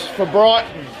pulse for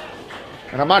Brighton.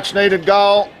 And a much needed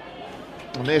goal.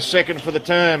 And they're second for the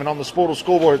term. And on the Sportal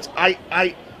scoreboard, it's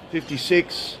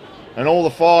 8-8-56. And all the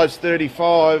 5s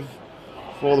 35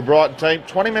 for the Brighton team.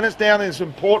 20 minutes down in this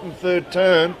important third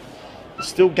term.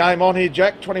 Still game on here,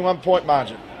 Jack. 21-point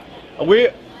margin.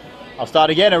 I'll start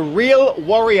again. A real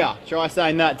warrior. Try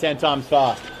saying that 10 times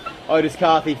fast. Otis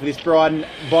Carthy for this Brighton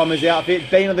Bombers outfit.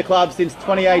 Been at the club since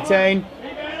 2018.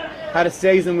 Had a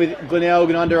season with Glenelg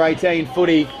and under-18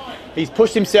 footy. He's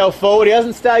pushed himself forward. He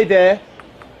hasn't stayed there.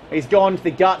 He's gone to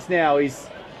the guts now. He's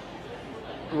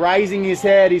raising his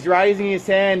head. He's raising his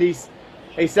hand. He's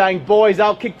saying, boys,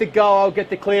 I'll kick the goal. I'll get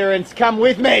the clearance. Come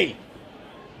with me.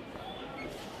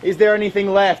 Is there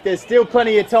anything left? There's still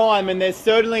plenty of time, and there's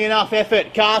certainly enough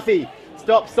effort. Carthy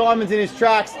stops Simons in his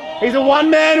tracks. He's a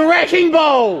one-man wrecking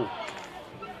ball!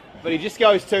 But he just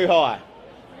goes too high.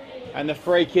 And the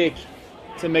free kick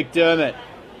to McDermott.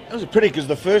 That was a pity because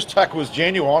the first tackle was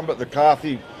genuine, but the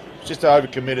Carthy was just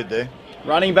overcommitted there.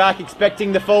 Running back,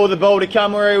 expecting the fall of the ball to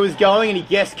come where he was going, and he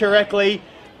guessed correctly.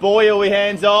 Boyle, he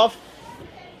hands off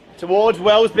towards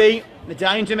Wellesby. The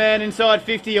danger man inside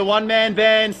 50, a one-man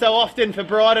band so often for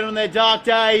Brighton on their dark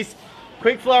days.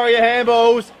 Quick flurry of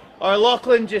handballs.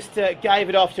 O'Loughlin just gave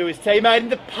it off to his teammate,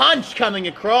 and the punch coming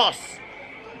across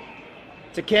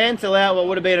to cancel out what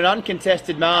would have been an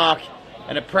uncontested mark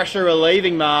and a pressure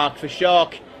relieving mark for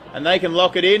Shock. And they can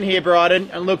lock it in here, Brighton,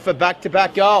 and look for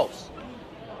back-to-back goals.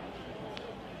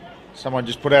 Someone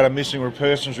just put out a missing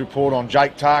persons report on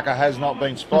Jake Tarker, has not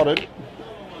been spotted.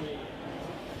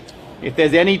 If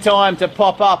there's any time to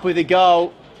pop up with a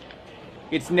goal,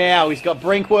 it's now. He's got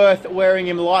Brinkworth wearing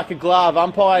him like a glove.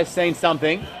 Umpire's seen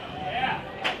something.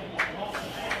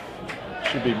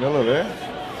 Should be Miller there.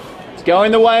 It's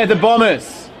going the way of the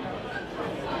Bombers.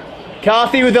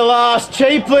 Carthy with the last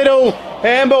cheap little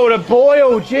handball to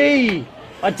Boyle. Gee,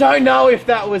 I don't know if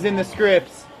that was in the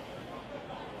scripts.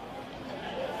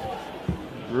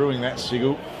 Ruining that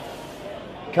sigil.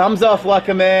 Comes off like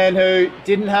a man who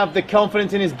didn't have the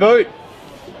confidence in his boot.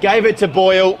 Gave it to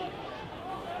Boyle.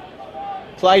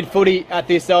 Played footy at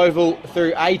this oval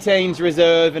through 18s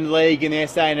reserve and league in the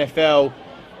SANFL.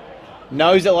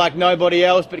 Knows it like nobody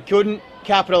else, but couldn't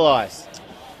capitalise.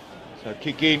 So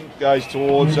kick in, goes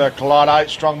towards Colado.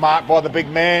 Strong mark by the big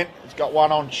man. He's got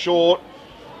one on short.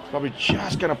 Probably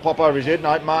just going to pop over his head.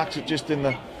 No, it marks it just in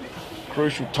the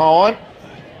crucial time.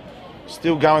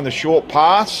 Still going the short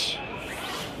pass.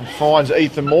 And finds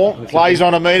Ethan Moore. Plays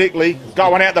on immediately.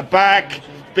 Got one out the back.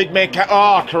 Big man,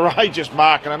 courageous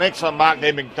mark, and an excellent mark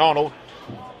there, McDonald.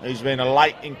 He's been a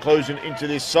late inclusion into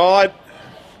this side.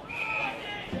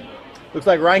 Looks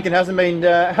like Rankin hasn't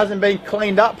been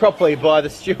cleaned up properly by the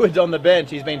stewards on the bench.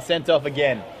 He's been sent off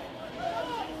again.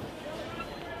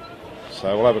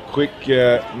 So we'll have a quick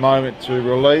moment to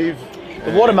relieve.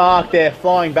 But what a mark there,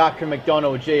 flying back from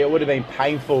McDonald. Gee, it would have been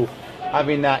painful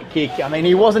having that kick. I mean,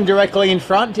 he wasn't directly in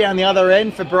front down the other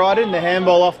end for Brighton. The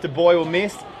handball off to Boyle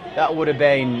missed. That would have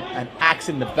been an axe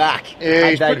in the back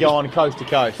had they gone coast to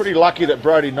coast. Pretty lucky that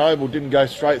Brodie Noble didn't go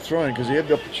straight through him because he had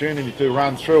the opportunity to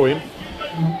run through him.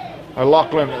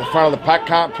 O'Loughlin at the front of the pack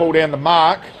can't pull down the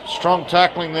mark. Strong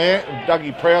tackling there. And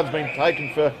Dougie Proud's been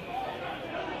taken for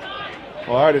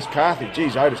Otis Carthy.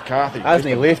 Geez, Otis Carthy. Hasn't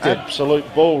he lifted? Absolute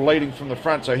ball leading from the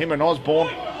front. So him and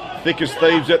Osborne, thick as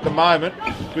thieves at the moment.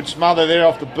 Good smother there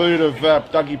off the boot of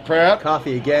Dougie Proud.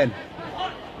 Carthy again.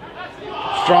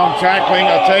 Strong tackling.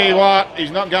 I'll tell you what,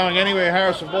 he's not going anywhere,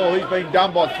 Harrison Ball. He's been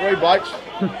done by 3 blokes.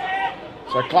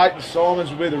 So Clayton Simons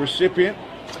will be the recipient.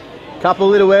 Couple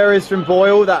of little errors from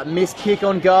Boyle, that missed kick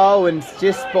on goal and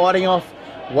just biting off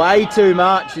way too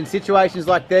much in situations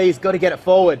like these. Got to get it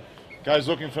forward. Goes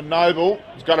looking for Noble.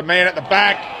 He's got a man at the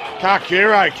back.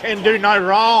 Kakuro can do no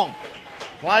wrong.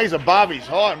 Plays above his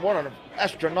height, and what an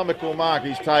astronomical mark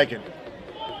he's taken.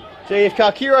 Gee, if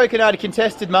Kakuro can add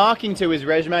contested marking to his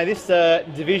resume, this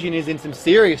division is in some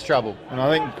serious trouble. And I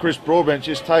think Chris Broadbent's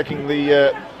just taking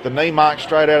the knee mark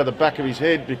straight out of the back of his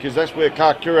head because that's where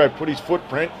Kakuro put his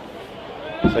footprint.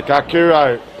 So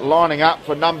Kakuro lining up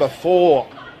for number 4.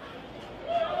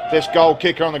 Best goal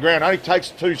kicker on the ground. Only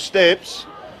takes 2 steps.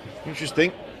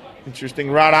 Interesting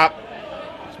run up.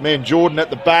 This man Jordan at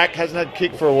the back hasn't had a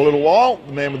kick for a little while.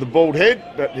 The man with the bald head,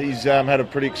 but he's had a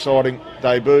pretty exciting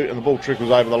debut, and the ball trickles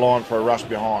over the line for a rush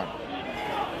behind.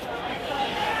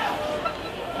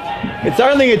 It's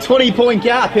only a 20-point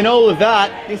gap in all of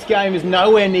that. This game is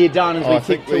nowhere near done as we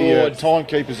tick towards. I think the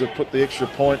timekeepers have put the extra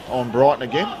point on Brighton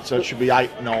again, so it should be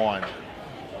 8-9.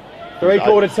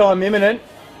 3/4 time imminent.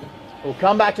 We'll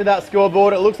come back to that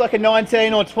scoreboard. It looks like a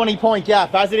 19 or 20-point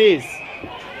gap, as it is.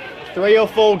 3 or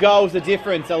 4 goals the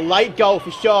difference. A late goal for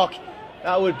shock,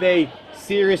 that would be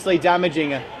seriously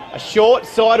damaging. A short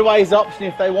sideways option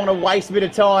if they want to waste a bit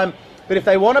of time. But if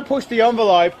they want to push the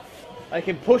envelope, they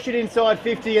can push it inside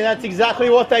 50, and that's exactly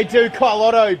what they do. Kyle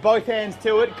Otto, both hands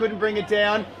to it, couldn't bring it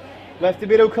down. Left a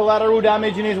bit of collateral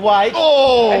damage in his wake.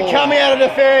 Oh! And coming out of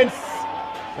defence.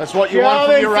 That's what you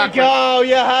want from your ruckman. Goal.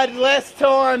 You had less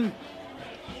time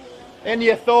than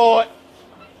you thought.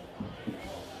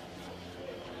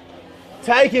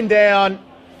 Taken down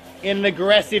in an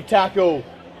aggressive tackle.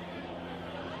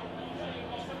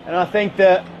 And I think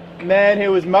the man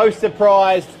who was most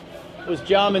surprised was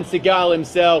Jarman Segal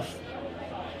himself.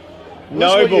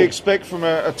 That's what you expect from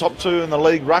a top 2 in the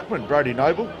league ruckman, Bradley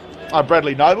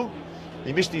Noble.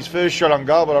 He missed his first shot on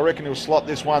goal, but I reckon he'll slot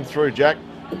this one through, Jack.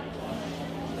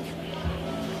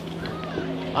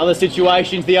 Other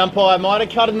situations, the umpire might have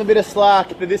cut him a bit of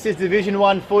slack, but this is Division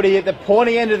 1 footy at the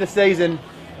pointy end of the season,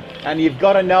 and you've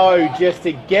got to know just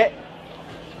to get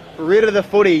rid of the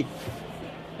footy.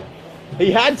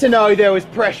 He had to know there was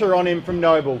pressure on him from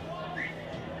Noble.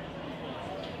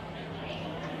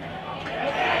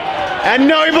 And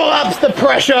Noble ups the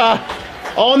pressure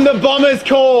on the Bombers'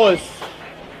 cause.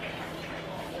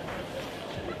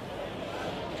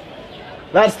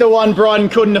 That's the one Brighton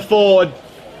couldn't afford.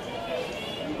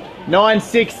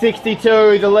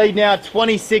 9-6-62, the lead now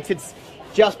 26. It's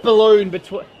just ballooned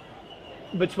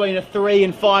between a 3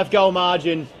 and 5 goal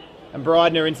margin, and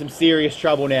Brighton are in some serious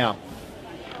trouble now.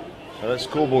 So that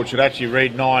scoreboard should actually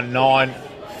read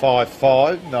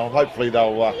 9-9-5-5. No, hopefully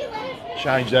they'll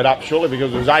change that up shortly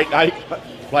because it was 8-8,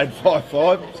 played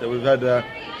 5-5. So we've had a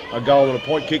goal and a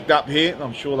point kicked up here.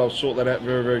 I'm sure they'll sort that out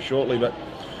very, very shortly. But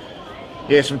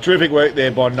yeah, some terrific work there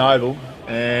by Noble,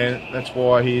 and that's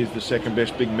why he is the second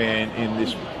best big man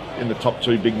in the top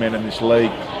 2 big men in this league.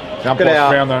 The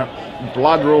umpires found the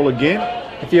blood rule again.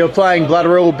 If you're playing blood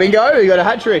rule bingo, you got a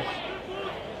hat trick.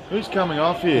 Who's coming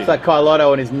off here? It's like Kyle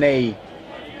Otto on his knee.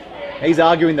 He's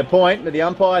arguing the point, but the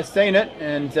umpire's seen it,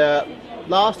 and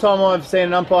last time I've seen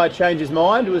an umpire change his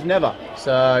mind, it was never.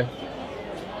 So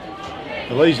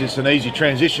at least it's an easy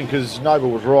transition because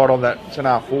Noble was right on that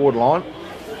centre forward line.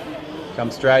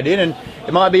 Come straight in, and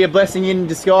it might be a blessing in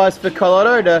disguise for Kyle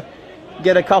Otto to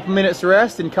get a couple minutes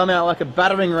rest and come out like a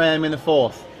battering ram in the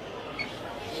 4th.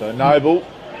 So Noble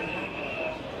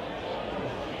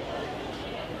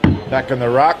back in the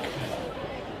ruck.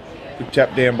 Good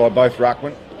tap down by both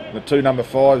ruckmen. The 2 number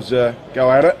 5s go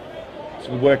at it.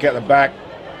 So we work out the back.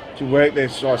 to work there.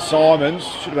 So Simons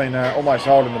should have been almost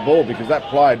holding the ball because that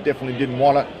player definitely didn't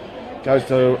want it. Goes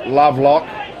to Lovelock.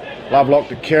 Lovelock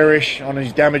to Kerrish on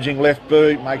his damaging left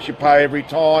boot. Makes you pay every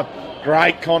time.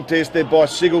 Great contest there by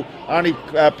Sigel. Only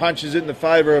punches it in the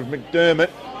favour of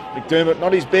McDermott. McDermott,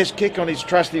 not his best kick on his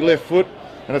trusty left foot.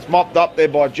 And it's mopped up there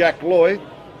by Jack Lloyd.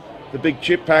 The big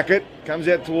chip packet. Comes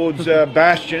out towards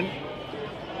Bastion.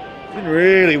 Didn't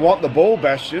really want the ball,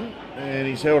 Bastion. And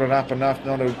he's held it up enough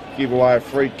not to give away a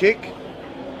free kick.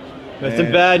 But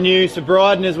some bad news for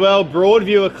Brighton as well.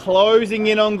 Broadview are closing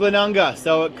in on Glenelg,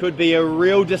 so it could be a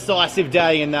real decisive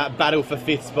day in that battle for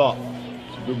 5th spot.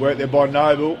 Some good work there by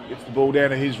Noble. Gets the ball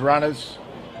down to his runners.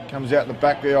 Comes out the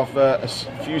back there off a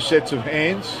few sets of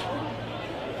hands.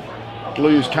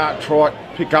 Blues can't try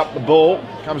pick up the ball.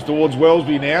 Comes towards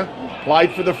Wellesby now.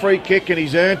 Played for the free kick and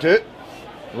he's earned it.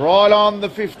 Right on the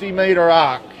 50-metre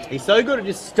arc. He's so good at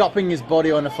just stopping his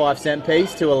body on a 5-cent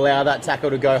piece to allow that tackle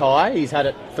to go high. He's had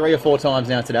it 3 or 4 times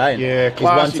now today. And yeah, he's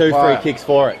won 2 free kicks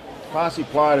for it. Classy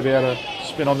player to be able to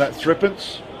spin on that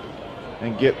threepence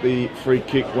and get the free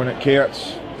kick when it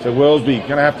counts. So Wellesby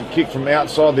going to have to kick from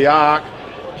outside the arc.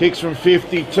 Kicks from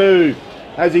 52.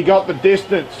 Has he got the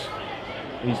distance?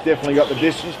 He's definitely got the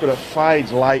distance, but it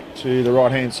fades late to the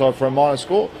right-hand side for a minor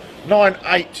score.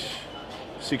 9-8,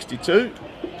 62.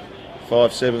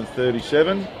 5-7,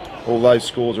 37. All those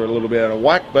scores are a little bit out of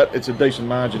whack, but it's a decent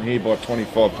margin here by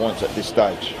 25 points at this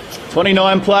stage.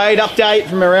 29 played. Update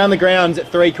from around the grounds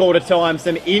at 3/4 time.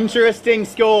 Some interesting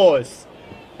scores,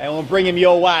 and we'll bring them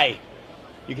your way.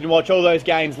 You can watch all those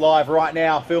games live right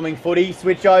now. Filming Footy.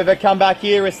 Switch over. Come back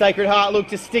here as Sacred Heart look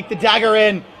to stick the dagger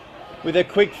in with a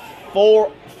quick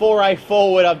foray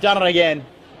forward. I've done it again.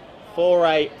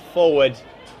 Foray forward.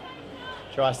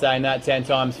 Try saying that 10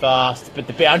 times fast, but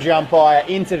the boundary umpire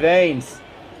intervenes.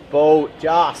 Ball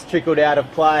just trickled out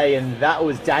of play, and that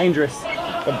was dangerous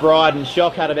for Brighton.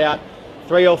 Shock had about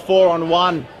 3 or 4 on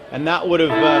 1, and that would have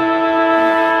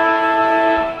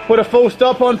put a full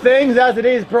stop on things. As it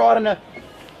is, Brighton are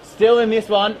still in this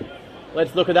one.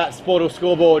 Let's look at that Sportal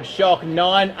scoreboard. Shock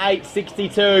 9-8,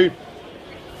 62.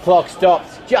 Clock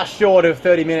stops just short of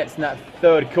 30 minutes in that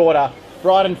 3rd quarter.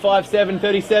 Brighton 5-7,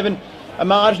 37. A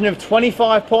margin of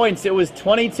 25 points. It was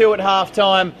 22 at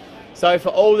half-time. So for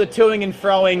all the toing and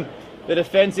froing, the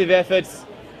defensive efforts,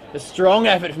 the strong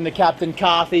effort from the captain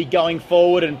Carthy going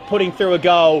forward and putting through a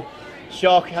goal,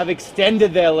 Shock have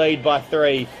extended their lead by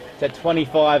 3 to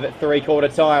 25 at 3/4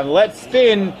 time. Let's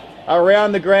spin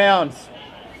around the grounds.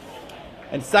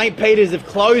 And St. Peter's have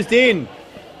closed in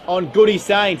on Goody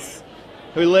Saints,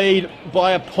 who lead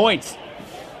by a point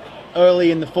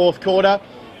early in the 4th quarter.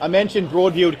 I mentioned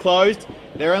Broadview had closed.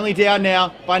 They're only down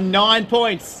now by 9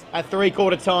 points at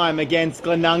 3/4 time against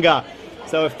Glenelg.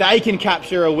 So if they can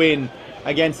capture a win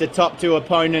against a top 2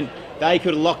 opponent, they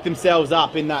could lock themselves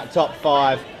up in that top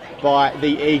 5 by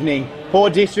the evening.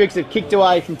 Port Districts have kicked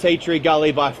away from Tea Tree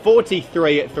Gully by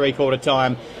 43 at 3/4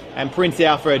 time, and Prince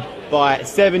Alfred by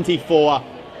 74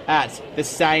 at the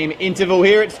same interval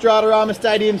here at Stratarama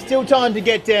Stadium. Still time to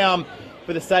get down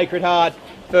for the Sacred Heart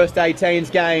first 18s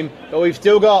game, but we've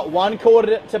still got 1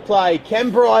 quarter to play.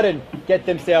 Can Brighton get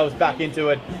themselves back into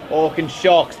it, or can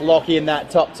Shocks lock in that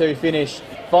top 2 finish?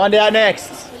 Find out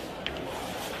next.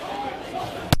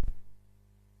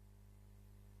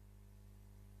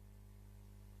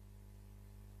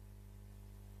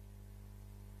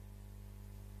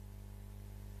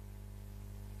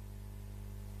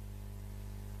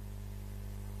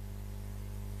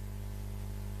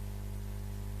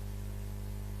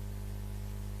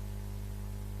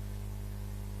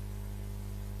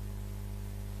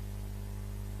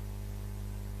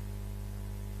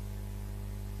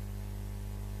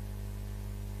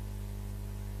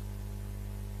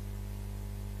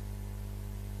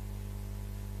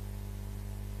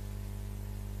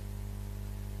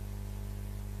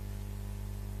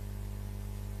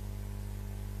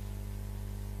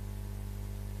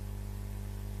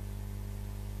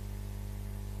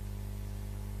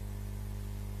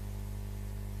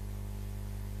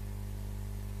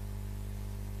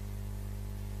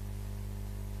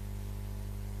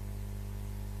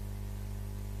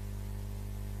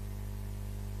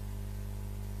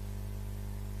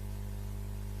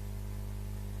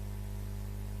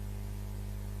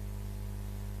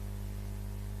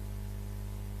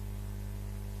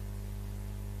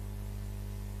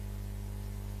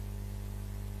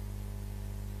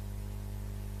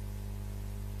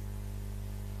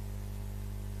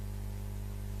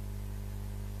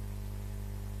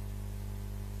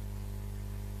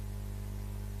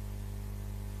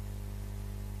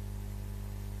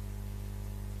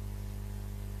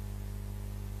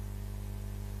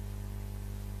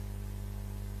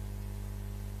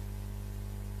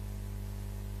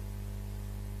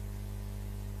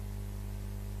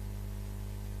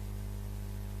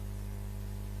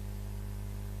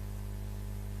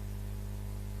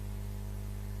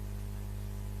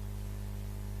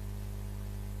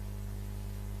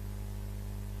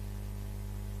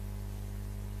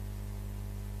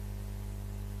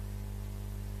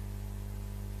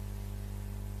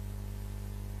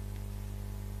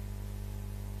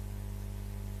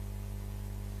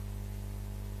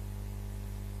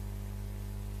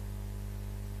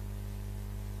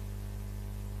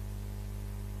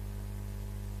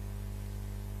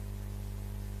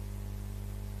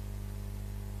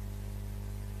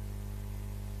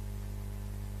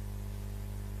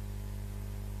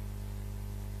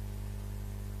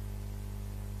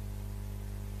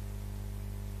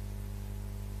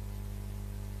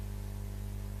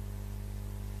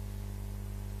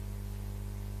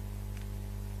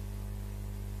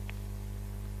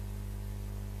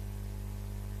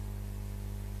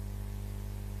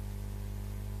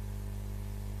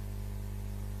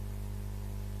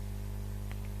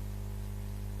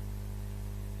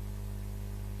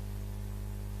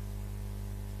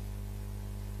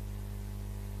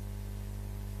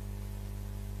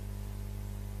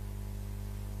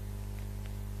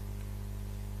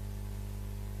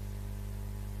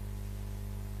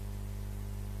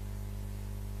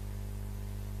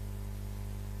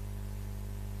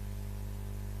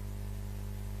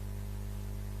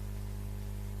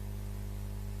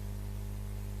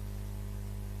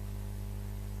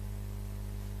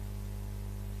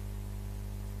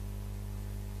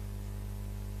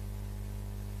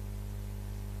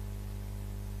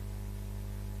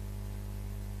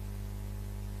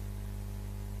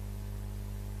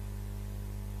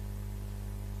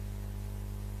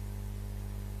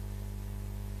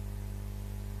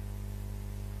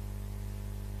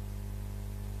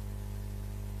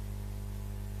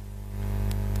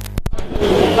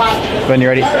 When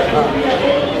you're ready.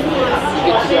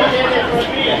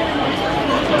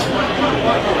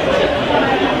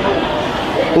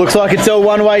 Looks like it's all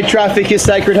one-way traffic as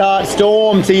Sacred Heart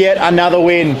storm to yet another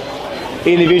win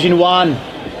in Division 1.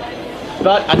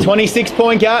 But a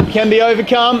 26-point gap can be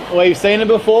overcome. We've seen it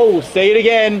before, we'll see it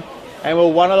again, and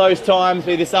will one of those times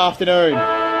be this afternoon.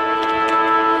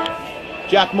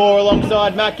 Jack Moore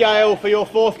alongside Matt Gale for your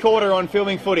fourth quarter on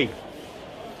Filming Footy.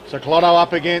 So Colotto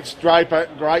up against Draper.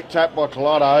 Great tap by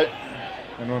Colotto.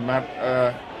 And when Matt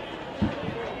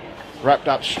wrapped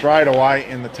up straight away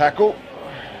in the tackle.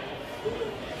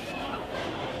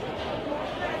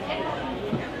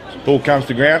 Ball comes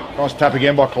to ground. Nice tap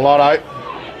again by Colotto.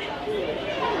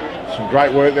 Some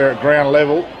great work there at ground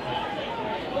level.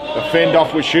 The fend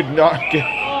off which should not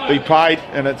be paid,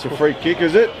 and it's a free kick,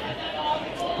 is it?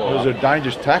 It was a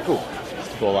dangerous tackle.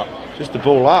 Just the ball up. Just the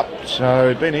ball up. So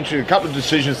it's been interesting. A couple of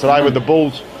decisions today with the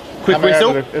balls Quick coming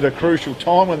whistle. out at a crucial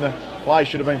time when the play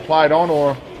should have been played on,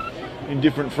 or in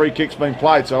different free kicks being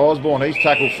played. So Osborne, he's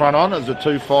tackled front on as the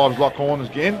 2-5s lock corners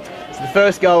again. So the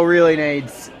first goal really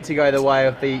needs to go the way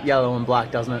of the yellow and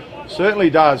black, doesn't it? Certainly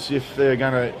does, if they're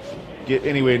going to get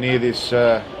anywhere near this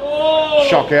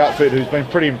shock outfit, who's been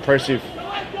pretty impressive.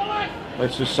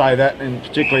 Let's just say that, and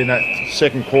particularly in that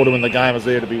second quarter when the game was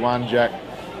there to be won, Jack.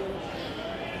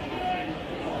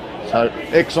 So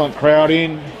excellent crowd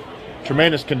in,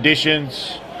 tremendous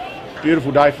conditions,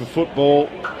 beautiful day for football,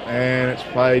 and it's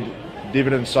paid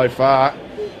dividends so far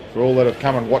for all that have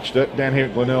come and watched it down here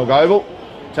at Glenelg Oval.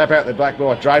 Tap out the back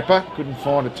by Draper, couldn't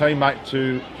find a teammate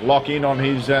to lock in on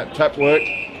his tap work.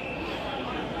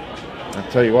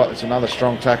 I'll tell you what, it's another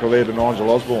strong tackle there to Nigel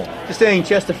Osborne. Just seeing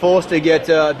Chester Forster get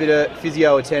a bit of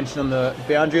physio attention on the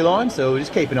boundary line, so we'll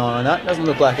just keep an eye on that. Doesn't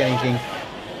look like anything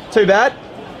too bad.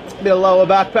 A bit of lower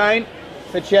back pain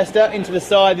for Chester into the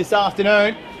side this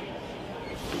afternoon.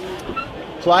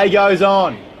 Play goes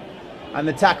on, and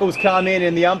the tackles come in,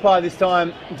 and the umpire this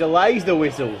time delays the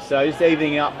whistle. So just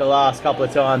evening up the last couple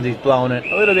of times, he's blown it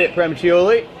a little bit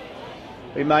prematurely.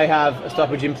 We may have a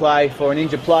stoppage in play for an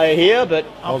injured player here, but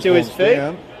up to his feet.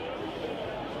 Down.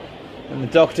 And the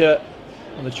doctor,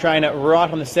 or the trainer,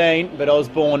 right on the scene, but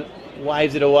Osborne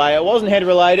waves it away. It wasn't head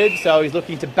related, so he's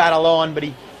looking to battle on, but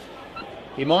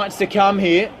he might succumb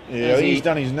here. Yeah, he's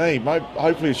done his knee.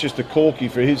 Hopefully it's just a corky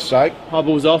for his sake.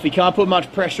 Hobbles off. He can't put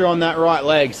much pressure on that right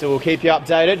leg, so we'll keep you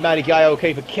updated. Matty Gale will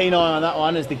keep a keen eye on that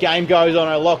one as the game goes on.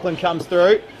 O'Loughlin comes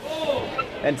through.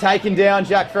 And taking down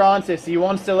Jack Francis. He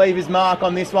wants to leave his mark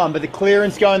on this one, but the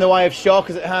clearance going the way of Shock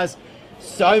as it has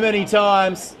so many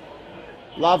times.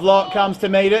 Lovelock comes to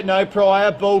meet it, no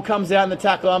prior. Ball comes out and the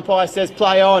tackle umpire says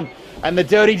play on. And the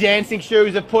Dirty Dancing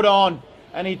shoes are put on.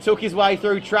 And he took his way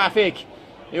through traffic.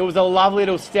 It was a lovely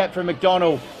little step from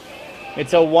McDonald.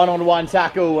 It's a one-on-one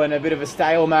tackle and a bit of a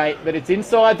stalemate, but it's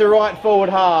inside the right forward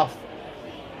half.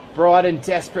 Brighton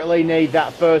desperately need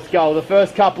that first goal, the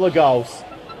first couple of goals.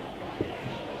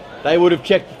 They would have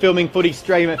checked the Filming Footy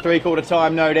stream at three-quarter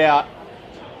time, no doubt,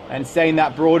 and seen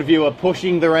that broad viewer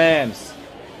pushing the Rams.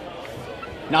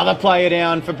 Another player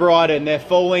down for Brighton. They're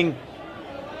falling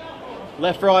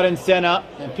left, right and centre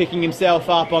and picking himself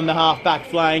up on the half-back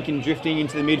flank and drifting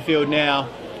into the midfield now.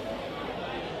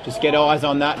 Just get eyes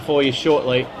on that for you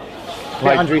shortly.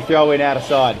 Boundary throw in out of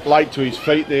side. Late to his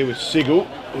feet there was Sigel.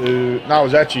 No, it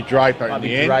was actually Draper in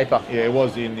the end. Draper. Yeah, it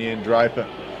was in the end Draper.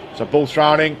 So ball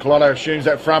thrown in, Colotto assumes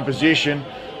that front position,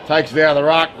 takes it out of the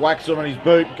ruck, whacks him on his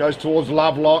boot, goes towards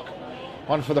Lovelock.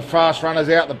 One for the fast runners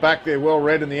out the back there, well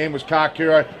read. In the end was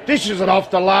Karkuro. Dishes it off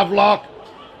to Lovelock.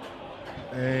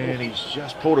 And he's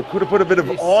just could have put a bit of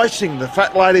icing. The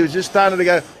fat lady was just starting to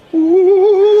go,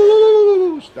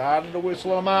 ooh, starting to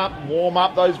whistle them up, warm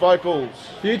up those vocals.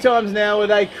 A few times now where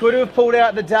they could have pulled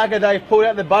out the dagger, they've pulled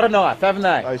out the butter knife, haven't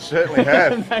they? They certainly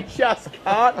have. They just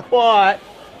can't quite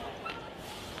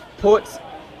put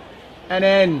an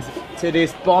end to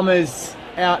this Bombers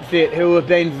outfit who have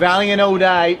been valiant all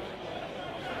day.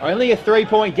 Only a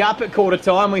 3-point gap at quarter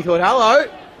time. We thought, hello,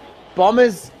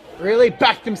 Bombers really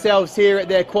backed themselves here at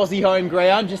their quasi-home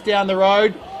ground just down the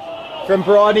road from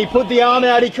Brighton. He put the arm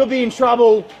out, he could be in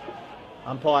trouble.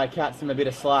 Umpire cuts him a bit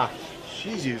of slack.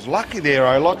 Jeez, he was lucky there,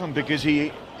 O'Loughlin, because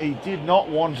he did not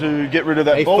want to get rid of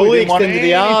that ball. He fully extended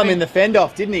the arm in the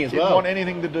fend-off, didn't he, as well? Didn't want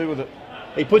anything to do with it.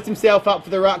 He puts himself up for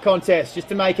the ruck contest just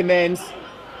to make amends.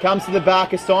 Comes to the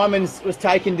back as Simons was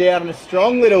taken down on a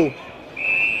strong little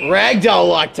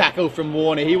ragdoll-like tackle from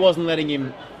Warner. He wasn't letting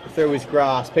him through his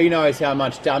grasp. He knows how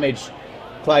much damage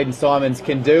Clayton Simons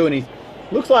can do, and he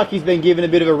looks like he's been given a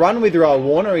bit of a run with Roll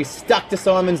Warner. He's stuck to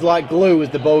Simons like glue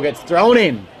as the ball gets thrown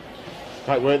in.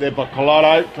 Great work there by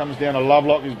Colotto. Comes down to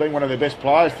Lovelock, who's been one of their best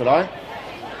players today.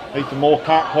 Ethan Moore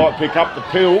can't quite pick up the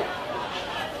pill.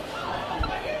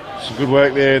 Some good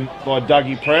work there by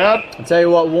Dougie Proud. I'll tell you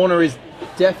what, Warner is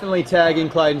definitely tagging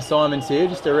Clayton Simons here,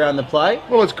 just around the plate.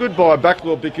 Well, it's good by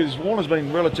Backlaw because Warner's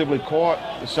been relatively quiet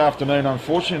this afternoon.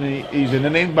 Unfortunately, he's in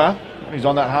an Enigma. He's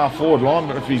on that half forward line,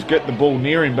 but if he's get the ball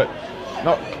near him, but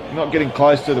not getting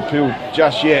close to the pill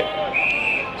just yet.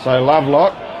 So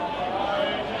Lovelock,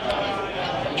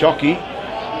 Jockey.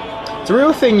 It's a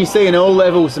real thing you see in all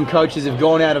levels. Some coaches have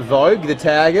gone out of vogue, the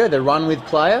tagger, the run with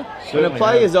player. Certainly when a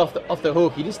player's off the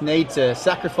hook, you just need to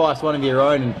sacrifice one of your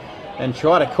own and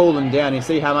try to cool them down. You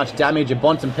see how much damage a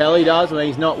Bontempelli does when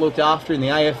he's not looked after in the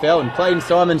AFL, and Clayton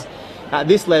Simons at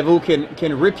this level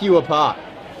can rip you apart.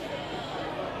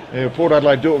 Yeah, Port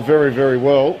Adelaide do it very, very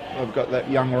well. They've got that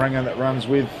young ringer that runs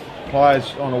with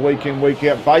players on a week-in,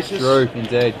 week-out basis. Drew,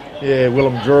 indeed. Yeah,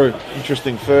 Willem Drew.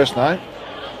 Interesting first name.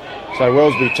 So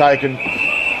Wellesby taken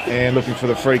and looking for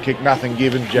the free kick, nothing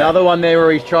given. Jack. Another one there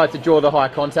where he's tried to draw the high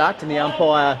contact, and the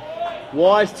umpire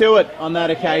wise to it on that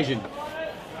occasion.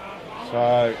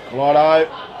 So Collado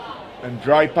and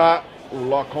Draper will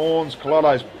lock horns.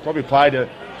 Collado's probably played a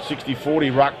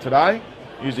 60-40 ruck today.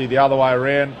 Usually the other way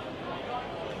around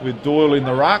with Doyle in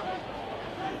the ruck.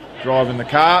 Driving the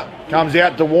car. Comes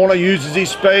out to Warner, uses his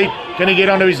speed. Can he get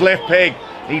onto his left peg?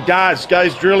 He does.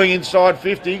 Goes drilling inside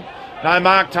 50. No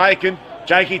mark taken.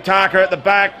 Jakey Tarker at the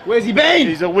back. Where's he been?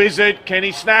 He's a wizard. Can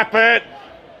he snap it?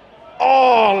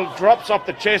 Oh, drops off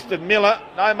the chest of Miller.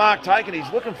 No mark taken.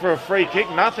 He's looking for a free kick.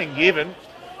 Nothing given.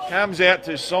 Comes out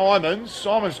to Simons.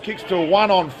 Simons kicks to a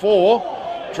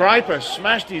 1-on-4. Draper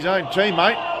smashed his own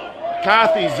teammate.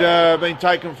 Carthy's been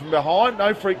taken from behind.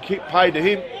 No free kick paid to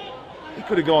him. He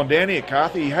could have gone down here,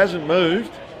 Carthy. He hasn't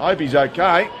moved. I hope he's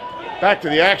okay. Back to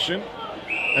the action.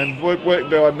 And work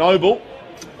by Noble.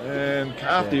 And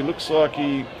Carthy looks like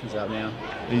he's up now.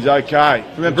 He's okay.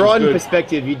 From a Brighton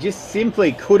perspective, you just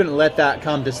simply couldn't let that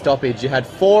come to stoppage. You had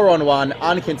 4-on-1,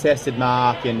 uncontested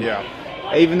mark, and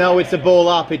even though it's a ball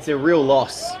up, it's a real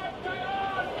loss.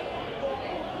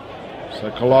 So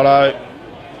Collado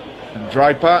and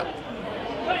Draper.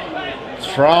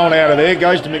 Thrown out of there,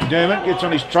 goes to McDermott, gets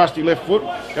on his trusty left foot,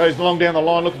 goes long down the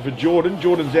line looking for Jordan.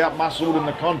 Jordan's out-muscled in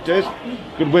the contest.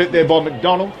 Good work there by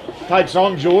McDonald. Takes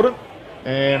on Jordan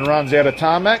and runs out of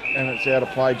tarmac, and it's out of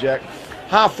play, Jack.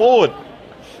 Half forward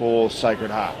for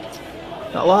Sacred Heart.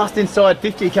 That last inside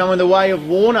 50 coming the way of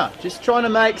Warner. Just trying to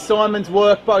make Simons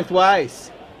work both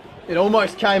ways. It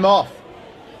almost came off.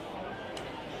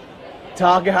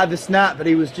 Targa had the snap, but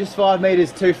he was just 5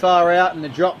 metres too far out in the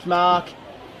dropped mark.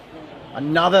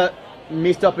 Another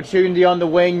missed opportunity on the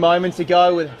wing moments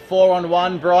ago with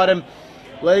 4-on-1. Brighton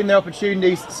letting their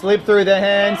opportunities slip through their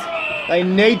hands. They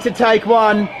need to take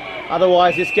one,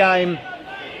 otherwise this game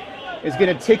is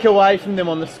going to tick away from them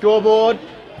on the scoreboard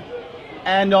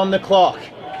and on the clock.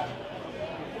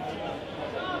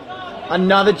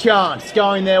 Another chance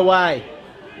going their way.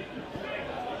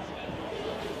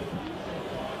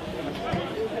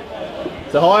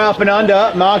 So high up and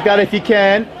under, mark that if you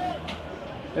can.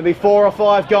 There'll be 4 or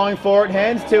 5 going for it.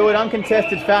 Hands to it,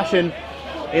 uncontested fashion.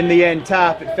 In the end,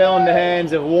 tap. It fell in the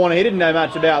hands of Warner. He didn't know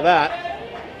much about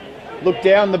that. Looked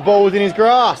down, the ball was in his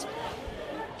grasp.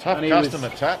 Tough customer,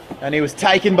 Tap. And he was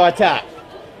taken by Tap.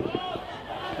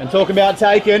 And talk about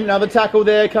taken, another tackle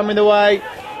there coming the way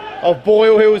of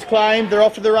Boyle, who was claimed. They're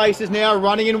off to the races now,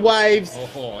 running in waves.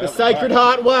 The Sacred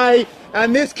Heart way.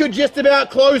 And this could just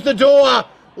about close the door.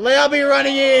 Lauby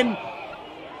running in.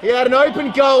 He had an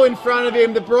open goal in front of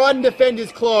him. The Brighton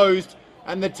defenders closed,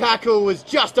 and the tackle was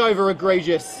just over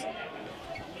egregious.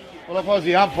 Well, if I was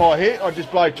the umpire here, I'd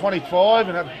just blow 25,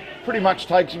 and that pretty much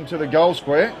takes him to the goal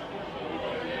square.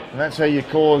 And that's how you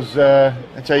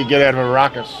that's how you get out of a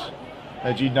ruckus.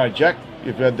 As you know, Jack,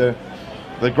 you've had the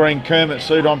green Kermit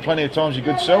suit on plenty of times, your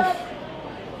good self.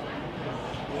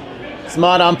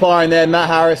 Smart umpiring there, Matt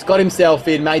Harris got himself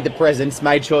in, made the presence,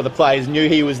 made sure the players knew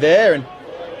he was there, and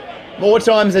more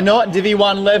times than not, Divi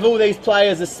 1 level, these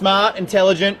players are smart,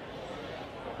 intelligent.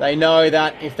 They know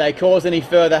that if they cause any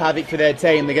further havoc for their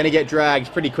team, they're going to get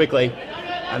dragged pretty quickly,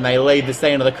 and they leave the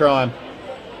scene of the crime.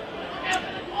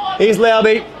 Here's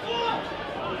Lauby.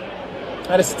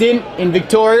 Had a stint in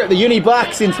Victoria at the Uni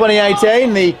Blacks in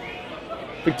 2018, the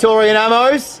Victorian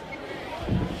Amos.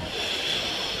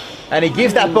 And he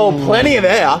gives that ball plenty of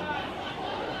air,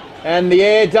 and the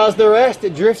air does the rest.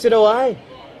 It drifts it away.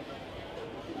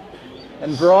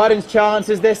 And Brighton's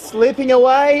chances, they're slipping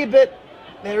away, but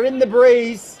they're in the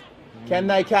breeze. Can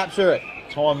they capture it?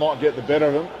 Time might get the better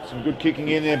of them. Some good kicking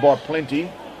in there by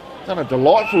Plenty. Done a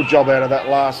delightful job out of that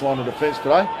last line of defence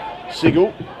today.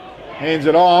 Sigel hands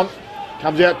it on.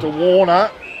 Comes out to Warner.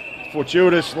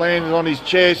 fortuitous, lands on his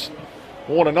chest.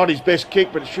 Warner, not his best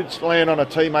kick, but it should land on a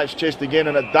teammate's chest again,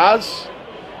 and it does.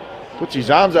 Puts his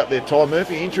arms up there, Ty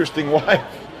Murphy. Interesting way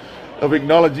of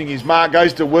acknowledging his mark.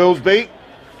 Goes to Wellsby,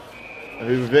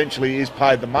 who eventually is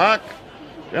paid the mark.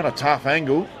 Down a tough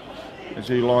angle as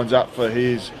he lines up for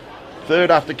his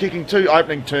third after kicking 2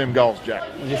 opening term goals, Jack.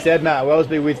 As you said, Matt,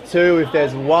 Wellsby with 2. If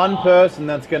there's one person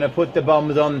that's going to put the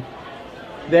Bombers on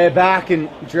their back and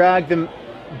drag them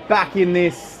back in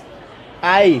this,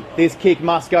 A, this kick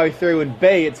must go through, and B,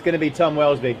 it's going to be Tom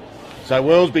Wellsby. So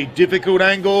Wellsby, difficult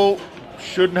angle,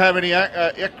 shouldn't have any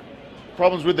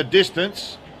problems with the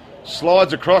distance.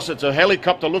 Slides across, it's a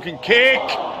helicopter-looking kick.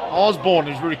 Osborne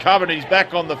has recovered, he's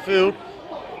back on the field.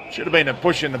 Should have been a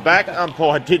push in the back.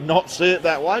 Umpire did not see it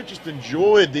that way, just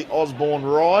enjoyed the Osborne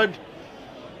ride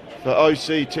for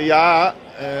ORTC,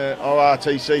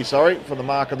 for the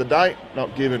mark of the day.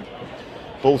 Not given.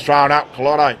 Ball thrown up,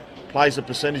 Colotto plays the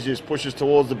percentages, pushes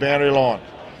towards the boundary line.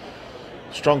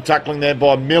 Strong tackling there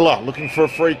by Miller, looking for a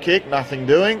free kick, nothing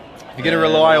doing. If you're going to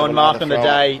rely on mark on the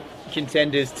day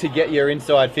contenders to get your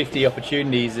inside 50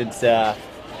 opportunities, it's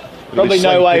probably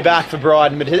no way back for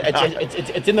Brighton, but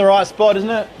it's in the right spot, isn't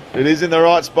it? It is in the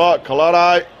right spot.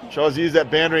 Colotto tries to use that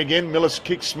boundary again. Miller's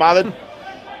kick smothered.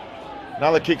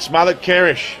 Another kick smothered.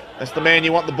 Kerrish, that's the man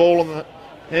you want the ball on the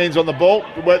hands on the ball.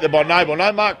 Good work there by Noble.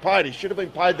 No mark paid. He should have been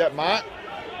paid that mark.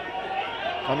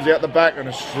 Comes out the back and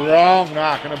a strong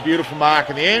mark and a beautiful mark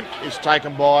in the end. Is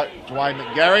taken by Dwayne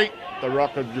McGarry, the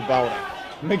Rock of Gibraltar.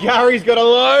 McGarry's got a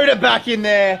loader back in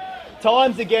there.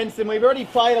 Time's against him. We've already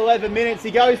played 11 minutes.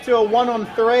 He goes to a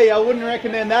 1-on-3. I wouldn't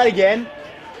recommend that again.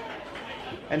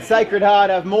 And Sacred Heart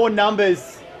have more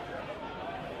numbers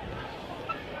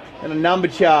than a number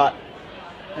chart.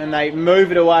 And they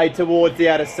move it away towards the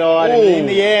outer side. Ooh. And in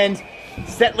the end,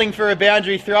 settling for a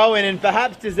boundary throw in and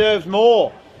perhaps deserves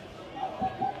more.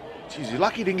 Jeez, you're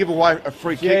lucky he didn't give away a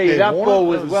free kick there, that Warner. ball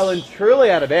was well and truly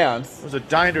out of bounds. It was a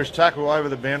dangerous tackle over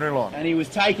the boundary line. And he was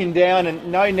taken down and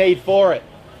no need for it.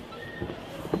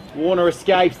 Warner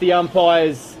escapes the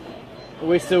umpire's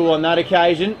whistle on that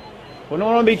occasion. We're not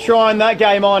going to be trying that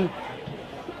game on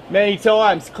many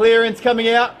times. Clearance coming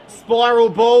out, spiral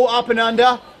ball up and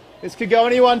under. This could go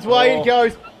anyone's way. It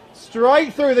goes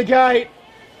straight through the gate.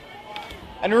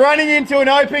 And running into an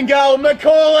open goal,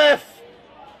 McAuliffe.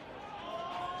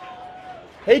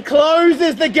 He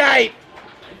closes the gate.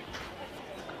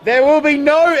 There will be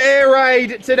no air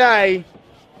raid today.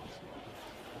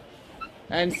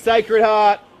 And Sacred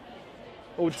Heart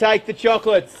will take the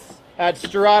chocolates at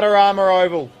Stratarama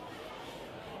Oval.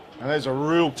 And there's a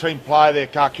real team play there,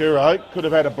 Kakuro. Could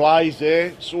have had a blaze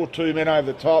there. Saw 2 men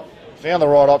over the top. Found the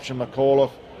right option,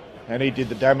 McAuliffe. And he did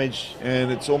the damage.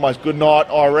 And it's almost good night,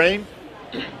 Irene,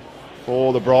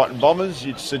 for the Brighton Bombers.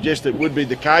 You'd suggest it would be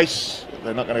the case.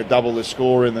 They're not going to double the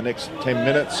score in the next 10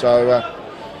 minutes. So,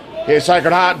 yeah,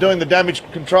 Sacred Heart doing the damage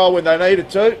control when they needed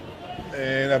to.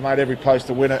 And they've made every post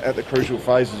a winner at the crucial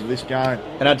phases of this game.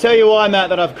 And I'll tell you why, Matt,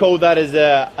 that I've called that as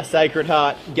a Sacred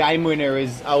Heart game winner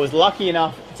is I was lucky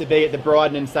enough to be at the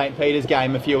Brighton and St. Peter's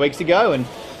game a few weeks ago, and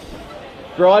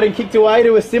Brighton kicked away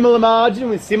to a similar margin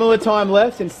with similar time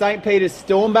left, and St. Peter's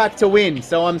stormed back to win.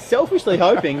 So I'm selfishly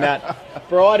hoping that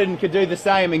Brighton could do the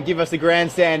same and give us a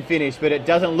grandstand finish, but it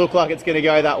doesn't look like it's going to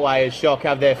go that way as Shock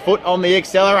have their foot on the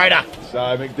accelerator. So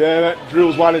McDermott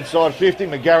drills one inside 50.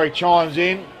 McGarry chimes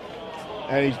in.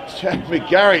 And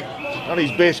McGarry on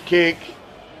his best kick.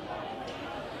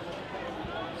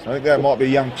 So I think that might be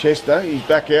young Chester. He's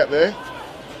back out there.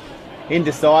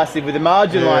 Indecisive with a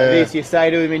margin like this. You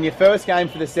say to him in your first game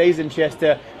for the season,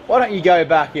 Chester, why don't you go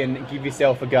back and give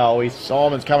yourself a goal?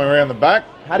 Simon's coming around the back.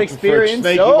 Had experience.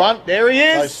 Sneaky one. There he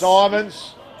is. So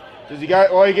Simons. Does he go?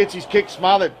 Oh, he gets his kick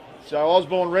smothered. So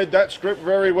Osborne read that script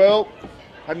very well.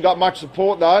 Hadn't got much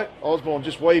support though. Osborne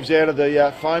just weaves out of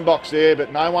the phone box there,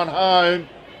 but no one home.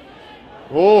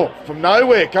 Oh, from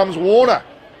nowhere comes Warner.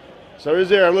 So is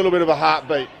there a little bit of a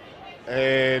heartbeat?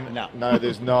 And no,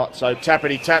 there's not. So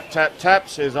tappity tap, tap, tap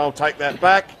says, I'll take that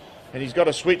back. And he's got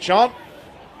a switch on.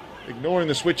 Ignoring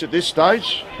the switch at this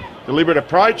stage. Deliberate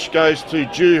approach goes to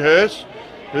Dewhurst,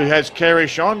 who has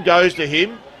Kerrish on, goes to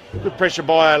him. Good pressure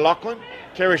by O'Loughlin.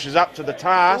 Kerrish is up to the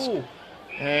task. Ooh.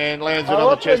 And lands it on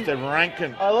the chest of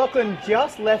Rankin. O'Loughlin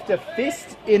just left a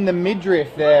fist in the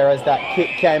midriff there as that kick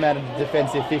came out of the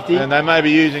defensive 50. And they may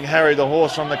be using Harry the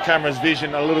Horse on the camera's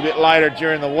vision a little bit later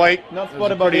during the week. Not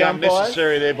spotted by the umpires.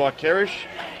 Unnecessary there by Kerrish.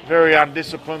 Very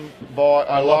undisciplined by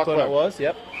O'Loughlin. It was,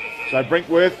 yep. So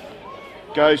Brinkworth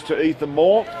goes to Ethan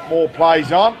Moore. Moore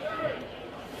plays on.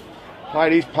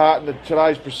 Played his part in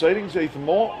today's proceedings, Ethan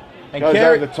Moore. And goes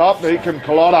over the top. Here comes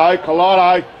Colotto.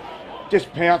 Colotto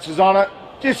just pounces on it.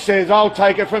 just says, I'll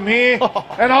take it from here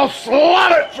and I'll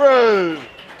slut it through.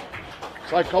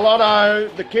 So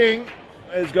Colotto, the king,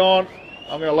 has gone.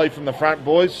 I'm going to lead from the front,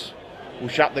 boys. We'll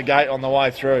shut the gate on the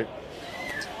way through.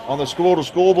 On the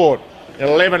scoreboard,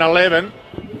 11-11.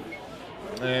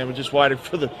 And we're just waiting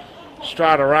for the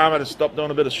Stratarama to stop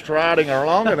doing a bit of strating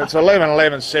along. And it's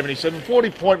 11-11-77.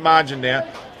 40-point margin now.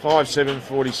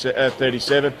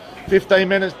 5-7-37. 15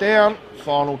 minutes down.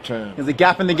 Final turn. There's a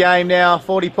gap in the game now.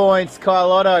 40 points.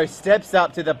 Kyle Otto steps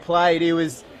up to the plate. He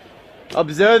was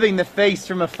observing the feast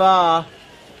from afar.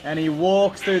 And he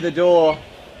walks through the door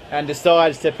and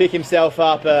decides to pick himself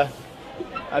up a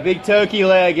big turkey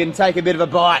leg and take a bit of a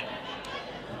bite.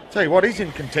 Tell you what, he's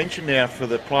in contention now for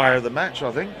the player of the match,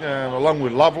 I think. Along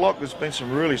with Lovelock, there's been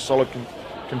some really solid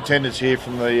contenders here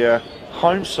from the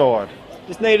home side.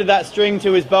 Just needed that string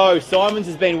to his bow. Simons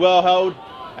has been well held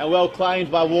and well claimed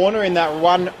by Warner in that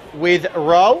run with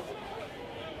role.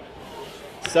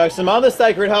 So some other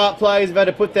Sacred Heart players have had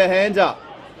to put their hands up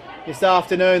this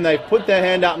afternoon. They've put their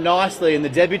hand up nicely, and the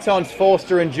debutants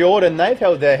Forster and Jordan, they've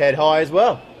held their head high as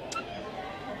well.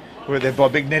 We're there by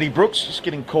Big Nettie Brooks, just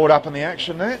getting caught up in the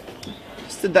action there.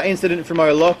 Just that incident from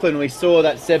O'Loughlin, we saw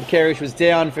that Seb Kerrish was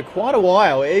down for quite a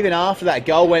while. Even after that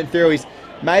goal went through, he's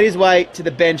made his way to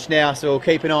the bench now, so we'll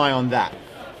keep an eye on that.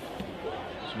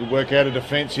 So we work out of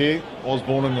defence here.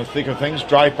 Osborne in the thick of things.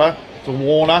 Draper to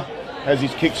Warner, has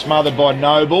his kick smothered by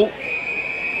Noble.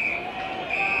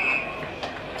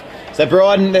 So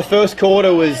Brighton, their first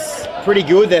quarter was pretty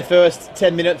good, their first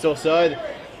 10 minutes or so.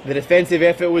 The defensive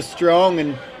effort was strong,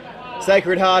 and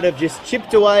Sacred Heart have just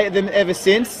chipped away at them ever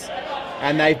since,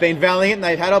 and they've been valiant.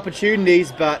 They've had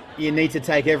opportunities, but you need to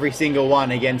take every single one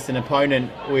against an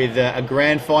opponent with a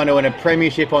grand final and a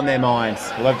premiership on their minds.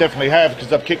 Well, they definitely have, because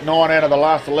they've kicked 9 out of the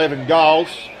last 11 goals.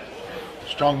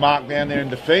 Strong mark down there in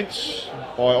defence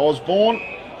by Osborne,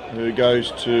 who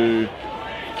goes to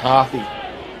Carthy.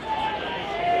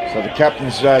 So the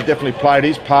captain's definitely played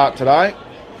his part today.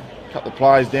 Cut the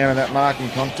players down in that marking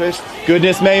contest.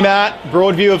 Goodness me, Matt.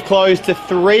 Broadview have closed to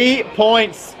 3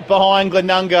 points behind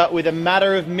Glenelg with a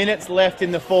matter of minutes left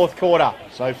in the fourth quarter.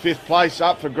 So 5th place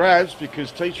up for grabs,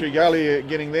 because Tea Tree Gully are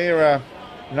getting their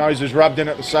noses rubbed in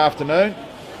it this afternoon.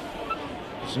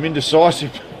 Some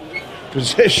indecisive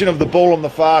possession of the ball on the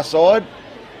far side,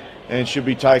 and should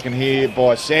be taken here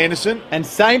by Sanderson. And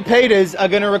St. Peter's are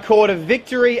going to record a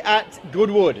victory at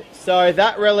Goodwood. So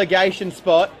that relegation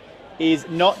spot is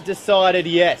not decided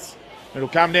yet. It'll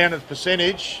come down to the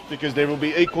percentage, because there will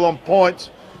be equal on points.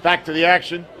 Back to the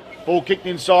action. Ball kicked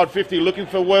inside 50, looking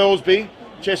for Wellesby.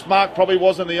 Chest mark probably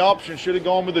wasn't the option. Should have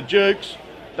gone with the Dukes.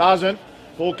 Doesn't.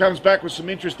 Ball comes back with some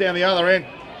interest down the other end.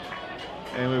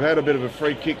 And we've had a bit of a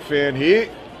free kick found here.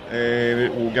 And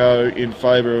it will go in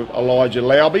favour of Elijah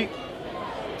Lowby.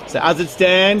 So as it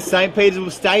stands, St. Peter's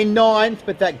will stay 9th,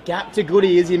 but that gap to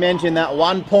Goody, as you mentioned, that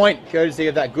 1 point, courtesy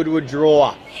of that Goodwood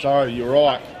draw. So you're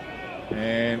right.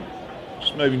 And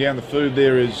just moving down the food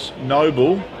there is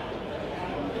Noble.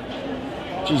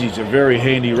 Geez, he's a very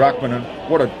handy ruckman, and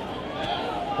what a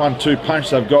 1-2 punch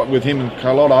they've got with him and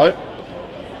Carlotto.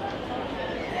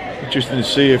 Interesting to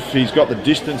see if he's got the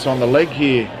distance on the leg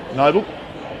here, Noble.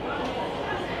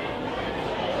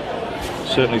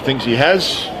 Certainly thinks he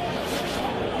has.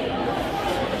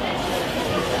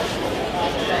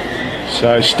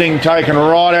 So Sting taken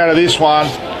right out of this one.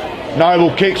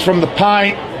 Noble kicks from the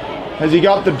paint. Has he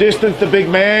got the distance, the big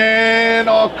man?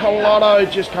 Oh,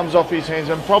 Colotto just comes off his hands,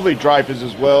 and probably Draper's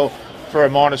as well for a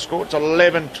minor score. It's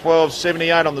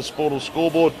 11-12-78 on the Sportal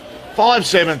scoreboard.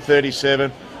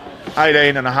 5-7-37.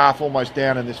 18 and a half almost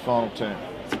down in this final turn.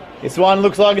 This one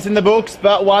looks like it's in the books,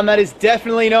 but one that is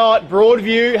definitely not.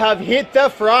 Broadview have hit the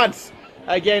front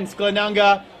against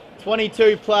Glenelg.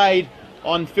 22 played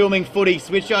on filming footy.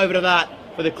 Switch over to that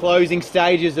for the closing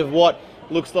stages of what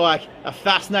looks like a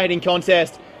fascinating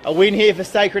contest. A win here for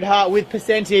Sacred Heart with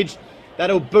percentage.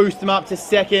 That'll boost them up to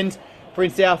 2nd.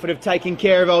 Prince Alfred have taken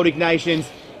care of Old Ignatians,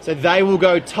 so they will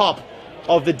go top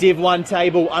of the Div 1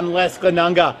 table unless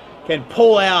Glenelg can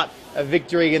pull out a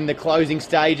victory in the closing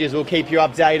stages. We'll keep you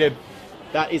updated.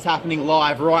 That is happening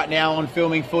live right now on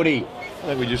Filming Footy. I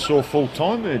think we just saw full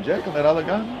time there, Jack, on that other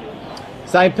game.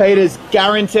 St. Peter's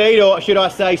guaranteed, or should I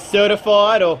say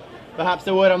certified, or perhaps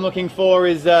the word I'm looking for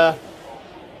is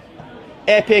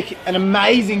epic, an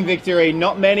amazing victory.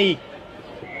 Not many,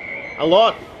 a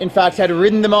lot, in fact, had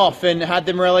ridden them off and had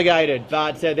them relegated.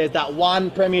 But there's that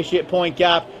 1 premiership point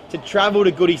gap to travel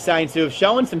to Goody Saints, who have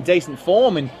shown some decent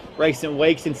form in recent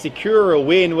weeks and secure a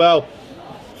win. Well,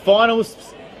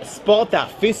 finals spot, that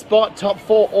 5th spot, top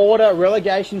 4 order,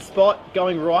 relegation spot,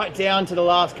 going right down to the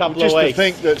last couple of weeks. Just to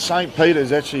think that St.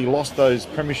 Peter's actually lost those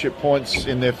premiership points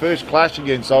in their first clash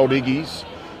against Old Iggy's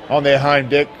on their home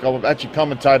deck. I actually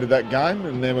commentated that game,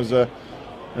 and there was a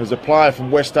player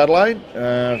from West Adelaide,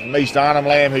 from East Arnhem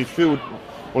Lamb, who filled.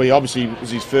 Well, he obviously was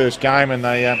his first game, and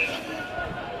they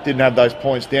didn't have those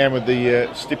points down with the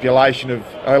stipulation of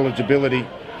eligibility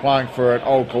playing for an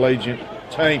old collegiate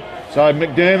team. So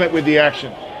McDermott with the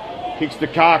action. Kicks to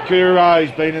Kakuro.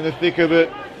 He's been in the thick of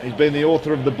it. He's been the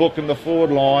author of the book in the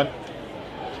forward line.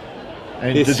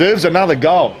 And he deserves another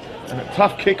goal. And a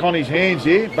tough kick on his hands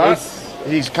here, but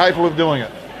he's capable of doing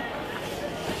it.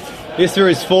 This for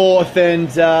his 4th, and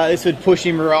this would push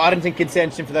him right into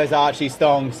contention for those Archie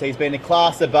Stongs. He's been a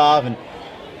class above, and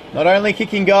not only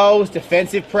kicking goals,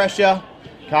 defensive pressure.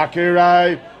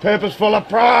 Kakuro, purposeful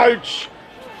approach.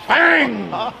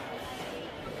 Bang! Wow.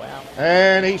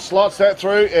 And he slots that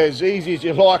through as easy as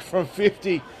you like from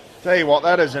 50. Tell you what,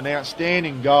 that is an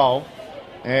outstanding goal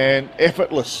and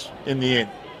effortless in the end.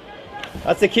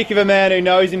 That's a kick of a man who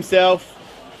knows himself.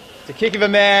 It's a kick of a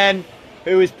man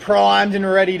who is primed and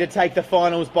ready to take the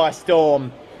finals by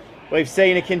storm. We've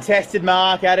seen a contested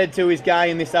mark added to his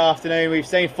game this afternoon. We've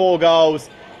seen 4 goals.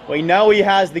 We know he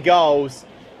has the goals.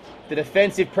 The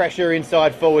defensive pressure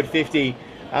inside forward 50.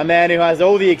 A man who has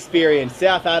all the experience.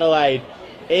 South Adelaide,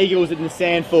 Eagles in the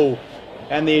Sandful,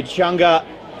 and the Echunga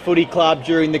Footy Club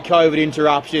during the COVID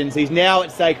interruptions. He's now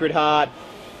at Sacred Heart.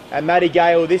 And Matty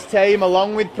Gale, this team,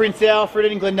 along with Prince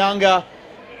Alfred and Glenelg,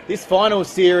 this final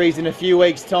series in a few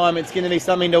weeks' time, it's going to be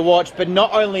something to watch. But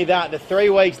not only that, the 3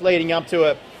 weeks leading up to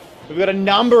it, we've got a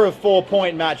number of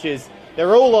 4-point matches.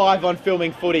 They're all live on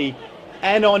Filming Footy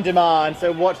and on demand,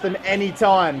 so watch them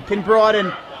anytime. Can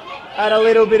Brighton add a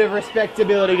little bit of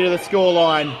respectability to the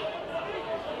scoreline?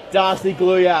 Darcy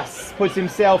Gluyas puts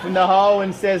himself in the hole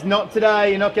and says, not today,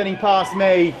 you're not getting past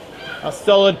me. A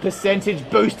solid percentage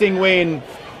boosting win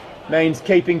means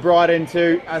keeping Brighton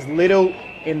to as little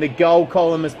in the goal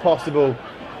column as possible.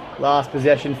 Last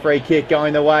possession free kick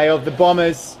going the way of the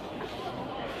Bombers.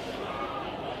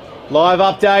 Live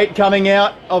update coming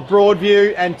out of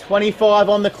Broadview and 25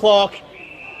 on the clock.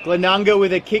 Glenelg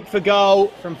with a kick for goal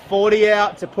from 40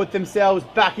 out to put themselves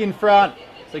back in front.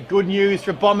 So good news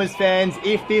for Bombers fans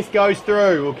if this goes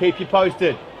through. We'll keep you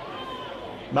posted.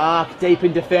 Mark deep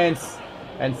in defence,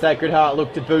 and Sacred Heart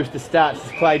look to boost the stats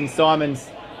as Clayton Simons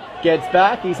gets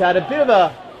back. He's had a bit of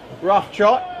a rough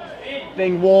trot,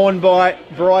 being warned by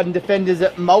Brighton defenders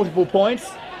at multiple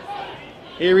points.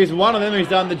 Here is one of them who's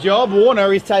done the job.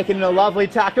 Warner is taken in a lovely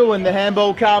tackle, and the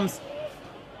handball comes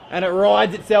and it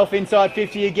rides itself inside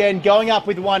 50 again, going up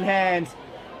with one hand,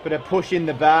 but a push in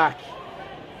the back.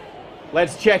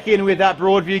 Let's check in with that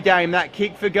Broadview game. That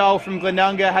kick for goal from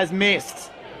Glenelg has missed.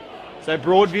 So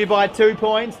Broadview by 2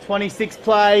 points, 26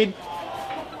 played.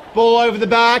 Ball over the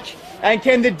back. And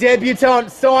can the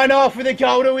debutant sign off with a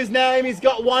goal to his name? He's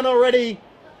got one already.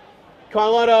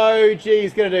 Carlotto,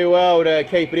 he's going to do well to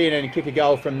keep it in and kick a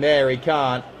goal from there. He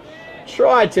can't.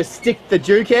 Tried to stick the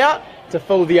Duke out to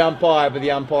fool the umpire, but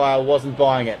the umpire wasn't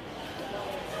buying it.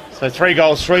 So 3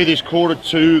 goals, 3 this quarter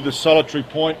to the solitary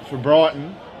point for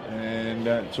Brighton. And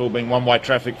it's all been one-way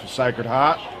traffic for Sacred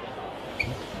Heart.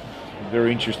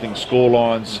 Very interesting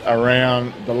scorelines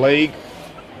around the league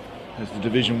as the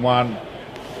Division 1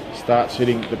 starts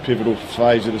hitting the pivotal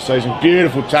phase of the season.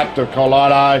 Beautiful tap to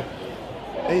Colorado.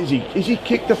 Is he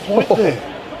kicked the point there?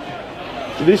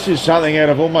 This is something out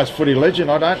of almost footy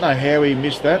legend. I don't know how he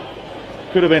missed that.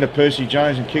 Could have been a Percy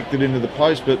Jones and kicked it into the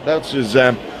post, but that's as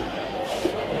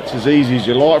easy as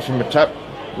you like from a tap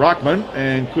ruckman,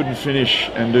 and couldn't finish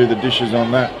and do the dishes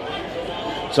on that.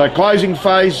 So closing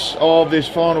phase of this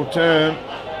final term,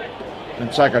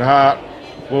 and Sacred Heart,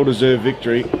 well-deserved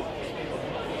victory.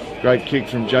 Great kick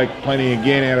from Jake Plenty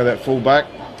again out of that full-back.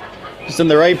 Just on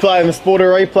the replay, the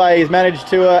Sporter replay, he's managed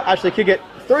to actually kick it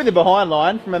through the behind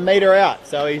line from a metre out.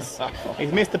 So he's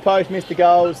missed the post, missed the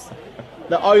goals.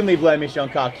 The only blemish on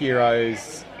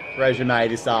Kakuro's resume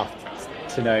this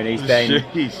afternoon. He's been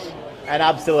an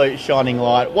absolute shining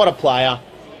light. What a player.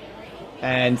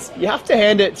 And you have to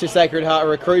hand it to Sacred Heart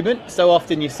recruitment. So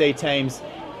often you see teams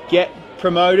get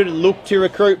promoted, look to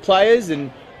recruit players,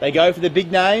 and they go for the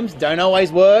big names, don't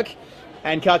always work.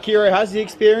 And Kakuro has the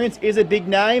experience, is a big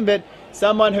name, but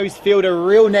someone who's filled a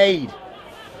real need,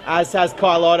 as has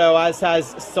Kylotto, as has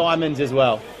Simons as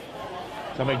well.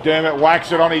 So McDermott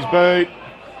whacks it on his boot.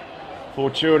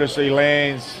 Fortuitously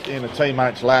lands in a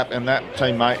teammate's lap, and that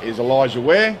teammate is Elijah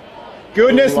Ware.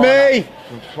 Goodness me!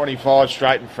 From 25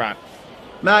 straight in front.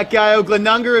 Matt Gale,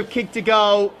 Glenelg have kicked a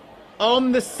goal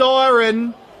on the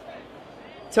siren.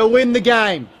 to win the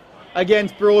game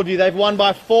against Broadview. They've won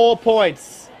by 4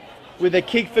 points with a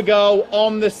kick for goal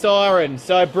on the siren.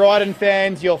 So Brighton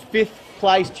fans, your 5th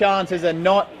place chances are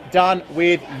not done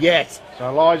with yet. So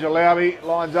Elijah Lowby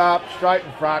lines up straight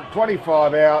in front,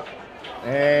 25 out,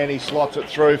 and he slots it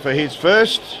through for his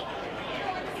first.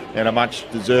 And a much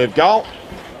deserved goal.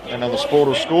 And on the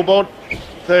Sportal scoreboard,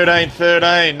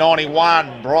 13-13,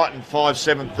 91, Brighton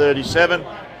 5-7, 37.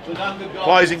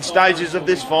 Closing stages of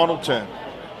this final term.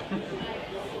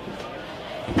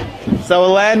 So a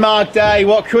landmark day,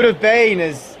 what could have been,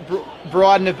 as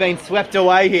Brighton have been swept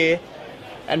away here,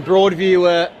 and Broadview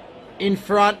were in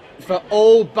front for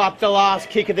all but the last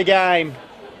kick of the game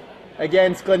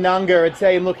against Glenelg, a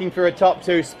team looking for a top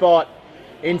 2 spot.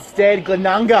 Instead,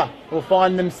 Glenelg will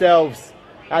find themselves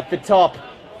at the top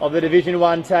of the Division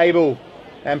 1 table,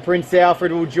 and Prince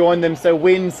Alfred will join them, so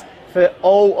wins for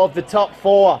all of the top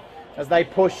 4 as they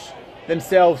push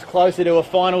themselves closer to a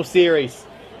final series.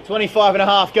 25 and a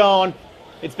half gone.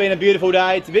 It's been a beautiful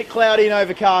day. It's a bit cloudy and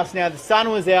overcast now. The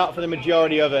sun was out for the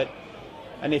majority of it.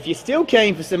 And if you're still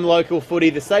keen for some local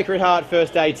footy, the Sacred Heart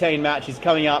First 18 match is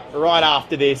coming up right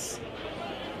after this.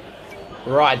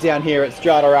 Right down here at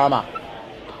Stratarama.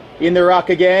 In the ruck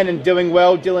again and doing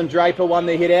well. Dylan Draper won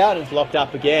the hit out and it's locked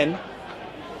up again.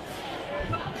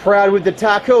 Proud with the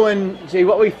tackle, and gee,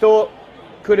 what we thought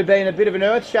could have been a bit of an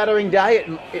earth-shattering day,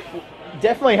 it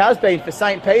definitely has been for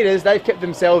St. Peter's. They've kept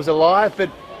themselves alive,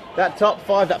 but that top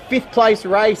 5, that 5th place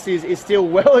race is still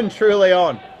well and truly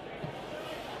on.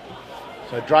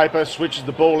 So Draper switches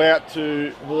the ball out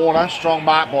to Warner. Strong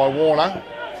mark by Warner,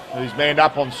 who's manned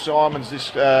up on Simons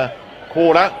this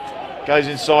quarter. Goes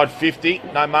inside 50.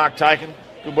 No mark taken.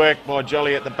 Good work by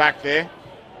Jolly at the back there.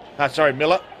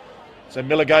 Miller. So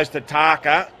Miller goes to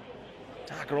Tarka.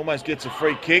 Tarka almost gets a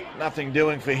free kick. Nothing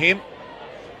doing for him.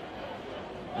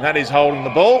 And that is holding the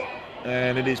ball.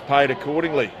 And it is paid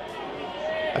accordingly.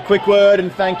 A quick word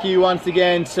and thank you once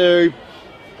again to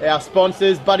our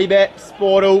sponsors, BuddyBet,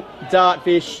 Sportal,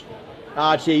 Dartfish,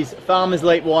 Archie's, Farmers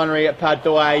Leap Winery at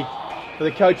Padthaway for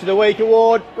the Coach of the Week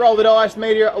award, Roll the Dice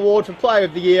Media Award for Player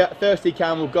of the Year, Thirsty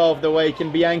Camel Goal of the Week,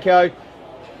 and Bianco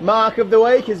Mark of the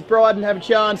Week as Brighton have a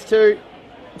chance to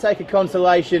take a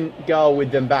consolation goal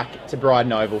with them back to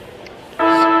Brighton Oval.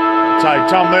 So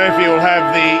Tom Murphy will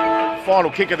have the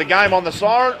final kick of the game on the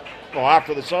siren, or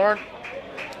after the siren.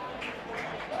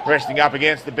 Resting up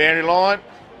against the boundary line.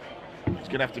 He's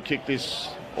going to have to kick this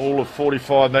all of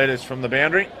 45 metres from the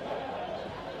boundary.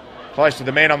 Close to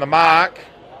the man on the mark.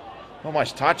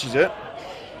 Almost touches it.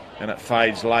 And it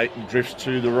fades late and drifts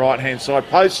to the right-hand side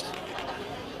post.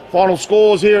 Final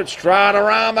scores here at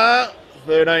Stratarama.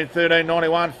 13-13,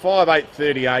 91, 5-8,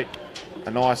 38.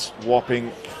 A nice whopping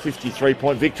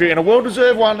 53-point victory and a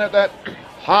well-deserved one at that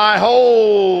high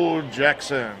hole,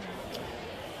 Jackson.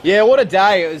 Yeah, what a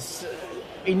day. It was.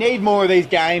 We need more of these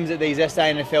games at these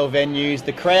SANFL venues.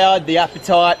 The crowd, the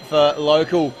appetite for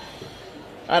local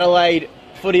Adelaide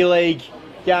Footy League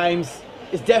games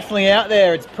is definitely out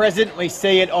there. It's present. We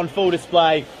see it on full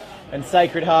display. And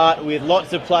Sacred Heart with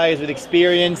lots of players with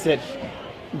experience at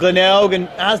Glenelg, and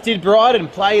as did Brighton,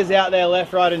 players out there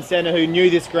left, right and centre who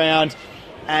knew this ground.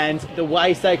 And the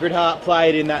way Sacred Heart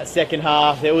played in that second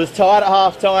half, it was tied at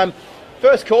half-time.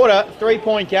 First quarter,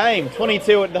 3-point game,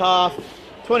 22 at the half,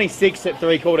 26 at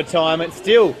three-quarter time. It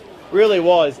still really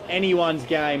was anyone's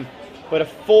game, but a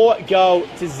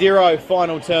 4-0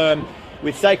 final term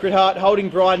with Sacred Heart holding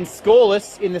Brighton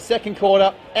scoreless in the second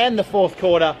quarter and the fourth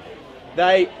quarter.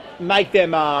 They make their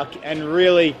mark and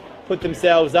really put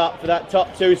themselves up for that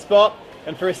top 2 spot.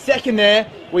 And for a second there,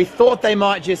 we thought they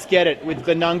might just get it with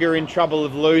Glenelg in trouble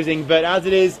of losing, but as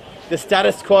it is, the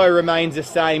status quo remains the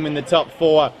same in the top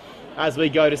 4. As we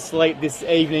go to sleep this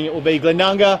evening, it will be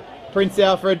Glenelg, Prince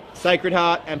Alfred, Sacred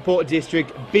Heart and Port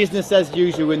District, business as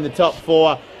usual in the top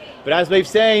 4. But as we've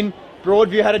seen,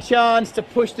 Broadview had a chance to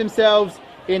push themselves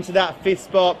into that 5th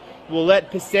spot. We'll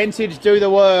let percentage do the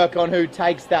work on who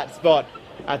takes that spot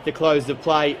at the close of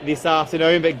play this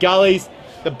afternoon. But Gullies,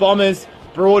 the Bombers,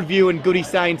 Broadview and Goody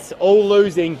Saints all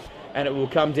losing, and it will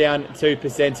come down to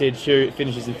percentage who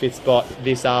finishes in 5th spot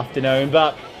this afternoon.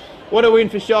 But what a win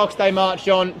for Sharks. They march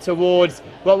on towards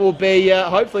what will be,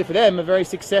 hopefully for them, a very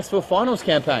successful finals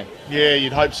campaign. Yeah,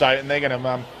 you'd hope so, and they're going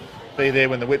to be there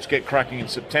when the whips get cracking in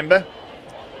September.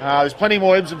 There's plenty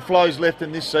more ebbs and flows left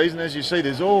in this season. As you see,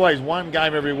 there's always one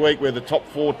game every week where the top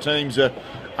 4 teams are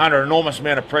under an enormous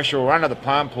amount of pressure or under the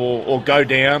pump or go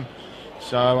down.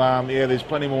 So, yeah, there's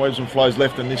plenty more ebbs and flows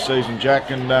left in this season,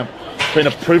 Jack. And it's been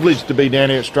a privilege to be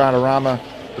down here at Stratarama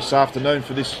this afternoon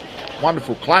for this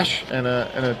wonderful clash and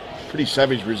a pretty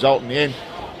savage result in the end.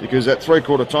 because at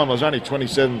three-quarter time there was only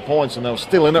 27 points and they were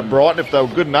still in it. Brighton, if they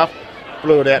were good enough,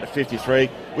 blew it out to 53,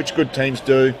 which good teams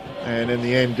do, and in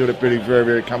the end did it very,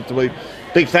 very comfortably.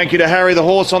 Big thank you to Harry the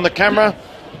horse on the camera.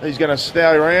 He's going to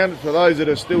stay around. For those that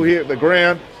are still here at the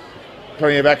ground,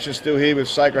 plenty of action still here with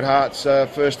Sacred Heart's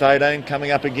first 18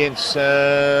 coming up against,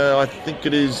 I think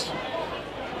it is,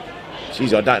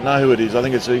 geez, I don't know who it is. I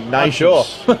think it's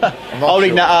Ignatius. I'm sure. I'm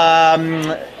not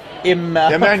sure.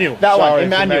 Emmanuel. That Sorry, one,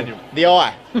 Emmanuel. The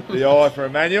eye. The eye for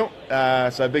Emmanuel.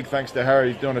 So big thanks to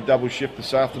Harry. He's doing a double shift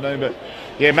this afternoon. But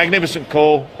yeah, magnificent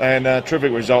call and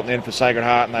terrific result in the end for Sacred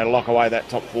Heart, and they lock away that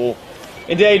top 4.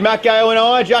 Indeed, Matt Gale and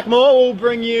I, Jack Moore, will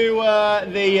bring you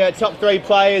the top 3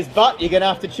 players, but you're going to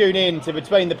have to tune in to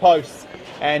Between the Posts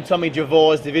and Tommy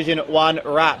Javor's Division 1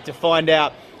 wrap to find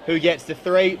out who gets the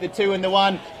 3, the 2 and the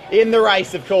 1 in the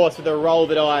race, of course, for the Roll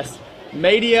the Dice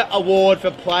Media Award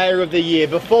for Player of the Year.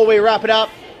 Before we wrap it up,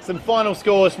 some final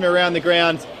scores from around the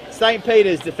grounds. St.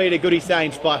 Peter's defeated Goody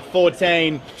Saints by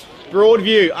 14.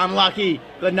 Broadview, unlucky.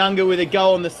 Glenelg with a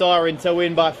goal on the siren to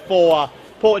win by 4.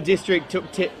 Port District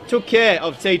took care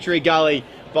of Tea Tree Gully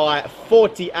by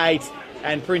 48,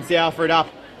 and Prince Alfred up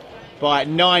by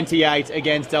 98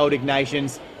 against Old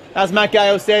Ignatians. As Matt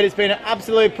Gale said, it's been an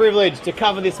absolute privilege to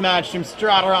cover this match from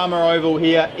Stratarama Oval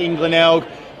here in Glenelg.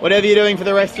 Whatever you're doing for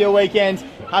the rest of your weekend,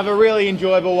 have a really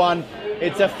enjoyable one.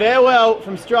 It's a farewell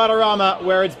from Stratarama,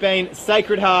 where it's been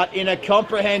Sacred Heart in a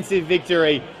comprehensive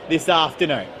victory this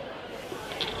afternoon.